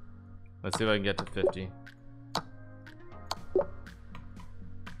 Let's see if I can get to 50.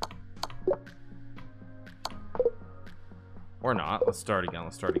 Or not. Let's start again.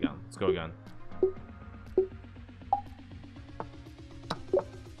 Let's start again. Let's go again.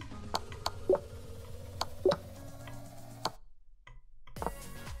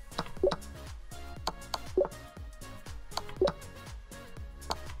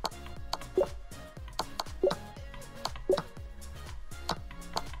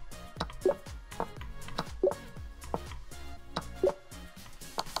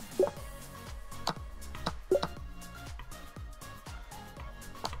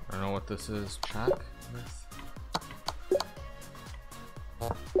 I don't know what this is. Check this.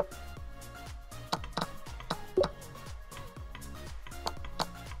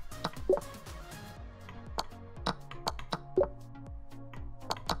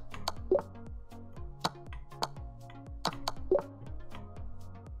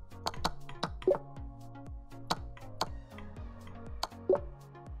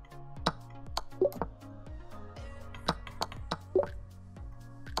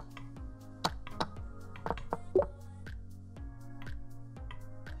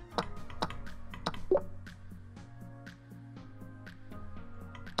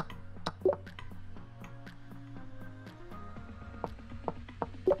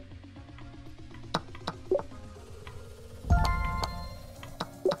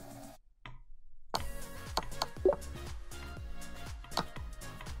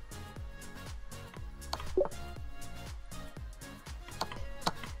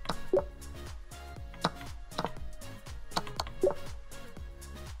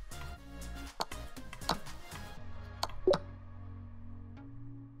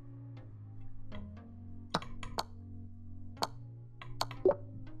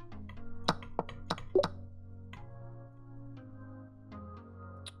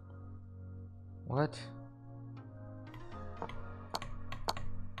 What?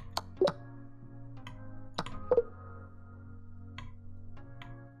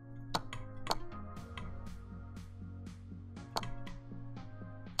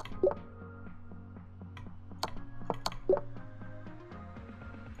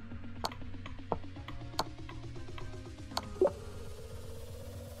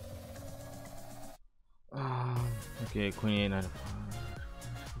 Okay, queen 8, knight of 5.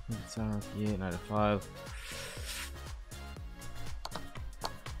 E8, knight of 5.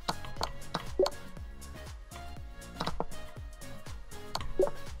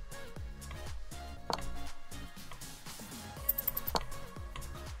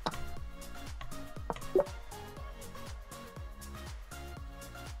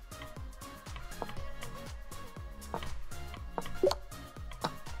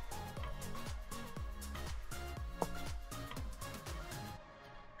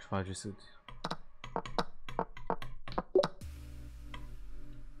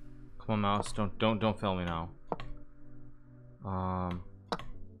 Come on, mouse, don't fail me now.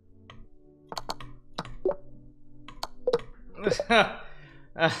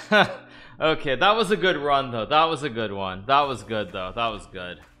 Okay, that was a good run though. That was a good one. That was good though. That was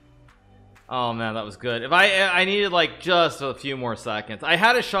good. Oh man, that was good. If I needed like just a few more seconds. I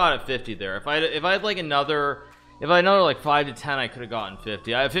had a shot at 50 there. If I had like another, if I had another like 5 to 10, I could have gotten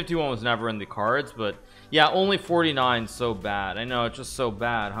 50. 51 was never in the cards, but yeah, only 49. So bad. I know, it's just so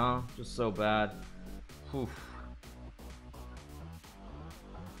bad, huh? Just so bad. Oof.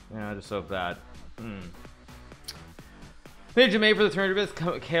 Yeah, just so bad. Thank you, Jermaine, for the 300 bits.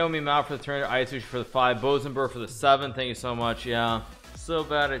 Kaomi Mao for the 300. Ayasushi for the 5. Bosenberg for the 7. Thank you so much. Yeah, so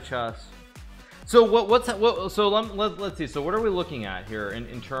bad at chess. So so let's see. So what are we looking at here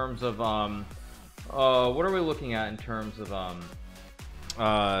in terms of what are we looking at in terms of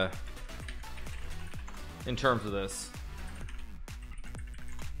this?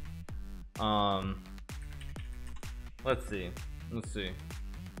 Let's see.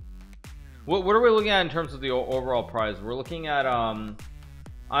 What are we looking at in terms of the overall prize? We're looking at I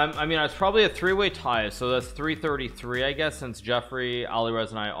mean, it's probably a three-way tie, so that's 333, I guess, since Jeffrey, Alirez,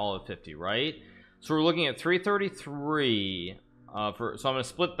 and I all have 50, right? So we're looking at 333 so I'm gonna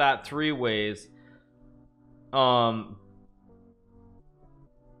split that 3 ways. Oh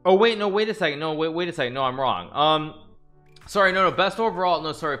wait, no, wait a second. No, wait a second. No, I'm wrong. Sorry, no, best overall.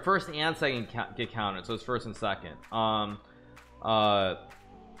 No, sorry, first and second get counted, so it's first and second.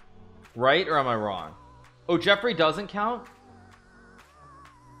 Right, or am I wrong? Oh, Jeffrey doesn't count.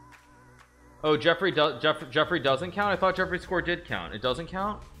 Oh, Jeffrey doesn't count. I thought Jeffrey's score did count. It doesn't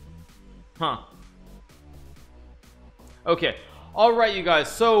count, huh? Okay. All right, you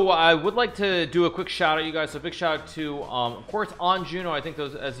guys. So I would like to do a quick shout out, you guys. So big shout out to, of course, On Juno. I think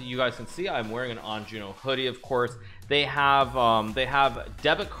those, as you guys can see, I'm wearing an On Juno hoodie. Of course, they have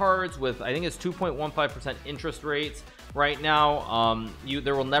debit cards with, I think it's 2.15% interest rates right now.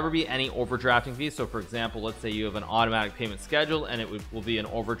 There will never be any overdrafting fees. So for example, let's say you have an automatic payment schedule and it will be an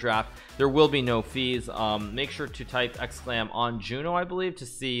overdraft, there will be no fees. Make sure to type !on Juno, I believe, to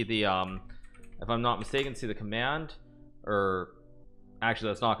see the if I'm not mistaken, see the command. Or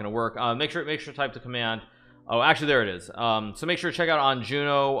actually that's not going to work. Make sure to type the command. Oh, actually there it is. So make sure to check out On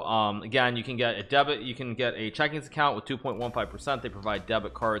Juno. Again, you can get a debit, you can get a checking account with 2.15%. They provide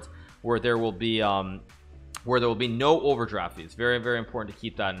debit cards where there will be no overdraft fees. Very, very important to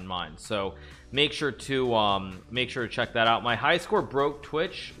keep that in mind. So make sure to check that out. My high score broke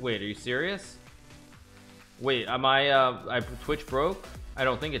Twitch. Wait, are you serious? Wait, am I Twitch broke? I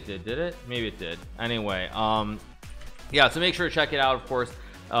don't think it did it? Maybe it did. Anyway, yeah, so make sure to check it out. Of course,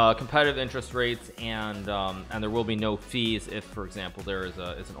 competitive interest rates, and there will be no fees if, for example, there is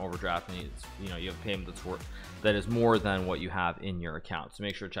an overdraft and you know you have a payment that is more than what you have in your account. So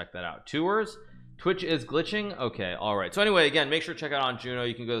make sure to check that out. Tours, Twitch is glitching. Okay, all right. So anyway, again, make sure to check out On Juno.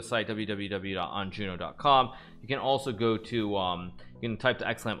 You can go to the site www.onjuno.com. You can also go to you can type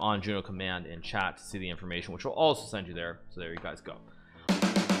the !on Juno command in chat to see the information, which will also send you there. So there you guys go.